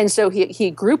 And so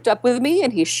he grouped up with me,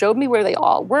 and he showed me where they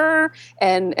all were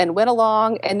and went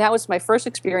along. And that was my first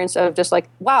experience of just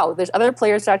wow, there's other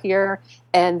players out here,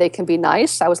 and they can be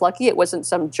nice. I was lucky it wasn't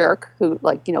some jerk who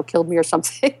killed me or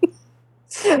something.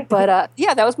 But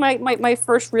that was my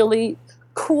first really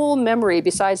cool memory,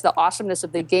 besides the awesomeness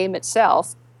of the game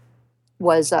itself,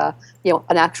 was an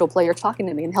actual player talking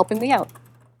to me and helping me out.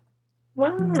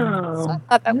 Wow. So I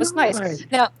thought that was nice.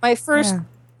 Now, my first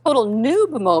total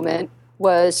noob moment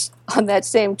was on that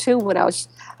same tune when I was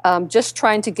just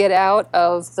trying to get out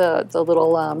of the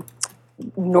little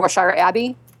Northshire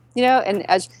Abbey, and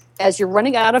as you're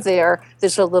running out of there,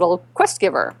 there's a little quest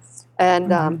giver.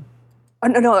 And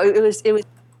it was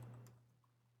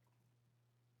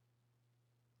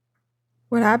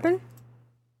What happened?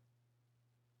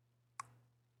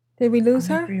 Did we lose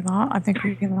her? I think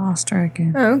we lost her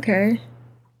again. Oh, okay.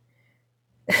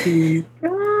 Hey,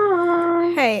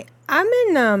 I'm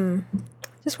in,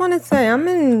 just want to say, I'm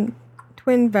in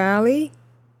Twin Valley.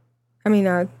 I mean,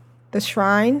 the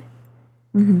shrine.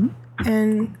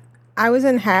 And I was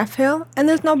in Half Hill, and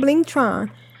there's no Blingtron.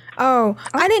 Oh,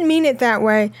 I didn't mean it that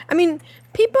way. I mean,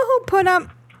 people who put up,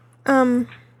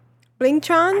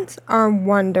 Blingtrons are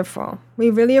wonderful. We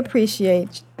really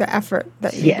appreciate the effort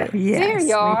that you do. Yes, there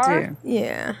you are. We do.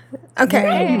 Yeah. Okay.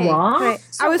 There you are.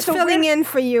 I was filling in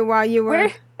for you while you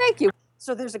were. Thank you.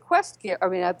 So there's a quest here. I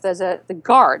mean, there's the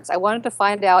guards. I wanted to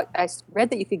find out. I read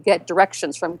that you could get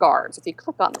directions from guards if you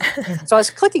click on them. So I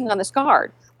was clicking on this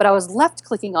guard, but I was left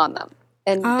clicking on them.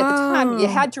 And at the time, you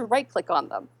had to right click on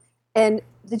them. And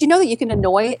did you know that you can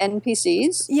annoy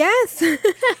NPCs? Yes.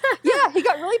 Yeah, he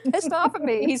got really pissed off at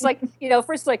me. He's like,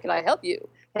 first like, can I help you?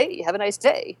 Hey, have a nice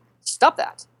day. Stop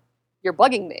that. You're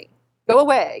bugging me. Go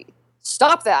away.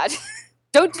 Stop that.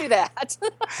 Don't do that.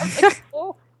 I was like,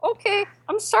 oh, okay.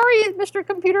 I'm sorry, Mr.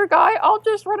 Computer Guy. I'll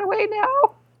just run away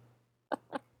now.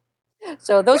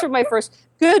 So those were my first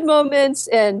good moments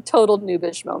and total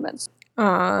noobish moments.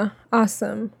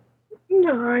 Awesome.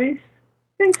 Nice.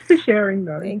 Thanks for sharing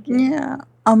those. Thank you. Yeah.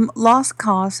 Lost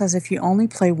Cause says if you only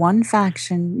play one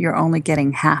faction, you're only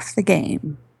getting half the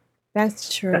game.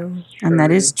 That's true. And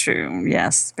that is true.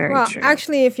 Yes, very well, true.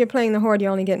 Actually, if you're playing the Horde,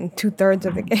 you're only getting 2/3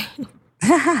 of the game.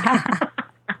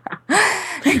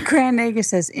 Grand Naga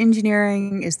says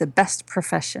engineering is the best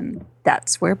profession.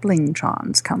 That's where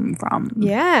Blingtrons come from.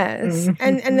 Yes.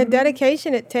 And the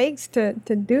dedication it takes to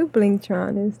do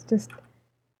Blingtron is just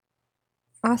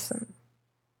awesome.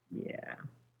 Yeah.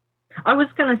 I was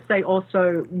going to say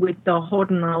also with the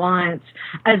Horde and Alliance,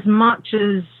 as much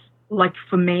as,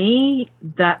 for me,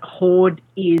 that Horde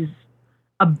is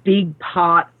a big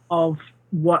part of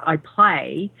what I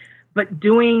play, by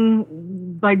doing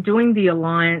the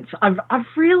alliance, I've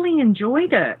really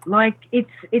enjoyed it. Like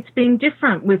it's been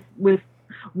different with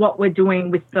what we're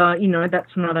doing with the,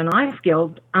 that's not a knife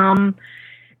guild. I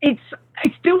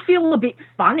still feel a bit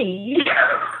funny,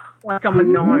 like I'm a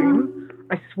gnome.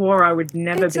 I swore I would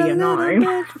never be a gnome. It's a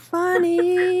little bit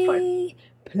funny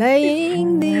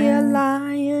playing the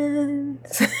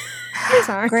alliance.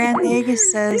 Sorry. Grand Nagus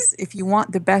says, if you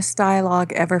want the best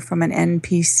dialogue ever from an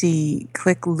NPC,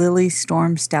 click Lily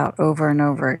Stormstout over and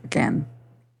over again.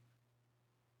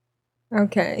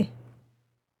 Okay.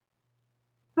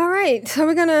 All right, so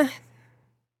we're gonna.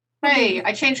 Hey,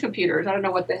 I changed computers. I don't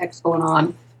know what the heck's going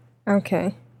on.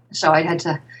 Okay. So I had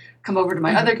to come over to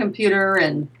my other computer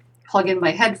and plug in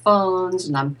my headphones,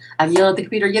 and I'm yelling at the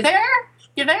computer. You there?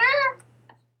 You there?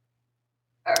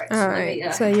 All right. All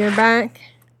right. So you're back.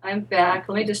 I'm back.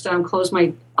 Let me just close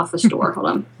my office door. Hold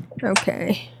on.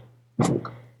 Okay.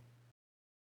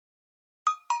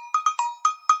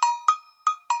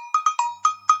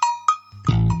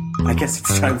 I guess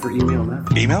it's time for email now.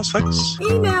 Emails, folks?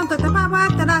 Email.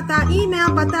 Email.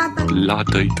 La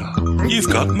data. You've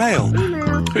got mail.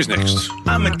 Email. Who's next?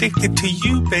 I'm addicted to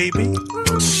you, baby.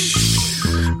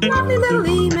 Lovely little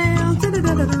email.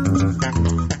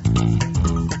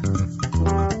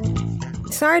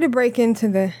 Sorry to break into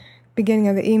the beginning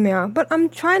of the email, but I'm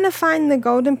trying to find the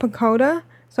golden pagoda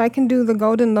so I can do the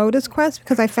golden lotus quest,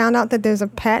 because I found out that there's a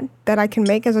pet that I can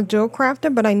make as a jewel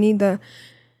crafter, but I need the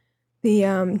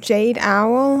jade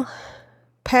owl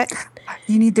pet.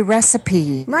 You need the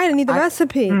recipe. Right, I need the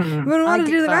recipe. But in order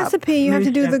to do the recipe, you have to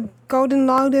do the golden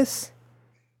lotus.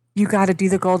 You got to do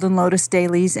the golden lotus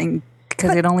dailies, and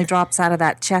because it only drops out of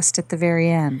that chest at the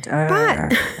very end.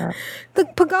 But the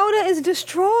pagoda is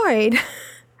destroyed.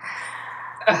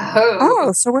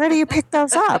 Oh, so where do you pick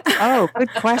those up? Oh,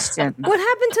 good question. What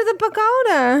happened to the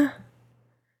pagoda?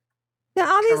 There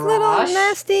are all these little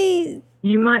nasty.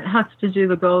 You might have to do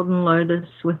the golden lotus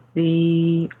with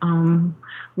the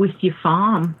with your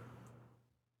farm.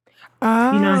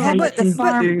 Oh, you know how but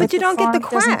you don't get the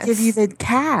quest. Doesn't give you the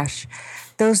cash.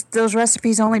 Those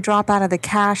recipes only drop out of the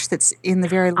cache that's in the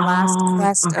very last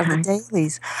quest of the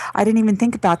dailies. I didn't even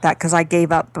think about that because I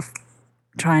gave up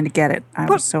trying to get it. I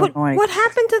was so annoyed. What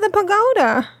happened to the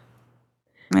pagoda?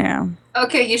 Yeah.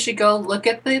 Okay, you should go look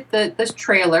at this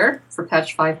trailer for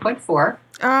patch 5.4.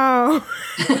 Oh.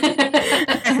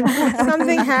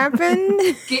 Something happened?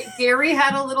 Gary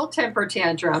had a little temper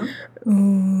tantrum.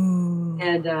 Ooh.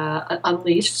 And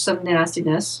unleashed some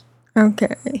nastiness.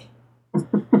 Okay.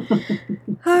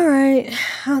 All right.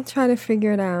 I'll try to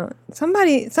figure it out.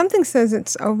 Something says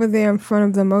it's over there in front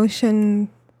of the motion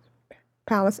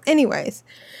palace. Anyways.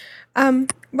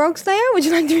 Rogue Slayer, would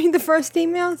you like to read the first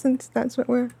email since that's what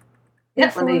we're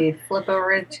Yeah, let me flip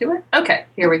over to it. Okay,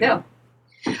 here we go.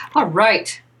 All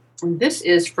right. And this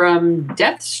is from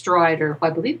Death Strider, who I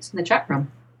believe is in the chat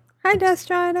room. Hi, Death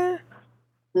Strider.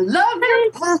 Love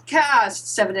your podcast!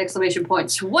 7 exclamation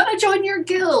points. Want to join your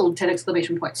guild! 10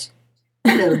 exclamation points.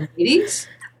 Hello, ladies.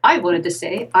 I wanted to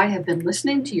say I have been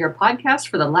listening to your podcast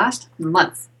for the last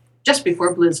month, just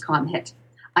before BlizzCon hit.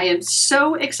 I am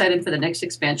so excited for the next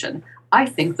expansion. I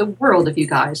think the world of you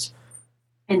guys.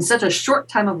 In such a short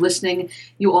time of listening,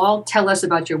 you all tell us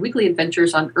about your weekly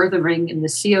adventures on Earthen Ring and the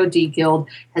COD Guild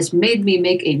has made me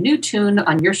make a new tune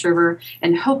on your server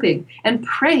and hoping and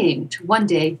praying to one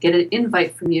day get an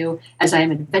invite from you as I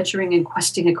am adventuring and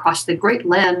questing across the great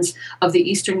lands of the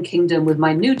Eastern Kingdom with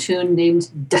my new tune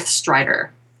named Death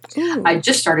Strider. Ooh. I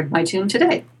just started my tune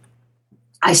today.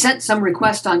 I sent some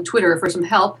request on Twitter for some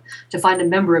help to find a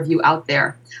member of you out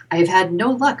there. I have had no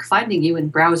luck finding you in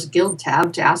Browse Guild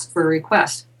tab to ask for a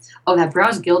request. Oh, that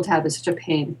Browse Guild tab is such a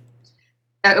pain.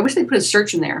 I wish they put a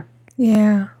search in there.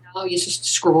 Yeah. No, you just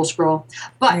scroll.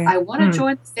 But I want to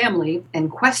join the family and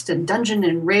quest and dungeon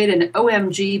and raid and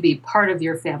OMG be part of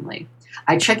your family.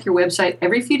 I check your website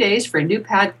every few days for a new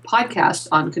podcast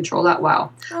on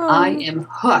Control.wow. Oh. I am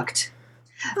hooked.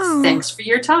 Oh. Thanks for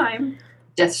your time,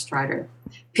 Death Strider.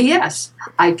 P.S.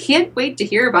 I can't wait to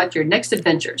hear about your next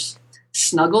adventures.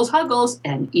 Snuggles, huggles,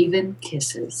 and even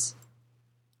kisses.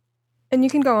 And you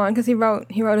can go on because he wrote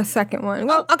a second one.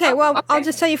 Well, okay. I'll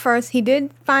just tell you first. He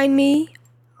did find me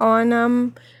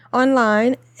on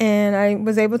online, and I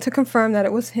was able to confirm that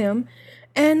it was him.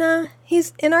 And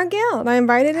he's in our guild. I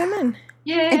invited him in.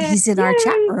 Yeah. And he's in our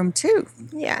chat room too.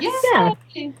 Yes. Yeah.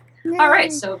 All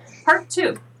right. So part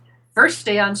 2. First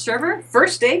day on server,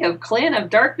 first day of Clan of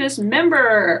Darkness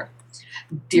member.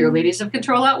 Dear ladies of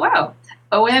Control.wow.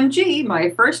 OMG, my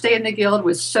first day in the guild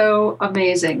was so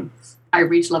amazing. I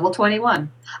reached level 21.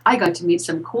 I got to meet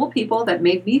some cool people that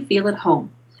made me feel at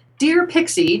home. Dear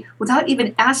Pixie, without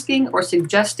even asking or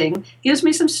suggesting, gives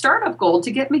me some startup gold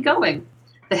to get me going.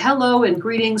 The hello and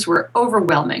greetings were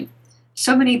overwhelming.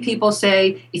 So many people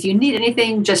say, if you need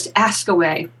anything, just ask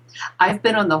away. I've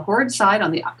been on the Horde side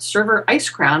on the server Ice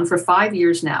Crown for 5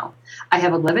 years now. I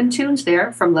have 11 tunes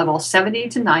there from level 70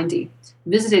 to 90.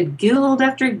 Visited guild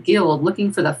after guild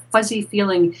looking for the fuzzy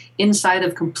feeling inside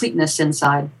of completeness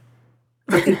inside.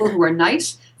 For people who are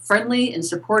nice, friendly, and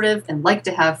supportive and like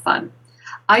to have fun.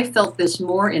 I felt this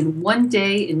more in one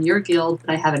day in your guild than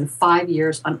I have in 5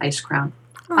 years on Ice Crown.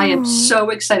 I am so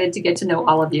excited to get to know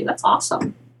all of you. That's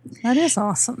awesome. That is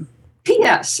awesome.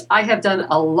 P.S. I have done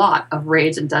a lot of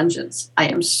raids and dungeons. I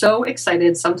am so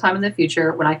excited sometime in the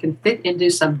future when I can fit into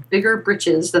some bigger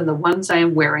breeches than the ones I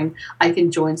am wearing, I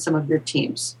can join some of your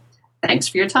teams. Thanks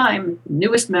for your time.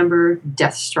 Newest member,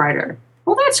 Death Strider.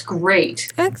 Well, that's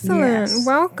great. Excellent. Yes.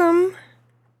 Welcome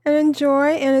and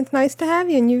enjoy. And it's nice to have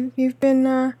you. And you've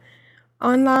been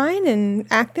online and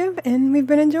active, and we've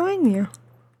been enjoying you.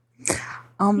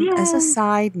 As a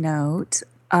side note,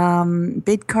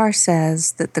 Bidcar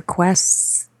says that the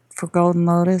quests for Golden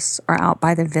Lotus are out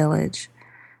by the village,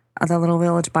 the little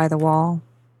village by the wall.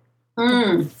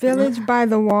 Village by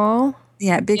the wall?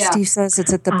 Yeah, Steve says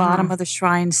it's at the bottom of the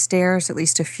shrine stairs, at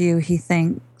least a few, he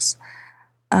thinks.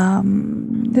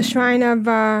 The Shrine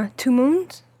of Two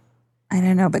Moons? I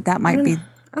don't know, but that might be,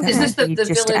 Is this the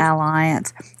just village?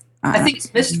 Alliance. I think it's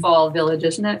Mistfall Village,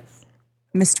 isn't it?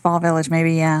 Mistfall Village,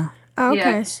 maybe, yeah. Oh,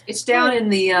 okay. Yeah, it's down in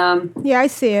the... Yeah, I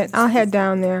see it. I'll head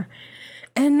down there.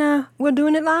 And we're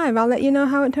doing it live. I'll let you know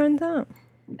how it turns out.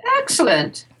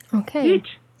 Excellent. Okay.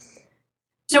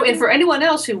 So, and for anyone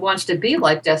else who wants to be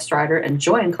like Death Strider and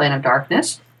join Clan of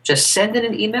Darkness, just send in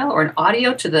an email or an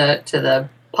audio to the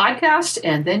podcast,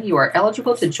 and then you are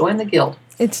eligible to join the guild.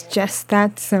 It's just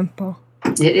that simple.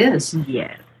 It is.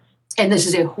 Yes. And this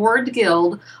is a Horde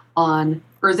guild on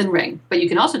Earthen Ring. But you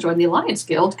can also join the Alliance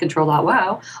Guild,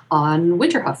 Ctrl.WoW, on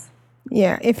Winterhoof.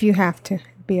 Yeah, if you have to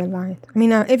be Alliance. I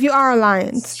mean, if you are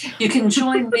Alliance. You can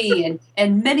join me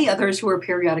and many others who are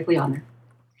periodically on there.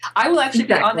 I will actually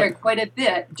be on there quite a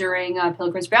bit during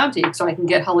Pilgrim's Bounty, so I can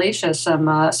get Halacia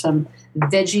some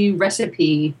veggie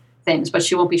recipe things, but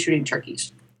she won't be shooting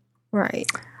turkeys. Right.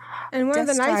 And one Death of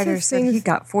the Strider nicest said things... he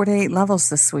got 4 to 8 levels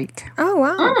this week. Oh,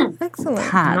 wow.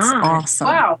 Excellent. That's awesome.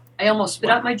 Wow. I almost spit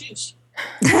out my juice.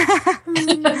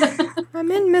 I'm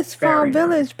in Mistfall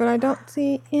Village, but I don't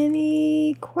see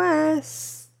any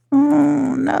quests.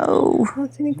 Oh, no. I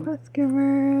don't see any quest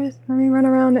givers. Let me run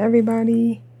around to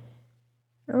everybody.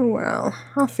 Oh, well.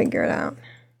 I'll figure it out.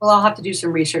 Well, I'll have to do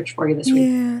some research for you this week.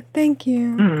 Yeah, thank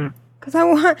you. Because I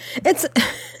want... It's a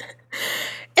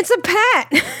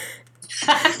pet.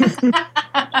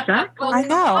 I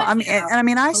know.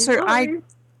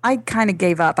 I kind of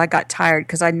gave up. I got tired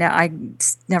because I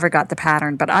never got the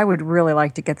pattern, but I would really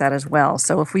like to get that as well.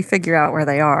 So if we figure out where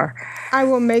they are, I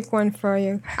will make one for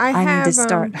you. I need to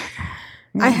start.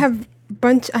 I have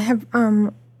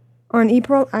on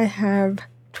April I have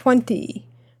 20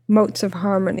 motes of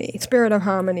harmony, spirit of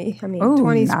harmony.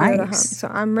 20 spirit of harmony. So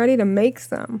I'm ready to make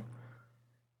some.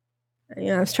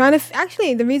 I was trying to...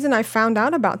 Actually, the reason I found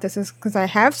out about this is because I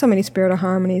have so many Spirit of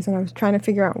Harmonies, and I was trying to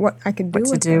figure out what I could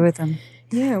do with them.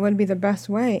 Yeah, what would be the best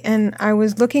way. And I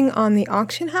was looking on the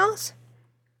auction house,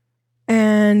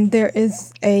 and there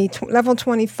is a level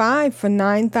 25 for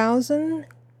 9,000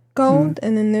 gold,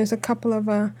 and then there's a couple of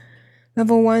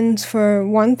level 1s for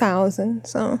 1,000.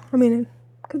 So, it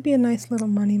could be a nice little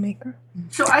money maker.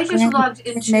 So I just logged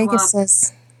into...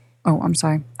 Oh, I'm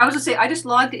sorry. I was going to say, I just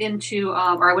logged into,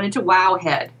 or I went into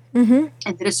Wowhead and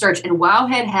did a search. And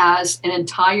Wowhead has an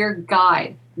entire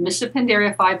guide, Mists of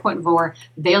Pandaria 5.4,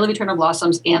 Veil of Eternal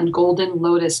Blossoms, and Golden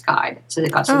Lotus guide. So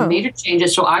they've got some major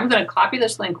changes. So I'm going to copy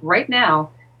this link right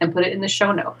now and put it in the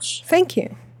show notes. Thank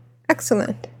you.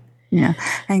 Excellent. Yeah.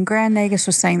 And Grand Nagus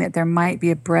was saying that there might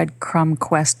be a breadcrumb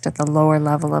quest at the lower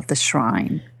level of the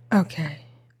shrine. Okay.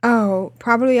 Oh,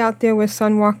 probably out there where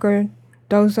Sunwalker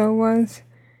Dozo was.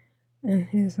 And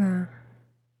his Okay,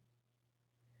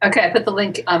 I put the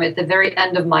link at the very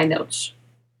end of my notes.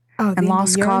 Oh, and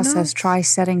Lost Cause says try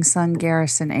setting Sun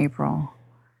Garrison April.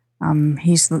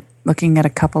 He's looking at a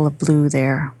couple of blue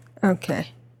there. Okay.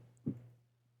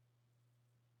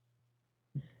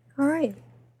 All right.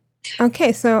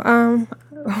 Okay, so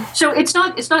so it's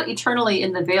not eternally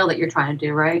in the Veil that you're trying to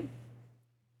do, right?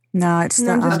 No, it's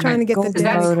I'm just trying to get the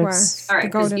Death quest. All right,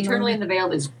 because eternally in the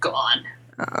Veil is gone.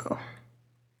 Oh.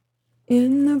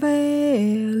 In the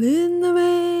veil, in the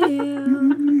veil,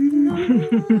 no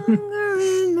longer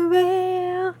in the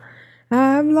veil,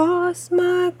 I I've lost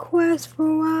my quest for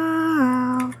a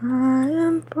while. I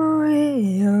am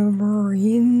forever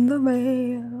in the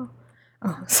veil.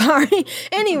 Oh, sorry.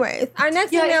 Anyways, our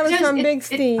next email is from Big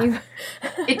Steve.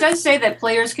 It does say that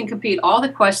players can complete all the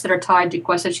quests that are tied to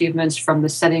quest achievements from the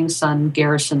Setting Sun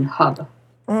Garrison Hub.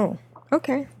 Oh,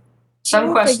 okay. Some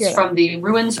We'll quests figure it from the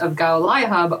Ruins of Gaolai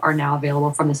Hub are now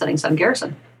available from the Setting Sun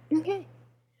Garrison. Okay.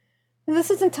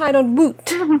 This is entitled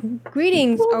Woot.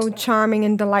 Greetings, oh charming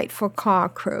and delightful car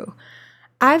crew.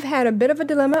 I've had a bit of a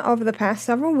dilemma over the past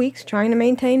several weeks trying to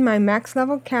maintain my max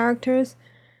level characters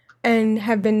and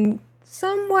have been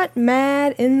somewhat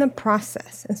mad in the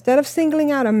process. Instead of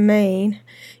singling out a main,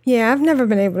 I've never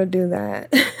been able to do that,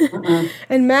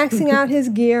 and maxing out his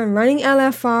gear and running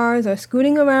LFRs or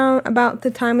scooting around about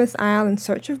the Timeless Isle in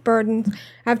search of burdens,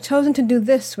 I've chosen to do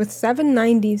this with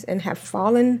 790s and have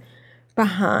fallen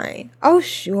behind. Oh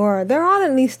sure, they're all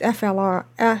at least LFR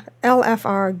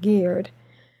geared,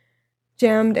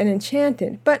 gemmed, and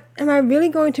enchanted. But am I really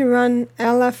going to run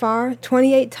LFR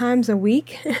 28 times a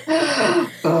week?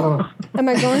 Am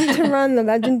I going to run the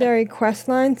legendary quest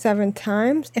line 7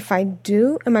 times? If I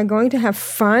do, am I going to have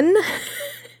fun?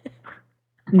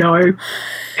 No.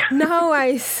 No,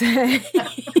 I say.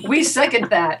 We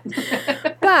second that.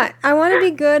 But I want to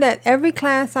be good at every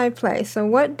class I play. So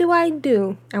what do? I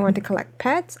want to collect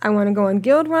pets. I want to go on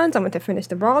guild runs. I want to finish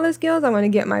the Brawlers Guilds. I want to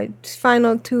get my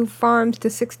final 2 farms to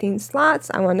 16 slots.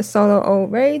 I want to solo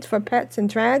old raids for pets and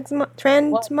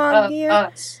transmog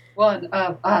gear. One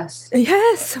of us.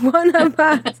 Yes, one of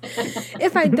us.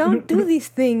 If I don't do these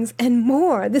things and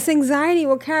more, this anxiety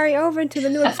will carry over into the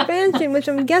new expansion, which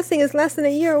I'm guessing is less than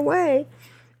a year away.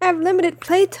 I have limited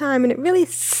playtime, and it really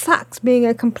sucks being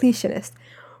a completionist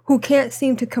who can't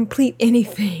seem to complete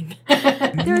anything.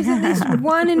 There is at least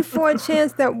 1 in 4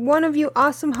 chance that one of you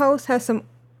awesome hosts has some...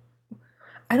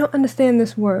 I don't understand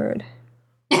this word.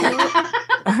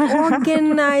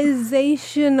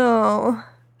 Organizational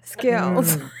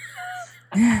skills.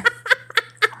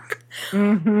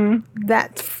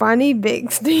 That's funny,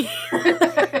 Big Steve.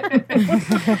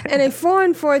 And a 4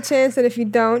 in 4 chance that if you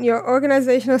don't, your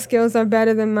organizational skills are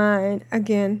better than mine.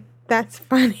 Again, that's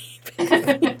funny.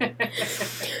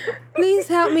 Please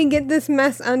help me get this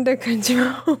mess under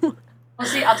control. Well,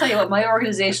 see, I'll tell you what, my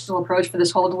organizational approach for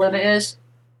this whole dilemma is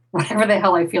whatever the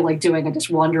hell I feel like doing, I just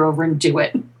wander over and do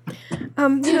it.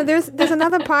 There's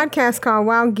another podcast called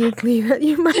Wow Geekly that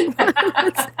you might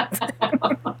want to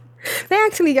They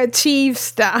actually achieve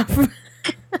stuff.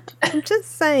 I'm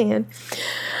just saying.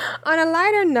 On a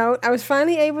lighter note, I was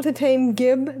finally able to tame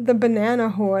Gib the banana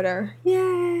hoarder.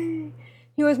 Yay!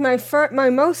 He was my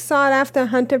most sought after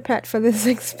hunter pet for this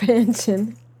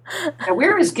expansion. Now,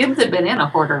 where is Gib the banana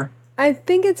hoarder? I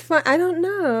think it's fun. I don't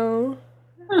know.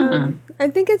 I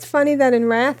think it's funny that in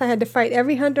Wrath I had to fight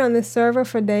every hunter on this server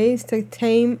for days to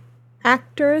tame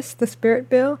Actress, the Spirit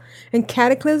Bill. In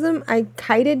Cataclysm, I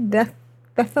kited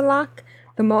Deathalok,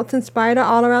 the molten spider,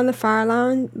 all around the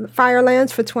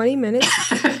Firelands for 20 minutes.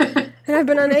 And I've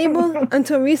been unable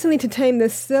until recently to tame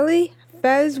this silly,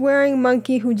 fez-wearing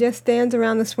monkey who just stands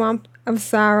around the Swamp of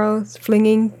Sorrows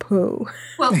flinging poo.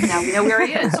 Well, now we know where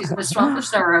he is. He's in the Swamp of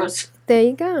Sorrows. There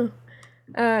you go.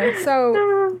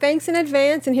 So, thanks in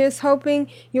advance, and here's hoping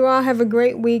you all have a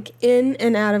great week in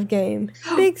and out of game.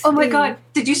 Big Steve. Oh my God.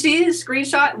 Did you see his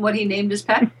screenshot and what he named his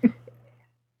pet?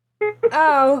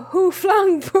 Oh, who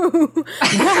flung poo?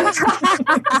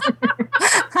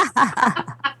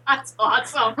 That's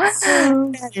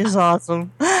awesome. That is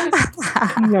awesome.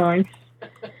 Nice.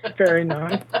 Very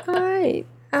nice. All right.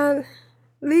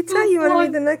 Lita, you want to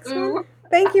read the next one?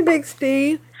 Thank you, Big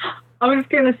Steve. I was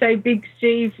going to say, Big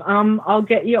Steve, I'll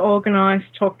get you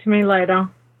organised. Talk to me later.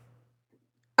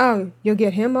 Oh, you'll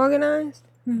get him organised?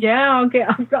 Yeah, I'll get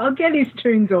his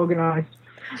tunes organised.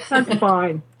 That's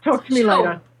fine. Talk to me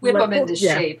later. Whip him into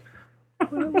shape.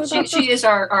 She is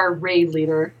our raid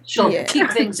leader. She'll keep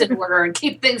things in order and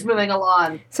keep things moving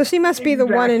along. So she must be the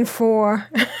 1 in 4.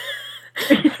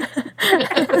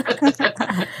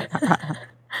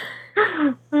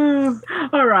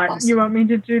 All right. Awesome. You want me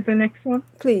to do the next one?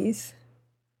 Please.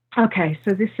 Okay,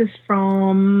 so this is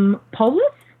from Polis.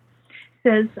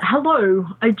 Says, hello,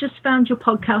 I just found your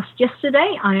podcast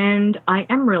yesterday and I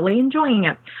am really enjoying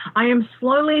it. I am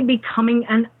slowly becoming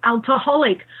an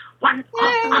alcoholic. One of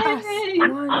us.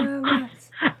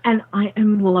 And I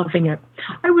am loving it.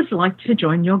 I would like to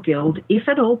join your guild if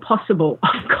at all possible.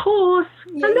 Of course.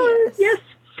 Yes.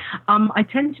 I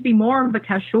tend to be more of a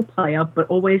casual player, but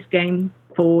always game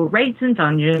for raids and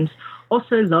dungeons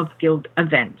also love guild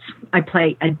events. I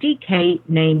play a DK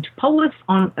named Polis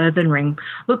on Earthen Ring.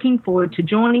 Looking forward to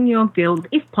joining your guild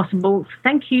if possible.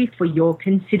 Thank you for your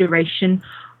consideration,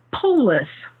 Polis.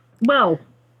 Well,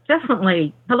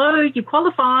 definitely. Hello, you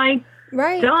qualify.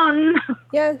 Right. Done.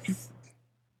 Yes.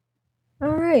 All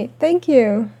right. Thank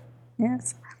you.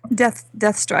 Yes.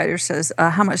 Death Strider says,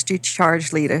 how much do you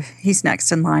charge, Lita? He's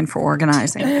next in line for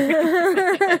organizing.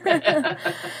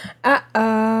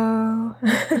 Uh-oh.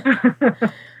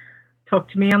 Talk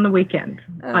to me on the weekend.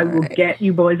 I will get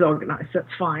you boys organized.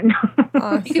 That's fine.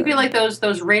 Awesome. You could be like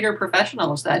those raider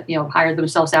professionals that hire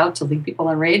themselves out to lead people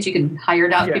on raids. You can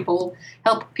hire out people,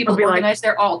 help people organize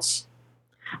their alts.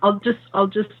 I'll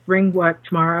just ring work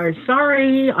tomorrow.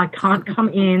 Sorry, I can't come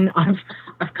in.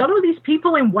 I've got all these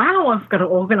people in WoW I've got to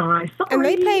organize. Sorry. And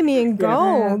they pay me in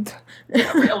gold.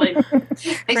 Yeah, really.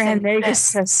 Grand Vegas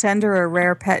says send her a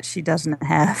rare pet she doesn't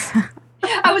have.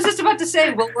 I was just about to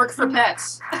say, we'll work for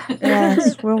pets.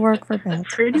 Yes, we'll work for pets.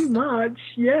 Pretty much,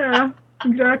 yeah,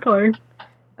 exactly.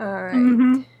 All right.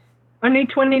 Mm-hmm. I need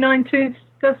 29 tooths,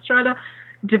 Death Strider.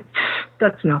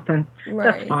 That's nothing.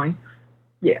 Right. That's fine.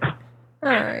 Yeah. All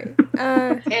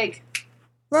right. Cake.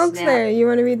 Rogue Slayer, you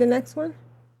want to read the next one?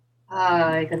 You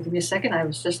gotta give me a second. I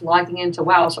was just logging into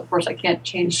WoW, so of course I can't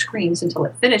change screens until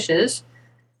it finishes.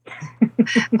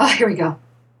 Here we go.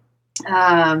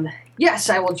 Yes,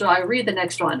 I will read the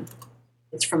next one.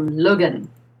 It's from Logan.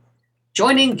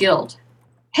 Joining Guild.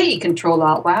 Hey, Control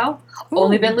Alt WoW.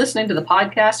 Only been listening to the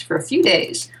podcast for a few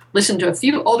days. Listened to a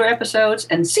few older episodes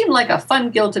and seemed like a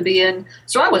fun guild to be in,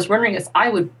 so I was wondering if I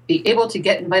would be able to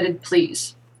get invited,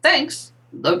 please. Thanks,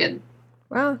 Logan.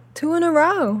 Wow, 2 in a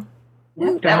row.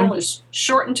 Yeah, that one was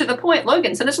short and to the point.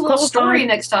 Logan, send us a little story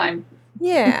next time.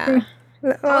 Yeah.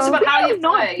 Tell us about how you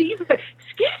play.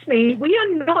 Excuse me, we are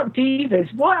not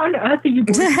divas. What on earth are you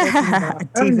boys talking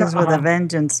about? Divas with a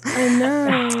vengeance. I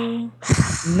know.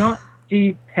 Not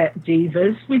pet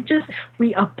divas.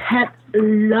 We are pet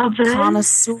lovers.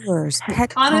 Connoisseurs. Pet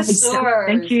connoisseurs.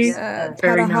 Thank you. Yeah,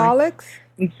 Very petaholics. Nice.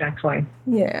 Exactly.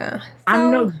 Yeah.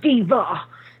 I'm no diva.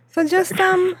 So just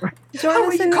join How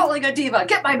us are you calling a diva?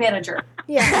 Get my manager.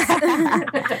 Yes.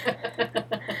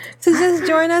 So just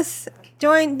join us.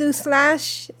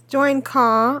 Join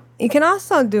call. You can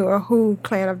also do a Who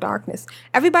Clan of Darkness.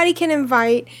 Everybody can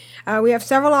invite. We have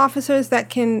several officers that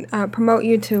can promote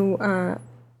you to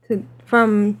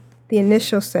from the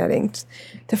initial settings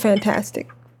to fantastic.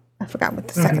 I forgot what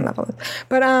the second level is.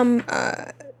 But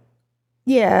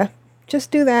yeah, just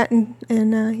do that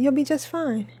and you'll be just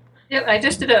fine. Yeah, I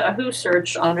just did a Who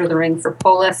search under the ring for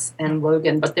Polith and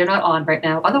Logan, but they're not on right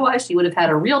now. Otherwise, you would have had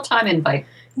a real-time invite.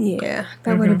 Yeah,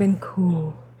 that would have been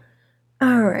cool.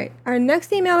 All right. Our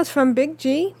next email is from Big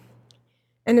G,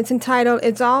 and it's entitled,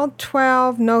 It's All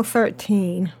 12, No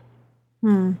 13.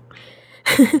 I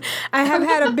have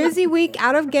had a busy week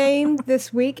out of game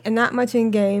this week and not much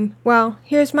in game. Well,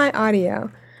 here's my audio.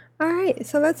 All right,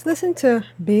 so let's listen to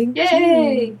Big Yay!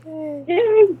 G.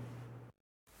 Yay!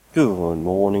 Good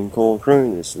morning, core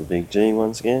crew. This is Big G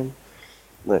once again.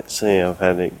 Let's see, I've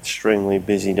had an extremely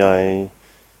busy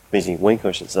week,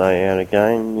 I should say, out of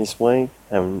game this week.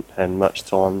 Haven't had much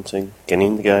time to get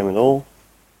into game at all.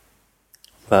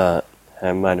 But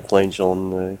have made a pledge on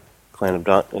the Clan of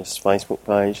Darkness Facebook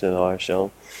page that I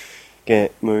shall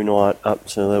get Moon Knight up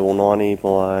to level 90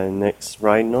 by next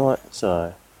raid night.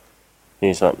 So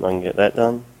here's something I can get that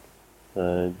done.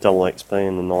 The double XP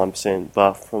and the 9%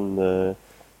 buff from the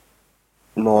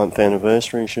 9th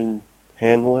anniversary should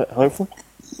handle it, hopefully.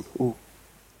 Ooh.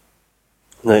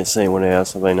 Let's see what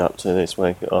else I've been up to this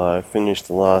week. I finished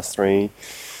the last 3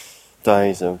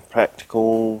 days of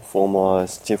practical for my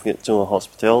certificate to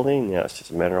hospitality. Now it's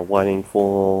just a matter of waiting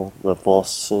for the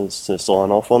bosses to sign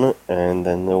off on it, and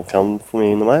then they'll come for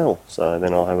me in the mail. So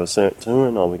then I'll have a Cert 2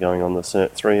 and I'll be going on the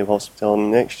Cert 3 of hospitality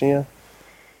next year.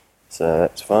 So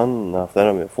that's fun. And after that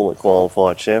I'll be a fully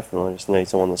qualified chef and I just need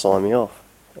someone to sign me off.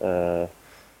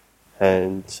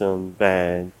 Had some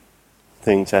bad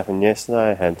things happen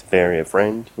yesterday. I had to bury a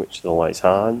friend, which is always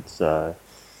hard, so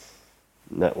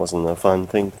that wasn't a fun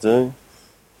thing to do.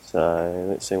 So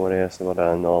let's see what else have I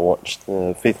done. I watched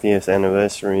the 50th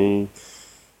anniversary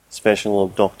special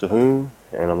of Doctor Who,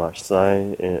 and I must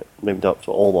say it lived up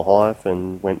to all the hype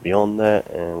and went beyond that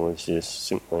and was just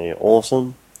simply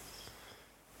awesome.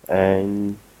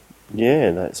 And yeah,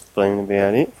 that's been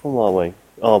about it for my week.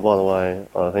 Oh, by the way,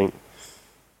 I think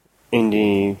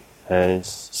Indy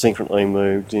has secretly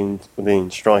moved in within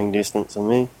striking distance of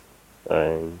me,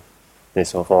 and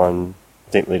this I find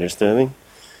deeply disturbing.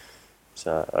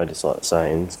 So I just like to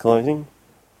say in closing,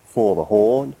 for the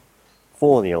Horde,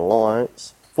 for the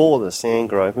Alliance, for the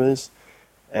Sandgropers,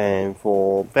 And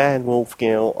for Bad Wolf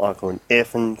Girl, I could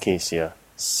effing kiss you.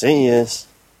 See yas.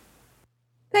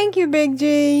 Thank you, Big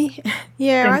G.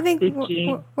 Yeah, I Thanks, think Big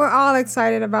G. we're all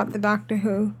excited about the Doctor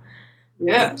Who.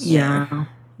 Yes. Yeah.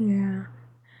 Yeah.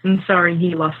 I'm sorry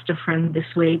he lost a friend this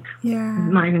week. Yeah.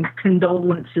 My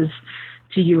condolences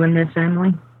to you and their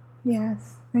family.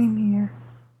 Yes. Same here.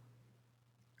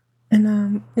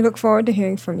 And we look forward to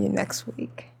hearing from you next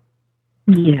week.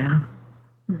 Yeah.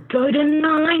 Go to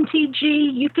 90,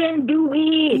 G. You can do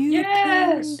it.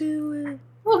 Yes. Do it.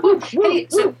 Hey,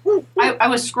 so I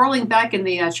was scrolling back in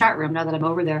the chat room now that I'm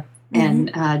over there,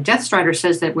 and Death Strider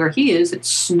says that where he is, it's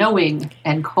snowing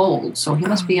and cold, so he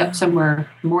must be up somewhere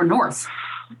more north.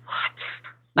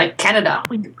 Like Canada.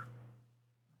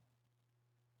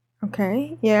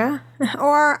 Okay, yeah.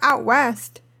 Or out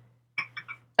west.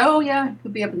 Oh, yeah,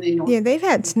 could be up in the north. Yeah, they've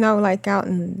had snow like out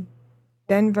in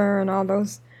Denver and all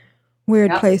those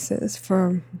weird places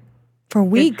for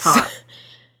weeks. It's hot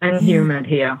and humid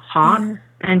here. Hot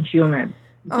and humid.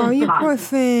 Oh, you Hot. poor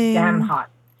thing. Damn hot.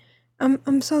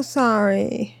 I'm so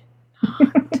sorry.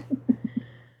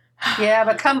 Yeah,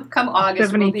 but come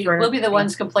August, we'll be the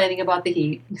ones complaining about the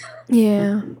heat.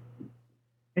 Yeah.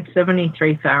 It's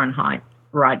 73 Fahrenheit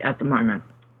right at the moment.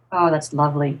 Oh, that's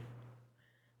lovely.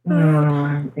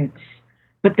 But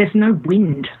there's no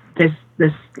wind. There's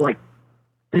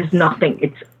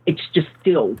nothing. It's just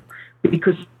still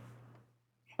because.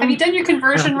 Have you done your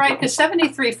conversion right? Because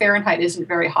 73 Fahrenheit isn't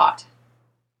very hot.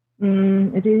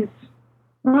 It is.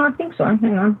 Oh, I think so.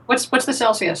 Hang on. What's the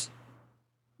Celsius?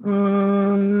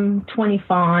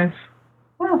 25.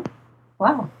 Oh,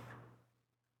 wow.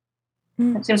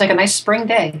 That seems like a nice spring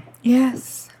day.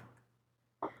 Yes.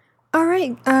 All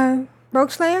right,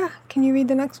 Rogue Slayer, can you read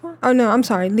the next one? Oh no, I'm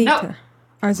sorry, Lita.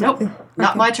 Nope,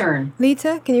 not my turn.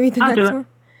 Lita, can you read the I'll do next it. one?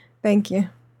 Thank you.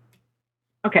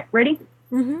 Okay, ready?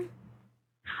 Mm-hmm.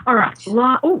 All right.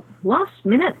 Last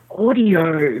minute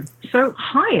audio. So,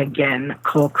 hi again,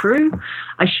 core crew.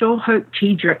 I sure hope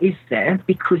Tidra is there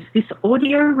because this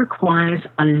audio requires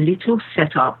a little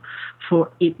setup for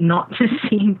it not to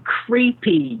seem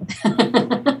creepy.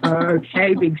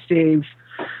 Okay, Big Steve.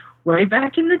 Way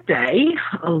back in the day,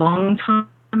 a long time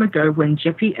ago when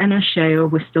Jeppy and Ashea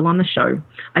were still on the show,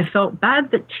 I felt bad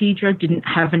that Tidra didn't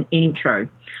have an intro.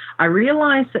 I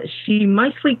realized that she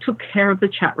mostly took care of the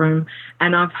chat room,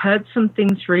 and I've heard some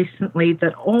things recently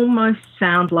that almost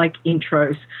sound like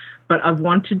intros, but I've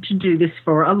wanted to do this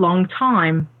for a long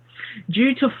time.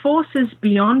 Due to forces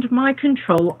beyond my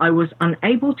control, I was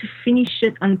unable to finish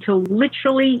it until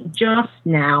literally just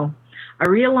now. I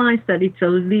realized that it's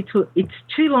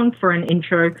too long for an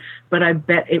intro, but I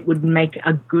bet it would make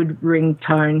a good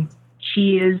ringtone.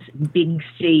 Cheers, Big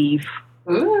Steve.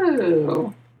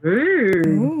 Ooh.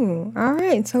 Ooh. All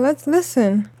right, so let's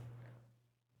listen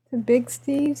to Big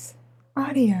Steve's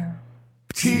audio.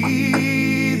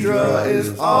 Tidra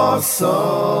is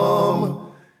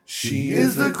awesome. She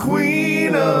is the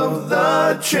queen of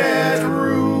the chat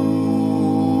room.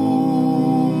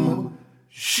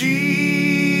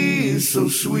 She's so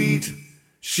sweet.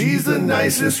 She's the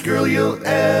nicest girl you'll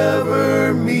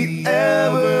ever meet,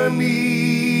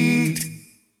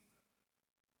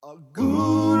 A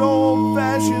good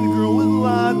old-fashioned girl with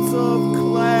lots of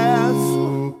class.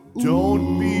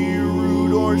 Don't be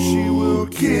rude or she will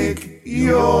kick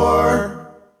your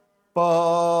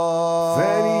butt.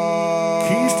 Fanny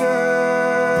Keister.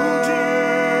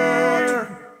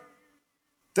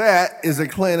 That is a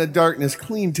Clan of Darkness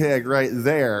clean tag right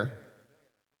there.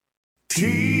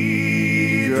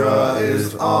 Tidra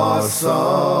is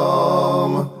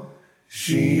awesome.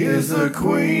 She is the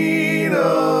queen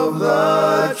of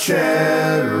the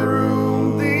chat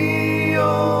room. The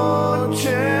old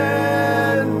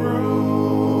chat room.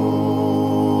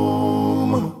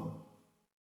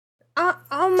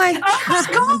 Oh my God.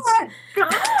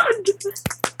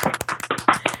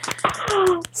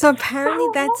 So apparently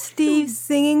that's Steve's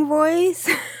singing voice.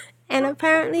 And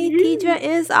apparently Tidra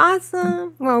is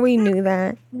awesome. Well, we knew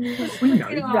that. We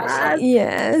know that.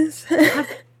 Yes.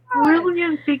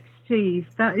 Brilliant, Big Steve.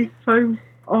 That is so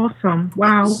awesome.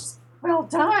 Wow. Well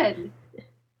done.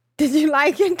 Did you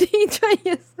like it, Tidra?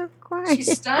 You're so quiet.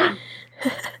 She's stunned.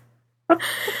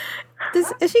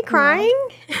 Is she crying?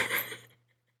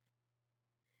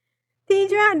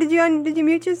 Tidra, did you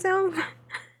mute yourself?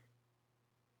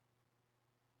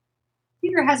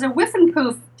 Peter has a whiff and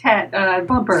poof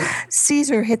bumper.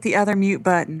 Caesar hit the other mute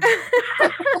button. Blame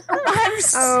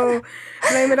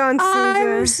it on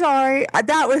Caesar. I'm sorry.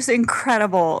 That was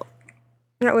incredible.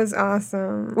 That was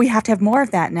awesome. We have to have more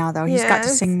of that now, though. He's got to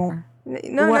Yes. sing more.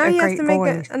 No, What now a he has great to make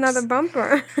voice. another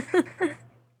bumper.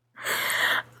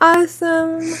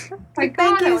 Awesome. My Thank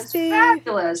God, you, that was Steve.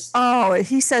 fabulous. Oh,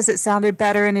 he says it sounded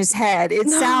better in his head. It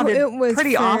No, sounded it was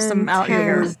pretty awesome out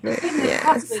here. fantastic. Couldn't have Yes.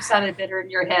 possibly sounded better in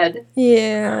your head.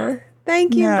 Yeah.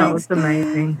 Thank you, No. That Big was Steve.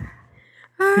 amazing.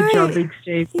 All Good job, right. Big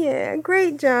Steve. Yeah,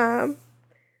 great job.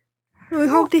 We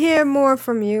hope to hear more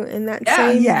from you in that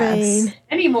same vein.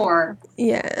 Any more?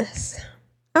 Yes.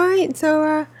 All right,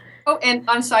 so Oh, and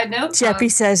on a side note, Jeppy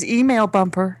says email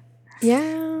bumper.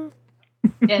 yeah.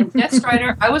 and Death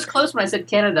Strider, I was close when I said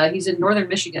Canada. He's in northern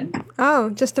Michigan. Oh,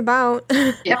 just about.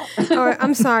 Yeah. Or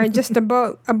I'm sorry, just a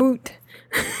boot.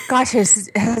 Gosh,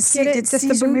 did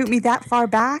Caesar mute me that far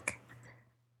back?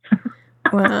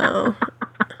 Wow.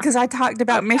 Because I talked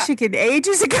about Michigan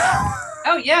ages ago.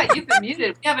 Oh, yeah, you've been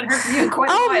muted. We haven't heard from you in quite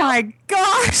a while. Oh, my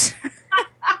gosh.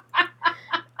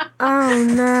 Oh,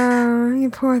 no, you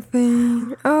poor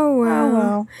thing. Oh, well. Oh,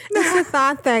 well. It's the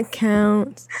thought that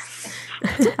counts.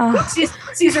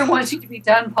 Caesar wants you to be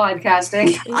done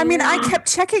podcasting. I mean, I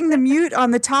kept checking the mute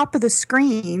on the top of the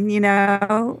screen,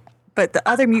 but the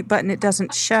other mute button, it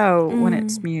doesn't show when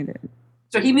it's muted.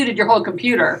 So he muted your whole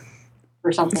computer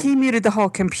or something. He muted the whole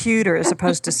computer as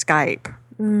opposed to Skype.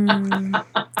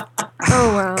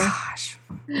 Oh, well. Gosh.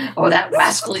 Oh, that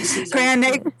rascally Caesar.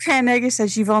 Cranega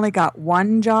says you've only got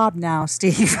one job now,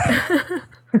 Steve.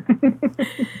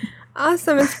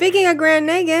 Awesome. And speaking of Grand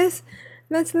Negus,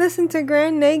 let's listen to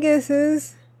Grand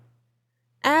Negus's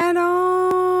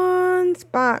add-on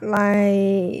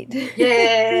spotlight.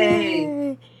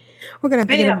 Yay! We're gonna have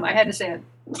to Bam! I had to say it.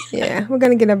 Yeah, we're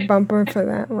gonna get a bumper for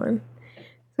that one.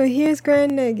 So here's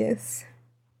Grand Negus.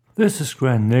 This is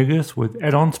Grand Negus with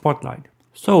Add-on Spotlight.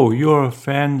 So, you're a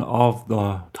fan of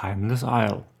the Timeless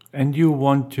Isle, and you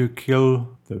want to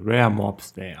kill the rare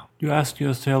mobs there. You ask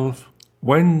yourself,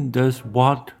 when does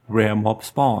what rare mob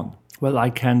spawn? Well,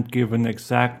 I can't give an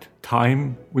exact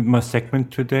time with my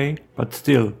segment today, but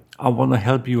still, I want to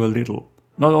help you a little.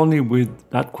 Not only with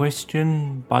that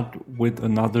question, but with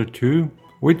another two.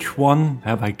 Which one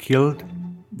have I killed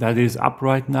that is up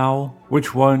right now?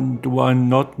 Which one do I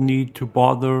not need to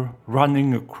bother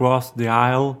running across the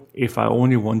isle if I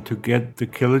only want to get the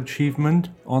kill achievement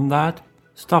on that?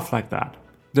 Stuff like that.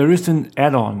 There is an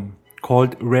add-on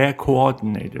called Rare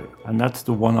Coordinator, and that's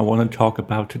the one I want to talk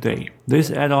about today.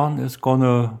 This add-on is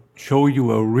gonna show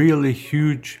you a really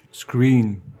huge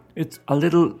screen. It's a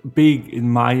little big in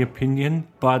my opinion,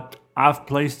 but I've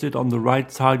placed it on the right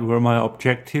side where my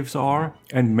objectives are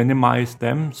and minimized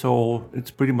them, so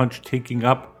it's pretty much taking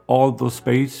up all the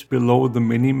space below the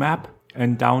mini-map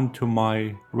and down to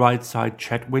my right side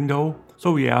chat window.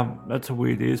 So yeah, that's the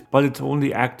way it is, but it's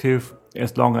only active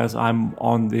as long as I'm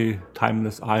on the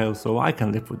Timeless Isle, so I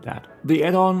can live with that. The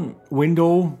add-on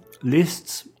window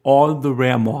lists all the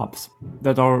rare mobs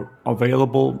that are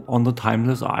available on the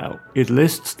Timeless Isle. It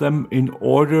lists them in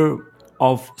order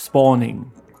of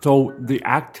spawning. So the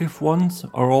active ones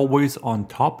are always on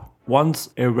top. Once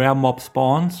a rare mob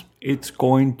spawns, it's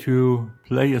going to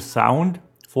play a sound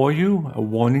for you, a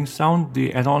warning sound,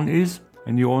 the add-on is,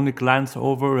 and you only glance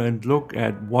over and look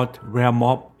at what rare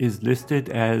mob is listed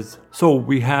as. So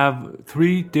we have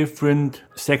three different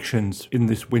sections in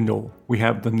this window. We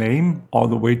have the name all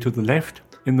the way to the left.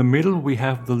 In the middle we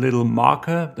have the little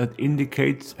marker that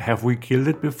indicates have we killed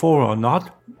it before or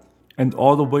not. And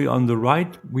all the way on the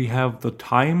right we have the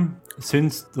time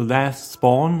since the last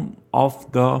spawn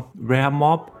of the rare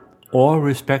mob, or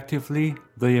respectively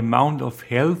the amount of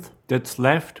health that's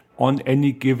left on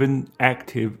any given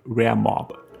active rare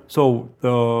mob. So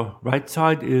the right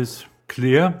side is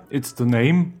clear, it's the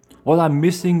name. All I'm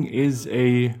missing is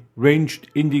a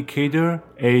ranged indicator,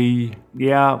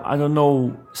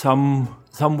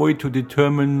 some way to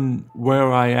determine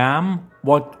where I am,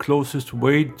 what closest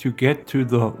way to get to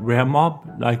the rare mob,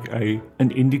 like an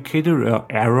indicator, an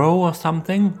arrow or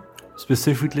something,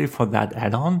 specifically for that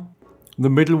add-on. The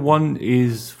middle one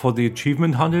is for the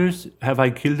achievement hunters, have I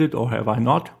killed it or have I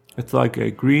not? It's like a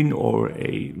green or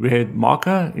a red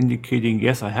marker indicating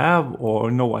yes I have or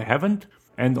no I haven't.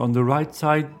 And on the right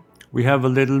side we have a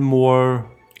little more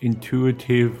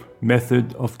intuitive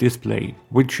method of display,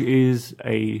 which is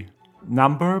a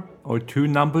number or two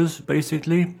numbers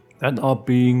basically that are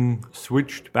being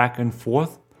switched back and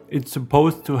forth. It's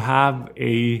supposed to have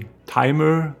a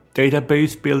timer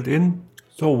database built in.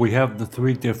 So we have the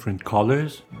three different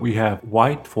colors. We have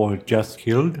white for just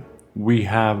killed, we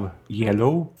have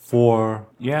yellow for,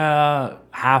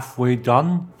 halfway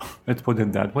done. Let's put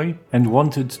it that way. And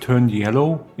once it's turned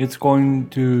yellow, it's going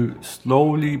to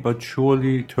slowly but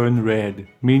surely turn red,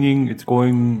 meaning it's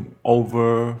going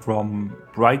over from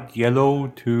bright yellow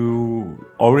to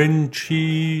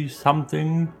orangey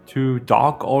something to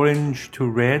dark orange to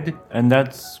red, and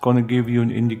that's going to give you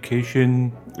an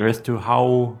indication as to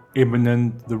how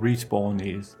imminent the respawn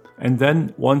is. And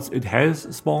then once it has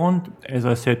spawned, as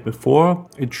I said before,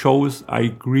 it shows a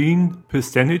green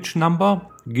percentage number,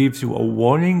 gives you a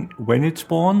warning when it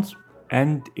spawns,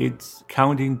 and it's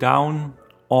counting down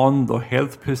on the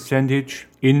health percentage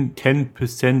in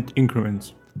 10%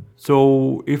 increments.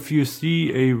 So if you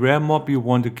see a rare mob you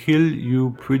want to kill,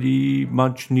 you pretty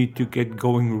much need to get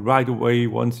going right away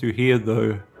once you hear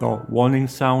the warning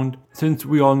sound, since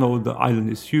we all know the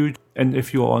island is huge, and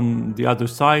if you're on the other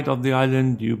side of the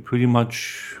island, you pretty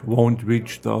much won't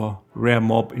reach the rare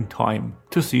mob in time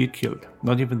to see it killed.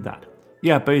 Not even that.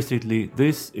 Yeah, basically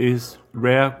this is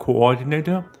Rare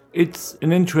Coordinator. It's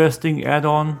an interesting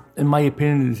add-on. In my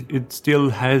opinion, it still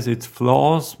has its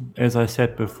flaws. As I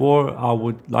said before, I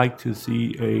would like to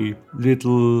see a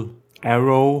little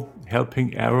arrow,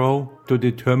 helping arrow, to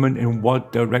determine in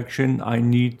what direction I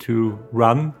need to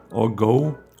run or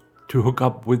go to hook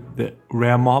up with the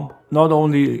rare mob. Not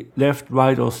only left,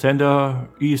 right or center,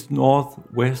 east, north,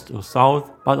 west or south,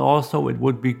 but also it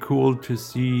would be cool to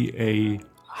see a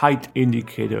height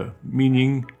indicator,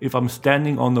 meaning if I'm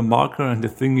standing on the marker and the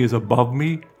thing is above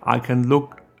me, I can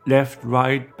look left,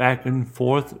 right, back and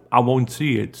forth. I won't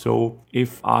see it. So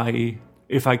if I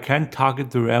can't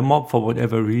target the rare mob for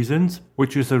whatever reasons,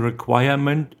 which is a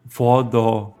requirement for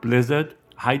the Blizzard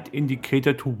height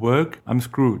indicator to work, I'm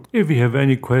screwed. If you have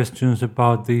any questions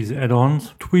about these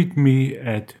add-ons, tweet me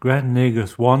at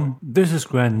GrandNegus1. This is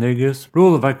GrandNegus.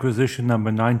 Rule of acquisition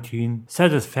number 19.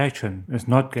 Satisfaction is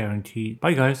not guaranteed.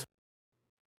 Bye guys.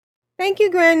 Thank you,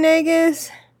 Grand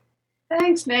Negus.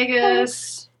 Thanks,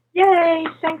 Negus. Yay!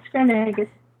 Thanks, Granagus.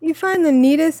 You find the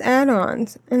neatest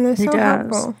add-ons, and they're He so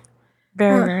does. helpful.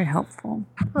 Very helpful.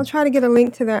 I'll try to get a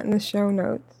link to that in the show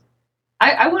notes.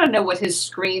 I want to know what his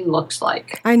screen looks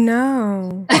like. I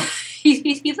know.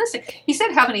 He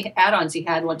said how many add-ons he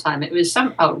had one time. It was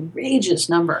some outrageous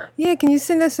number. Yeah, can you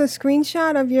send us a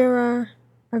screenshot of your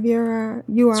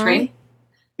UI? Screen?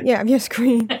 Yeah, of your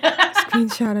screen.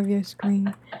 Screenshot of your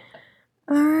screen.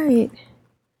 All right.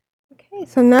 Okay,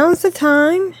 so now's the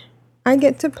time I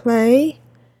get to play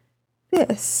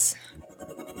this.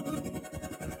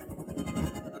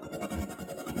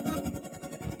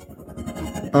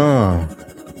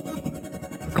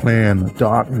 Clan of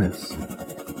Darkness.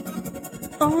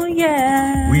 Oh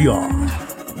yeah. We are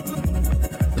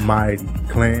the mighty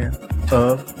Clan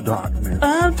of Darkness.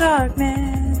 Of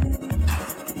darkness.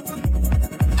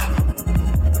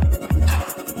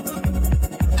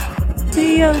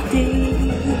 D.O.D.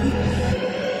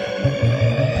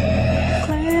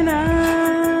 Clan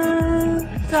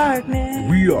of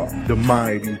Darkness. We are the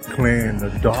mighty Clan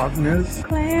of Darkness.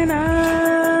 Clan of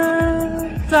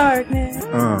Darkness.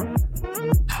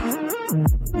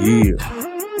 Yeah.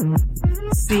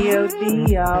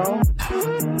 C.O.D. y'all.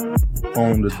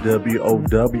 On the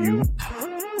WOW.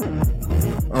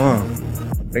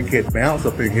 They can't bounce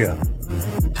up in here.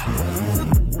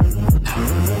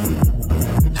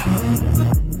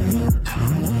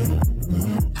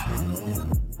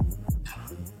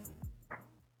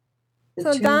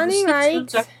 So Donnie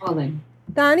writes,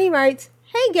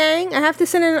 hey gang, I have to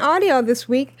send in an audio this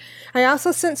week. I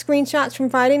also sent screenshots from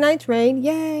Friday night's raid.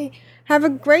 Yay. Have a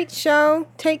great show.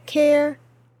 Take care.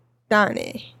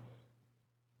 Donnie.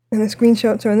 And the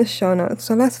screenshots are in the show notes.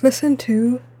 So let's listen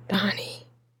to Donnie.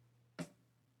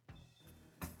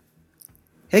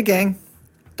 Hey gang,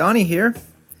 Donnie here.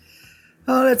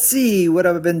 Oh, let's see what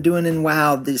I've been doing in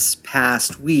WoW this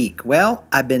past week. Well,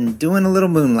 I've been doing a little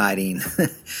moonlighting.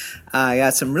 I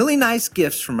got some really nice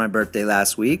gifts for my birthday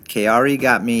last week. Kaori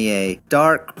got me a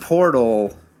dark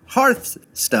portal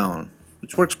hearthstone,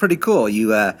 which works pretty cool.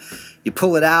 You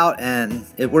pull it out and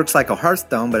it works like a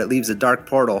hearthstone, but it leaves a dark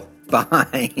portal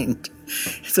behind.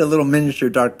 It's a little miniature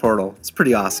dark portal. It's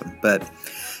pretty awesome.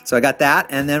 So I got that,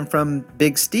 and then from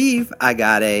Big Steve, I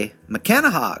got a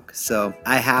Mechanahog. So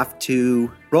I have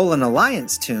to roll an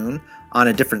alliance tune on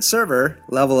a different server,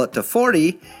 level it to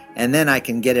 40, and then I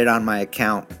can get it on my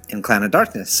account in Clan of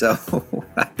Darkness. So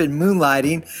I've been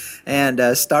moonlighting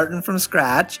and starting from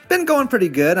scratch. Been going pretty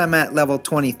good. I'm at level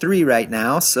 23 right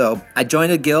now. So I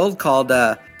joined a guild called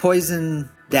Poison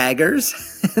daggers.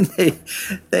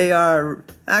 they are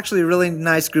actually a really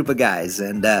nice group of guys,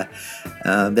 and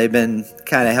they've been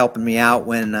kind of helping me out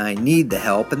when I need the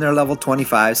help, and they're level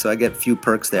 25, so I get a few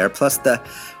perks there. Plus the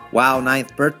WoW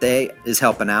 9th birthday is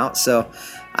helping out, so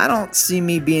I don't see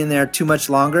me being there too much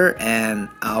longer, and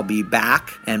I'll be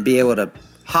back and be able to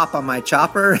hop on my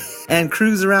chopper and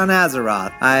cruise around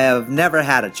Azeroth. I have never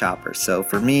had a chopper, so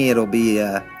for me it'll be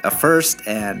a first,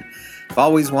 and I've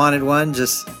always wanted one,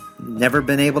 just never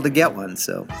been able to get one,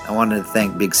 so I wanted to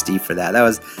thank Big Steve for that. That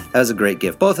was a great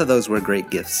gift. Both of those were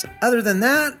great gifts. Other than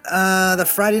that, the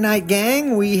Friday night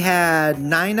gang, we had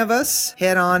 9 of us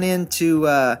head on into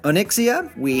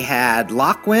Onyxia. We had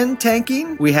Lockwin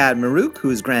tanking. We had Maruk,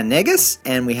 who's Grand Negus,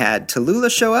 and we had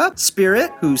Tallulah show up. Spirit,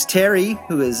 who's Terry,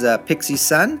 who is Pixie's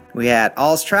son. We had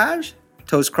Alstraj,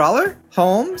 Toastcrawler,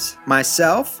 Holmes,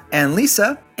 myself, and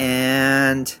Lisa.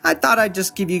 And I thought I'd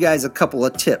just give you guys a couple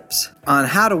of tips on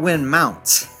how to win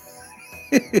mounts.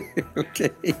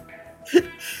 Okay.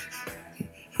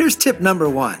 Here's tip number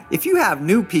 1. If you have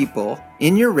new people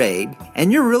in your raid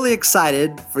and you're really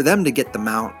excited for them to get the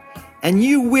mount, and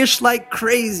you wish like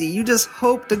crazy, you just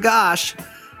hope to gosh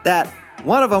that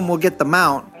one of them will get the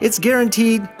mount, it's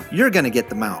guaranteed you're going to get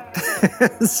the mount.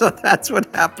 So that's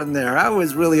what happened there. I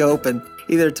was really hoping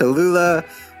either Tallulah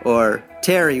or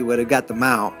Terry would have got the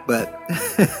mount, but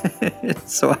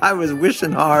so I was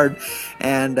wishing hard,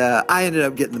 and I ended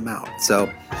up getting the mount. So,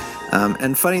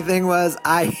 and funny thing was,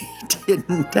 I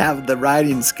didn't have the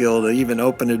writing skill to even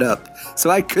open it up,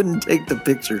 so I couldn't take the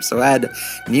picture. So I had to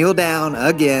kneel down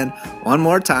again one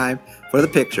more time for the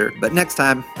picture, but next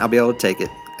time I'll be able to take it,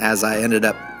 as I ended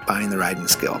up buying the writing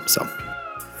skill. So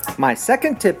my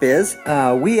second tip is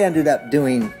we ended up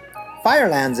doing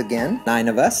Firelands again, 9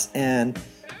 of us, and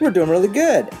we're doing really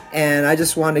good. And I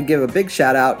just wanted to give a big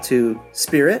shout out to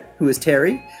Spirit, who is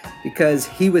Terry, because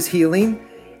he was healing,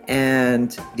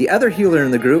 and the other healer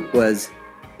in the group was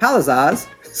Palazaz.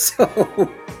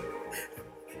 So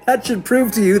that should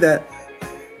prove to you that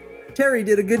Terry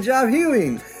did a good job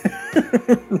healing.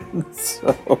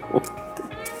 So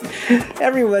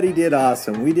everybody did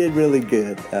awesome. We did really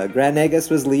good. Grand Negus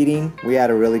was leading. We had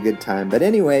a really good time. But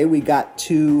anyway, we got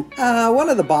to one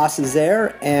of the bosses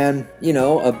there, and, you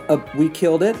know, we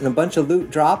killed it, and a bunch of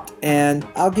loot dropped. And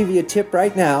I'll give you a tip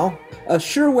right now. A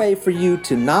sure way for you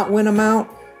to not win a mount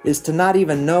is to not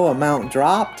even know a mount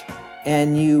dropped,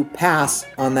 and you pass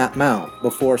on that mount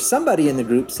before somebody in the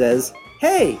group says,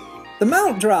 "Hey, the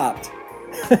mount dropped."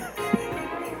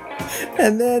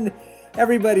 And then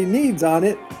everybody needs on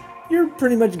it, you're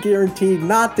pretty much guaranteed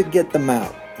not to get the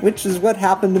mount, which is what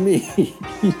happened to me.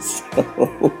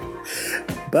 So,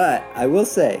 but I will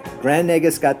say, Grand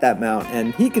Negus got that mount,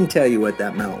 and he can tell you what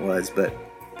that mount was, but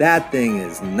that thing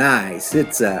is nice.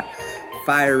 It's a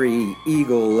fiery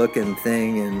eagle-looking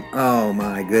thing, and oh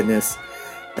my goodness,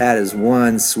 that is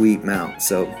one sweet mount.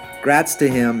 So, congrats to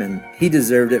him, and he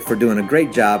deserved it for doing a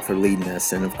great job for leading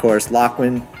us. And of course,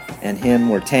 Lockwin and him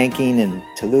were tanking, and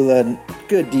Tallulah,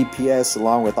 good DPS,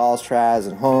 along with Alstraz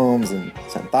and Holmes and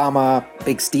Santhama,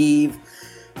 Big Steve,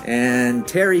 and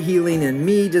Terry healing, and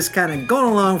me just kind of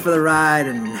going along for the ride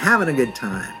and having a good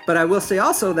time. But I will say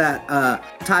also that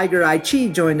Tiger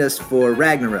Aichi joined us for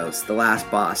Ragnaros, the last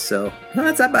boss. So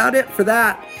that's about it for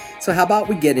that. So how about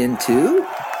we get into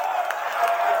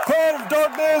Clan of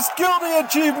Darkness Guilty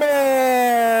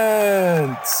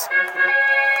Achievements!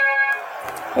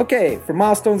 Okay, for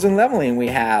milestones and leveling, we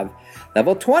have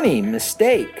level 20,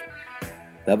 Mistake.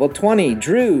 Level 20,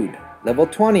 Druid. Level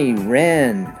 20,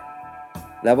 Ren.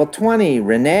 Level 20,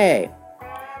 Renee.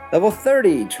 Level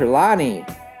 30, Trelawney.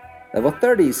 Level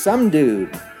 30, Some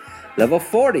Dude. Level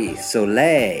 40,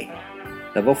 Soleil.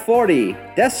 Level 40,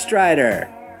 Deathstrider.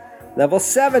 Level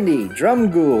 70,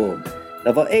 Drumgould.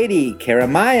 Level 80,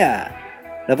 Karamaya.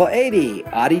 Level 80,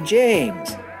 Audie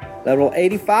James. Level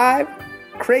 85,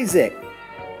 Krazik.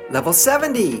 Level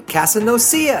 70,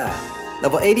 Casanosia.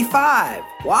 Level 85,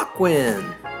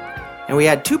 Walkwin. And we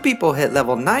had 2 people hit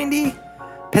level 90,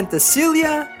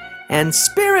 Pentasilia and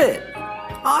Spirit.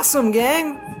 Awesome,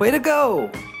 gang. Way to go.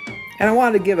 And I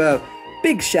wanted to give a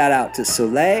big shout out to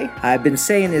Soleil. I've been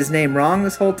saying his name wrong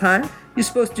this whole time. You're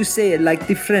supposed to say it like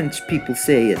the French people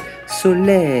say it.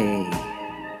 Soleil.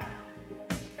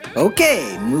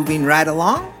 Okay, moving right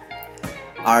along.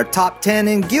 Our top 10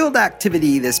 in guild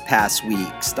activity this past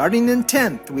week. Starting in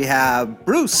 10th, we have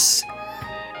Bruce,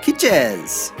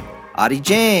 Kitches, Audie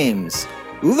James,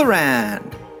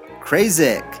 Ularand,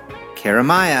 Krazik,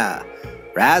 Karamaya,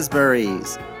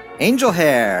 Raspberries, Angel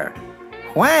Hair,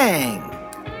 Huang.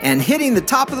 And hitting the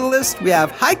top of the list, we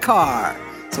have Haikar.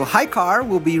 So Haikar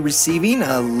will be receiving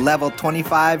a level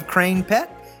 25 crane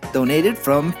pet donated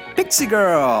from Pixie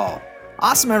Girl.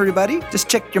 Awesome, everybody. Just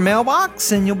check your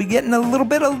mailbox and you'll be getting a little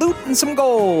bit of loot and some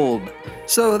gold.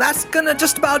 So that's gonna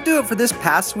just about do it for this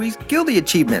past week's Guildie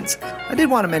achievements. I did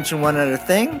want to mention one other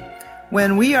thing.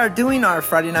 When we are doing our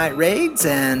Friday night raids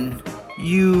and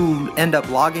you end up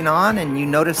logging on and you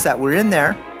notice that we're in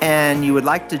there and you would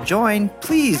like to join,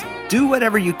 please do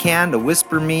whatever you can to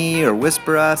whisper me or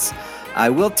whisper us. I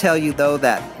will tell you, though,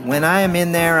 that when I am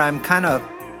in there, I'm kind of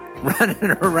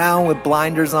running around with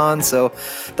blinders on, so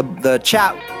the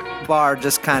chat bar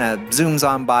just kind of zooms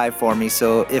on by for me.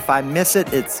 So if I miss it,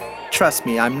 trust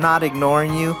me, I'm not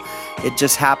ignoring you. It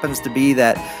just happens to be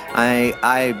that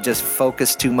I just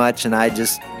focus too much and I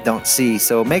just don't see.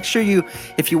 So make sure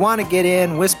if you want to get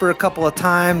in, whisper a couple of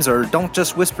times, or don't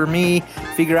just whisper me.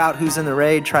 Figure out who's in the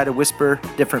raid. Try to whisper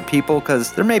different people,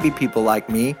 because there may be people like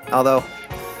me, although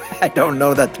I don't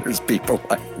know that there's people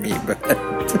like me, but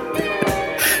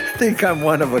I think I'm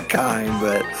one of a kind,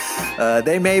 but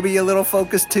they may be a little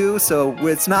focused too, so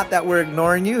it's not that we're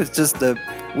ignoring you, it's just that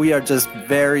we are just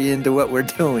very into what we're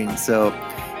doing. So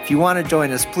if you want to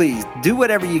join us, please do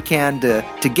whatever you can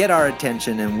to get our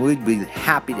attention, and we'd be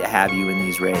happy to have you in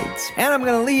these raids. And I'm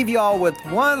going to leave you all with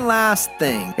one last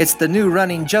thing. It's the new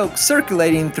running joke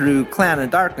circulating through Clan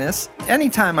of Darkness.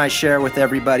 Anytime I share with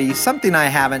everybody something I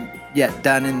haven't yet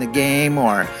done in the game,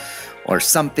 or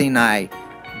something I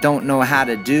don't know how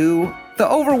to do, the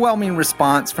overwhelming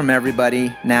response from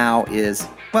everybody now is,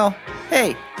 well,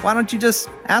 hey, why don't you just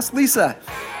ask Lisa?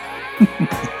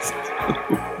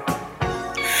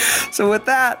 So with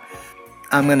that,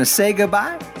 I'm going to say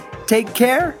goodbye. Take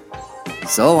care.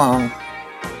 So long.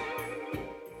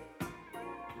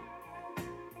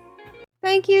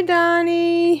 Thank you,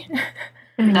 Donnie.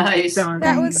 Nice.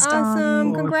 That was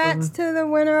awesome. Congrats to the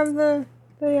winner of the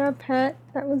pet.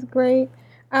 That was great.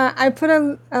 I put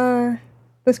the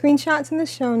screenshots in the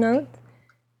show notes.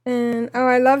 And,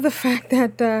 I love the fact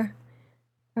that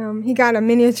he got a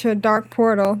miniature dark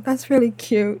portal. That's really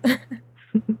cute.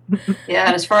 Yeah,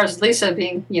 and as far as Lisa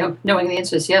being, knowing the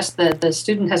answers, yes, the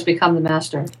student has become the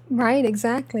master. Right,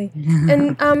 exactly.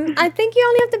 And I think you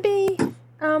only have to be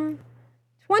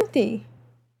 20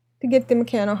 to get the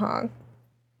Mechano Hog,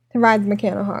 to ride the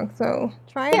Mechano Hog. So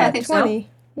try it at 20.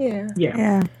 So.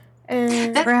 Yeah.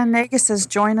 And Grand Negus says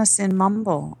join us in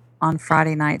Mumble on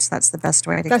Friday nights. That's the best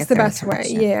way to get there. That's the best way,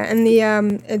 yeah. And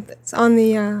it's on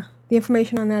the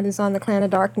information on that is on the Clan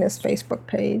of Darkness Facebook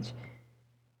page.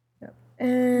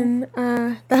 And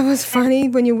that was funny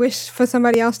when you wish for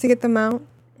somebody else to get the mount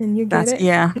and you get it.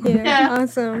 Yeah. Yeah,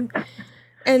 awesome.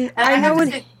 And I know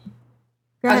what. I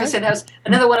was going to say, that was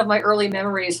another one of my early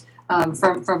memories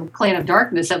from Clan of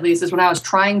Darkness, at least, is when I was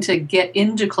trying to get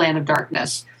into Clan of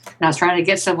Darkness. And I was trying to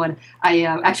get someone.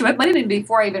 Actually, it might have been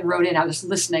before I even wrote in. I was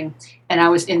listening, and I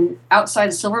was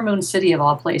outside Silver Moon City, of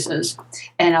all places.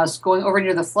 And I was going over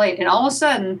near the flight, and all of a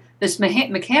sudden, this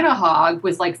Mechano Hog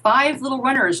with like 5 little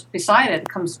runners beside it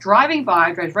comes driving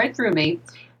by, drives right through me,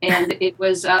 and it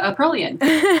was a Prillian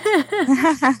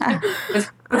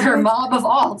with her mob of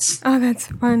alts. Oh, that's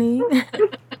funny.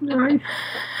 Nice.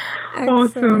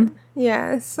 Awesome.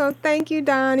 Yeah, so thank you,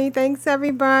 Donnie. Thanks,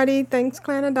 everybody. Thanks,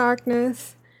 Clan of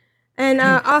Darkness. And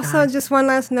also, just one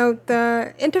last note,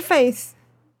 the interface.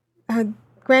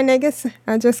 Grand Negus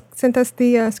just sent us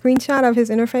the screenshot of his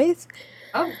interface.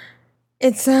 Oh.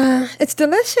 It's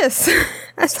delicious.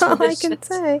 That's all I can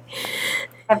say.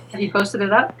 Have you posted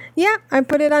it up? Yeah, I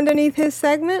put it underneath his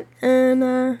segment,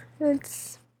 and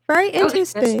it's very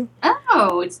interesting.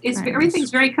 It's everything's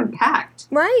very compact.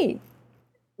 Right.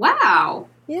 Wow.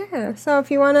 Yeah. So if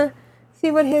you want to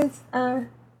see what his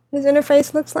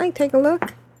interface looks like, take a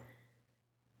look.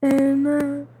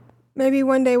 And maybe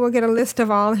one day we'll get a list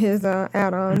of all his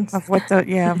add-ons. Of what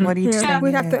each thing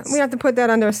we have to put that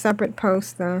under a separate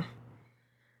post, though.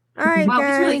 All right,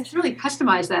 guys. It's really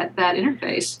customized that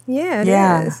interface. Yeah,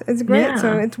 it is. It's great. Yeah.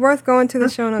 So it's worth going to the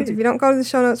show notes. If you don't go to the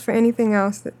show notes for anything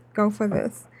else, go for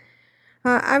this.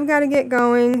 I've got to get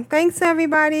going. Thanks,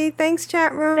 everybody. Thanks,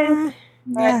 chat room.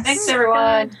 Yes. Thanks,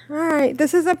 everyone. All right.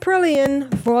 This is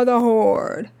Aprillian for the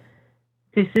Horde.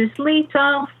 This is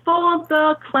Lita for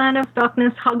the Clan of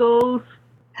Darkness Huggles.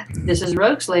 This is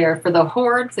Rogueslayer for the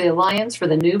Horde, for the Alliance, for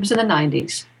the noobs in the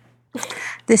 90s.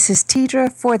 This is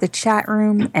Tidra for the chat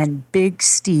room and Big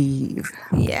Steve.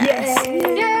 Yes.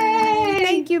 Yay!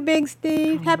 Thank you, Big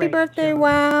Steve. Happy birthday,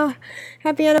 WoW.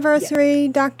 Happy anniversary,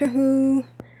 Doctor Who.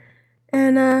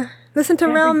 And listen to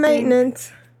Realm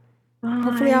Maintenance. Bye.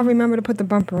 Hopefully I'll remember to put the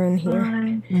bumper in here.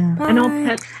 Bye. Yeah.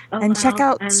 Bye. And check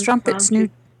out Strumpet's new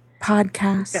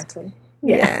podcast. Exactly.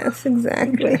 Yes,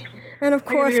 exactly. And of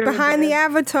course, Behind the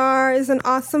Avatar is an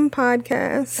awesome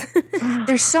podcast.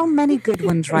 There's so many good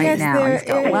ones right Yes, now. there You've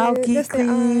got is. Wow Yes, there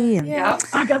Geekly. are. And Yeah.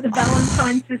 I got the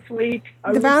Valentine's this week. I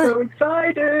The was Val- so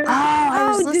excited. I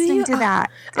was did listening you? to that.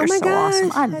 They're Oh my so gosh.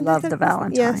 awesome. I just love have the to listen.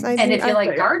 Valentine. Yes, I do. And if you like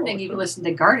They're gardening, you can listen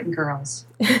to Garden Girls.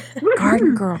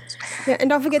 Garden Girls. Yeah,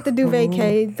 and don't forget the Duvet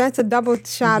Cage. That's a double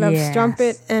shot of Yes.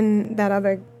 Strumpet and that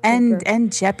other. And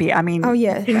Jeppy. I mean, Oh,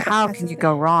 yeah. how can you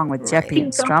go wrong with Jeppy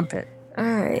and Strumpet? All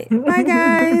right. Bye,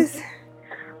 guys.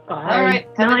 Bye. All right.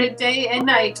 Have a good day and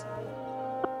night.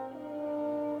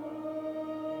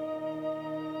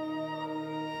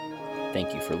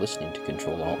 Thank you for listening to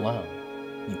Control Alt WoW.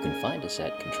 You can find us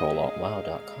at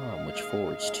controlaltwow.com, which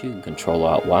forwards to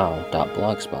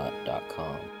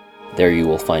controlaltwow.blogspot.com. There you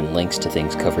will find links to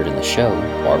things covered in the show,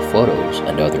 our photos,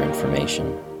 and other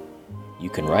information. You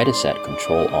can write us at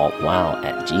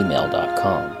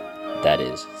controlaltwow@gmail.com. That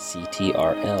is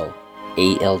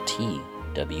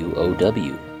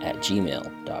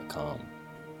CTRLALTWOW@gmail.com.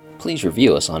 Please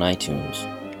review us on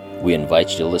iTunes. We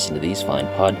invite you to listen to these fine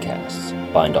podcasts.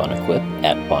 Bind on Equip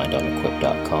at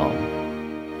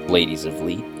bindonequip.com. Ladies of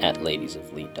Leet at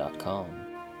ladiesofleet.com.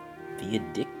 The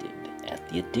Addicted at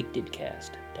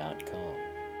theaddictedcast.com.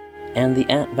 And the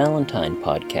At Valentine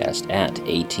podcast at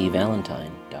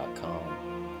atvalentine.com.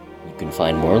 You can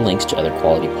find more links to other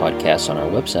quality podcasts on our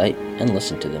website and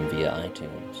listen to them via iTunes.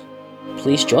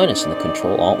 Please join us in the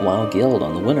Control Alt WoW Guild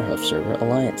on the Winterhoof server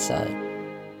Alliance side.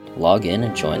 Log in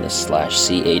and join the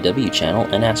 /CAW channel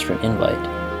and ask for an invite.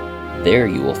 There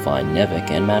you will find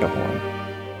Nevik and Matterhorn.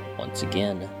 Once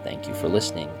again, thank you for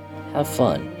listening, have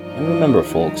fun, and remember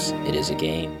folks, it is a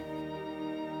game.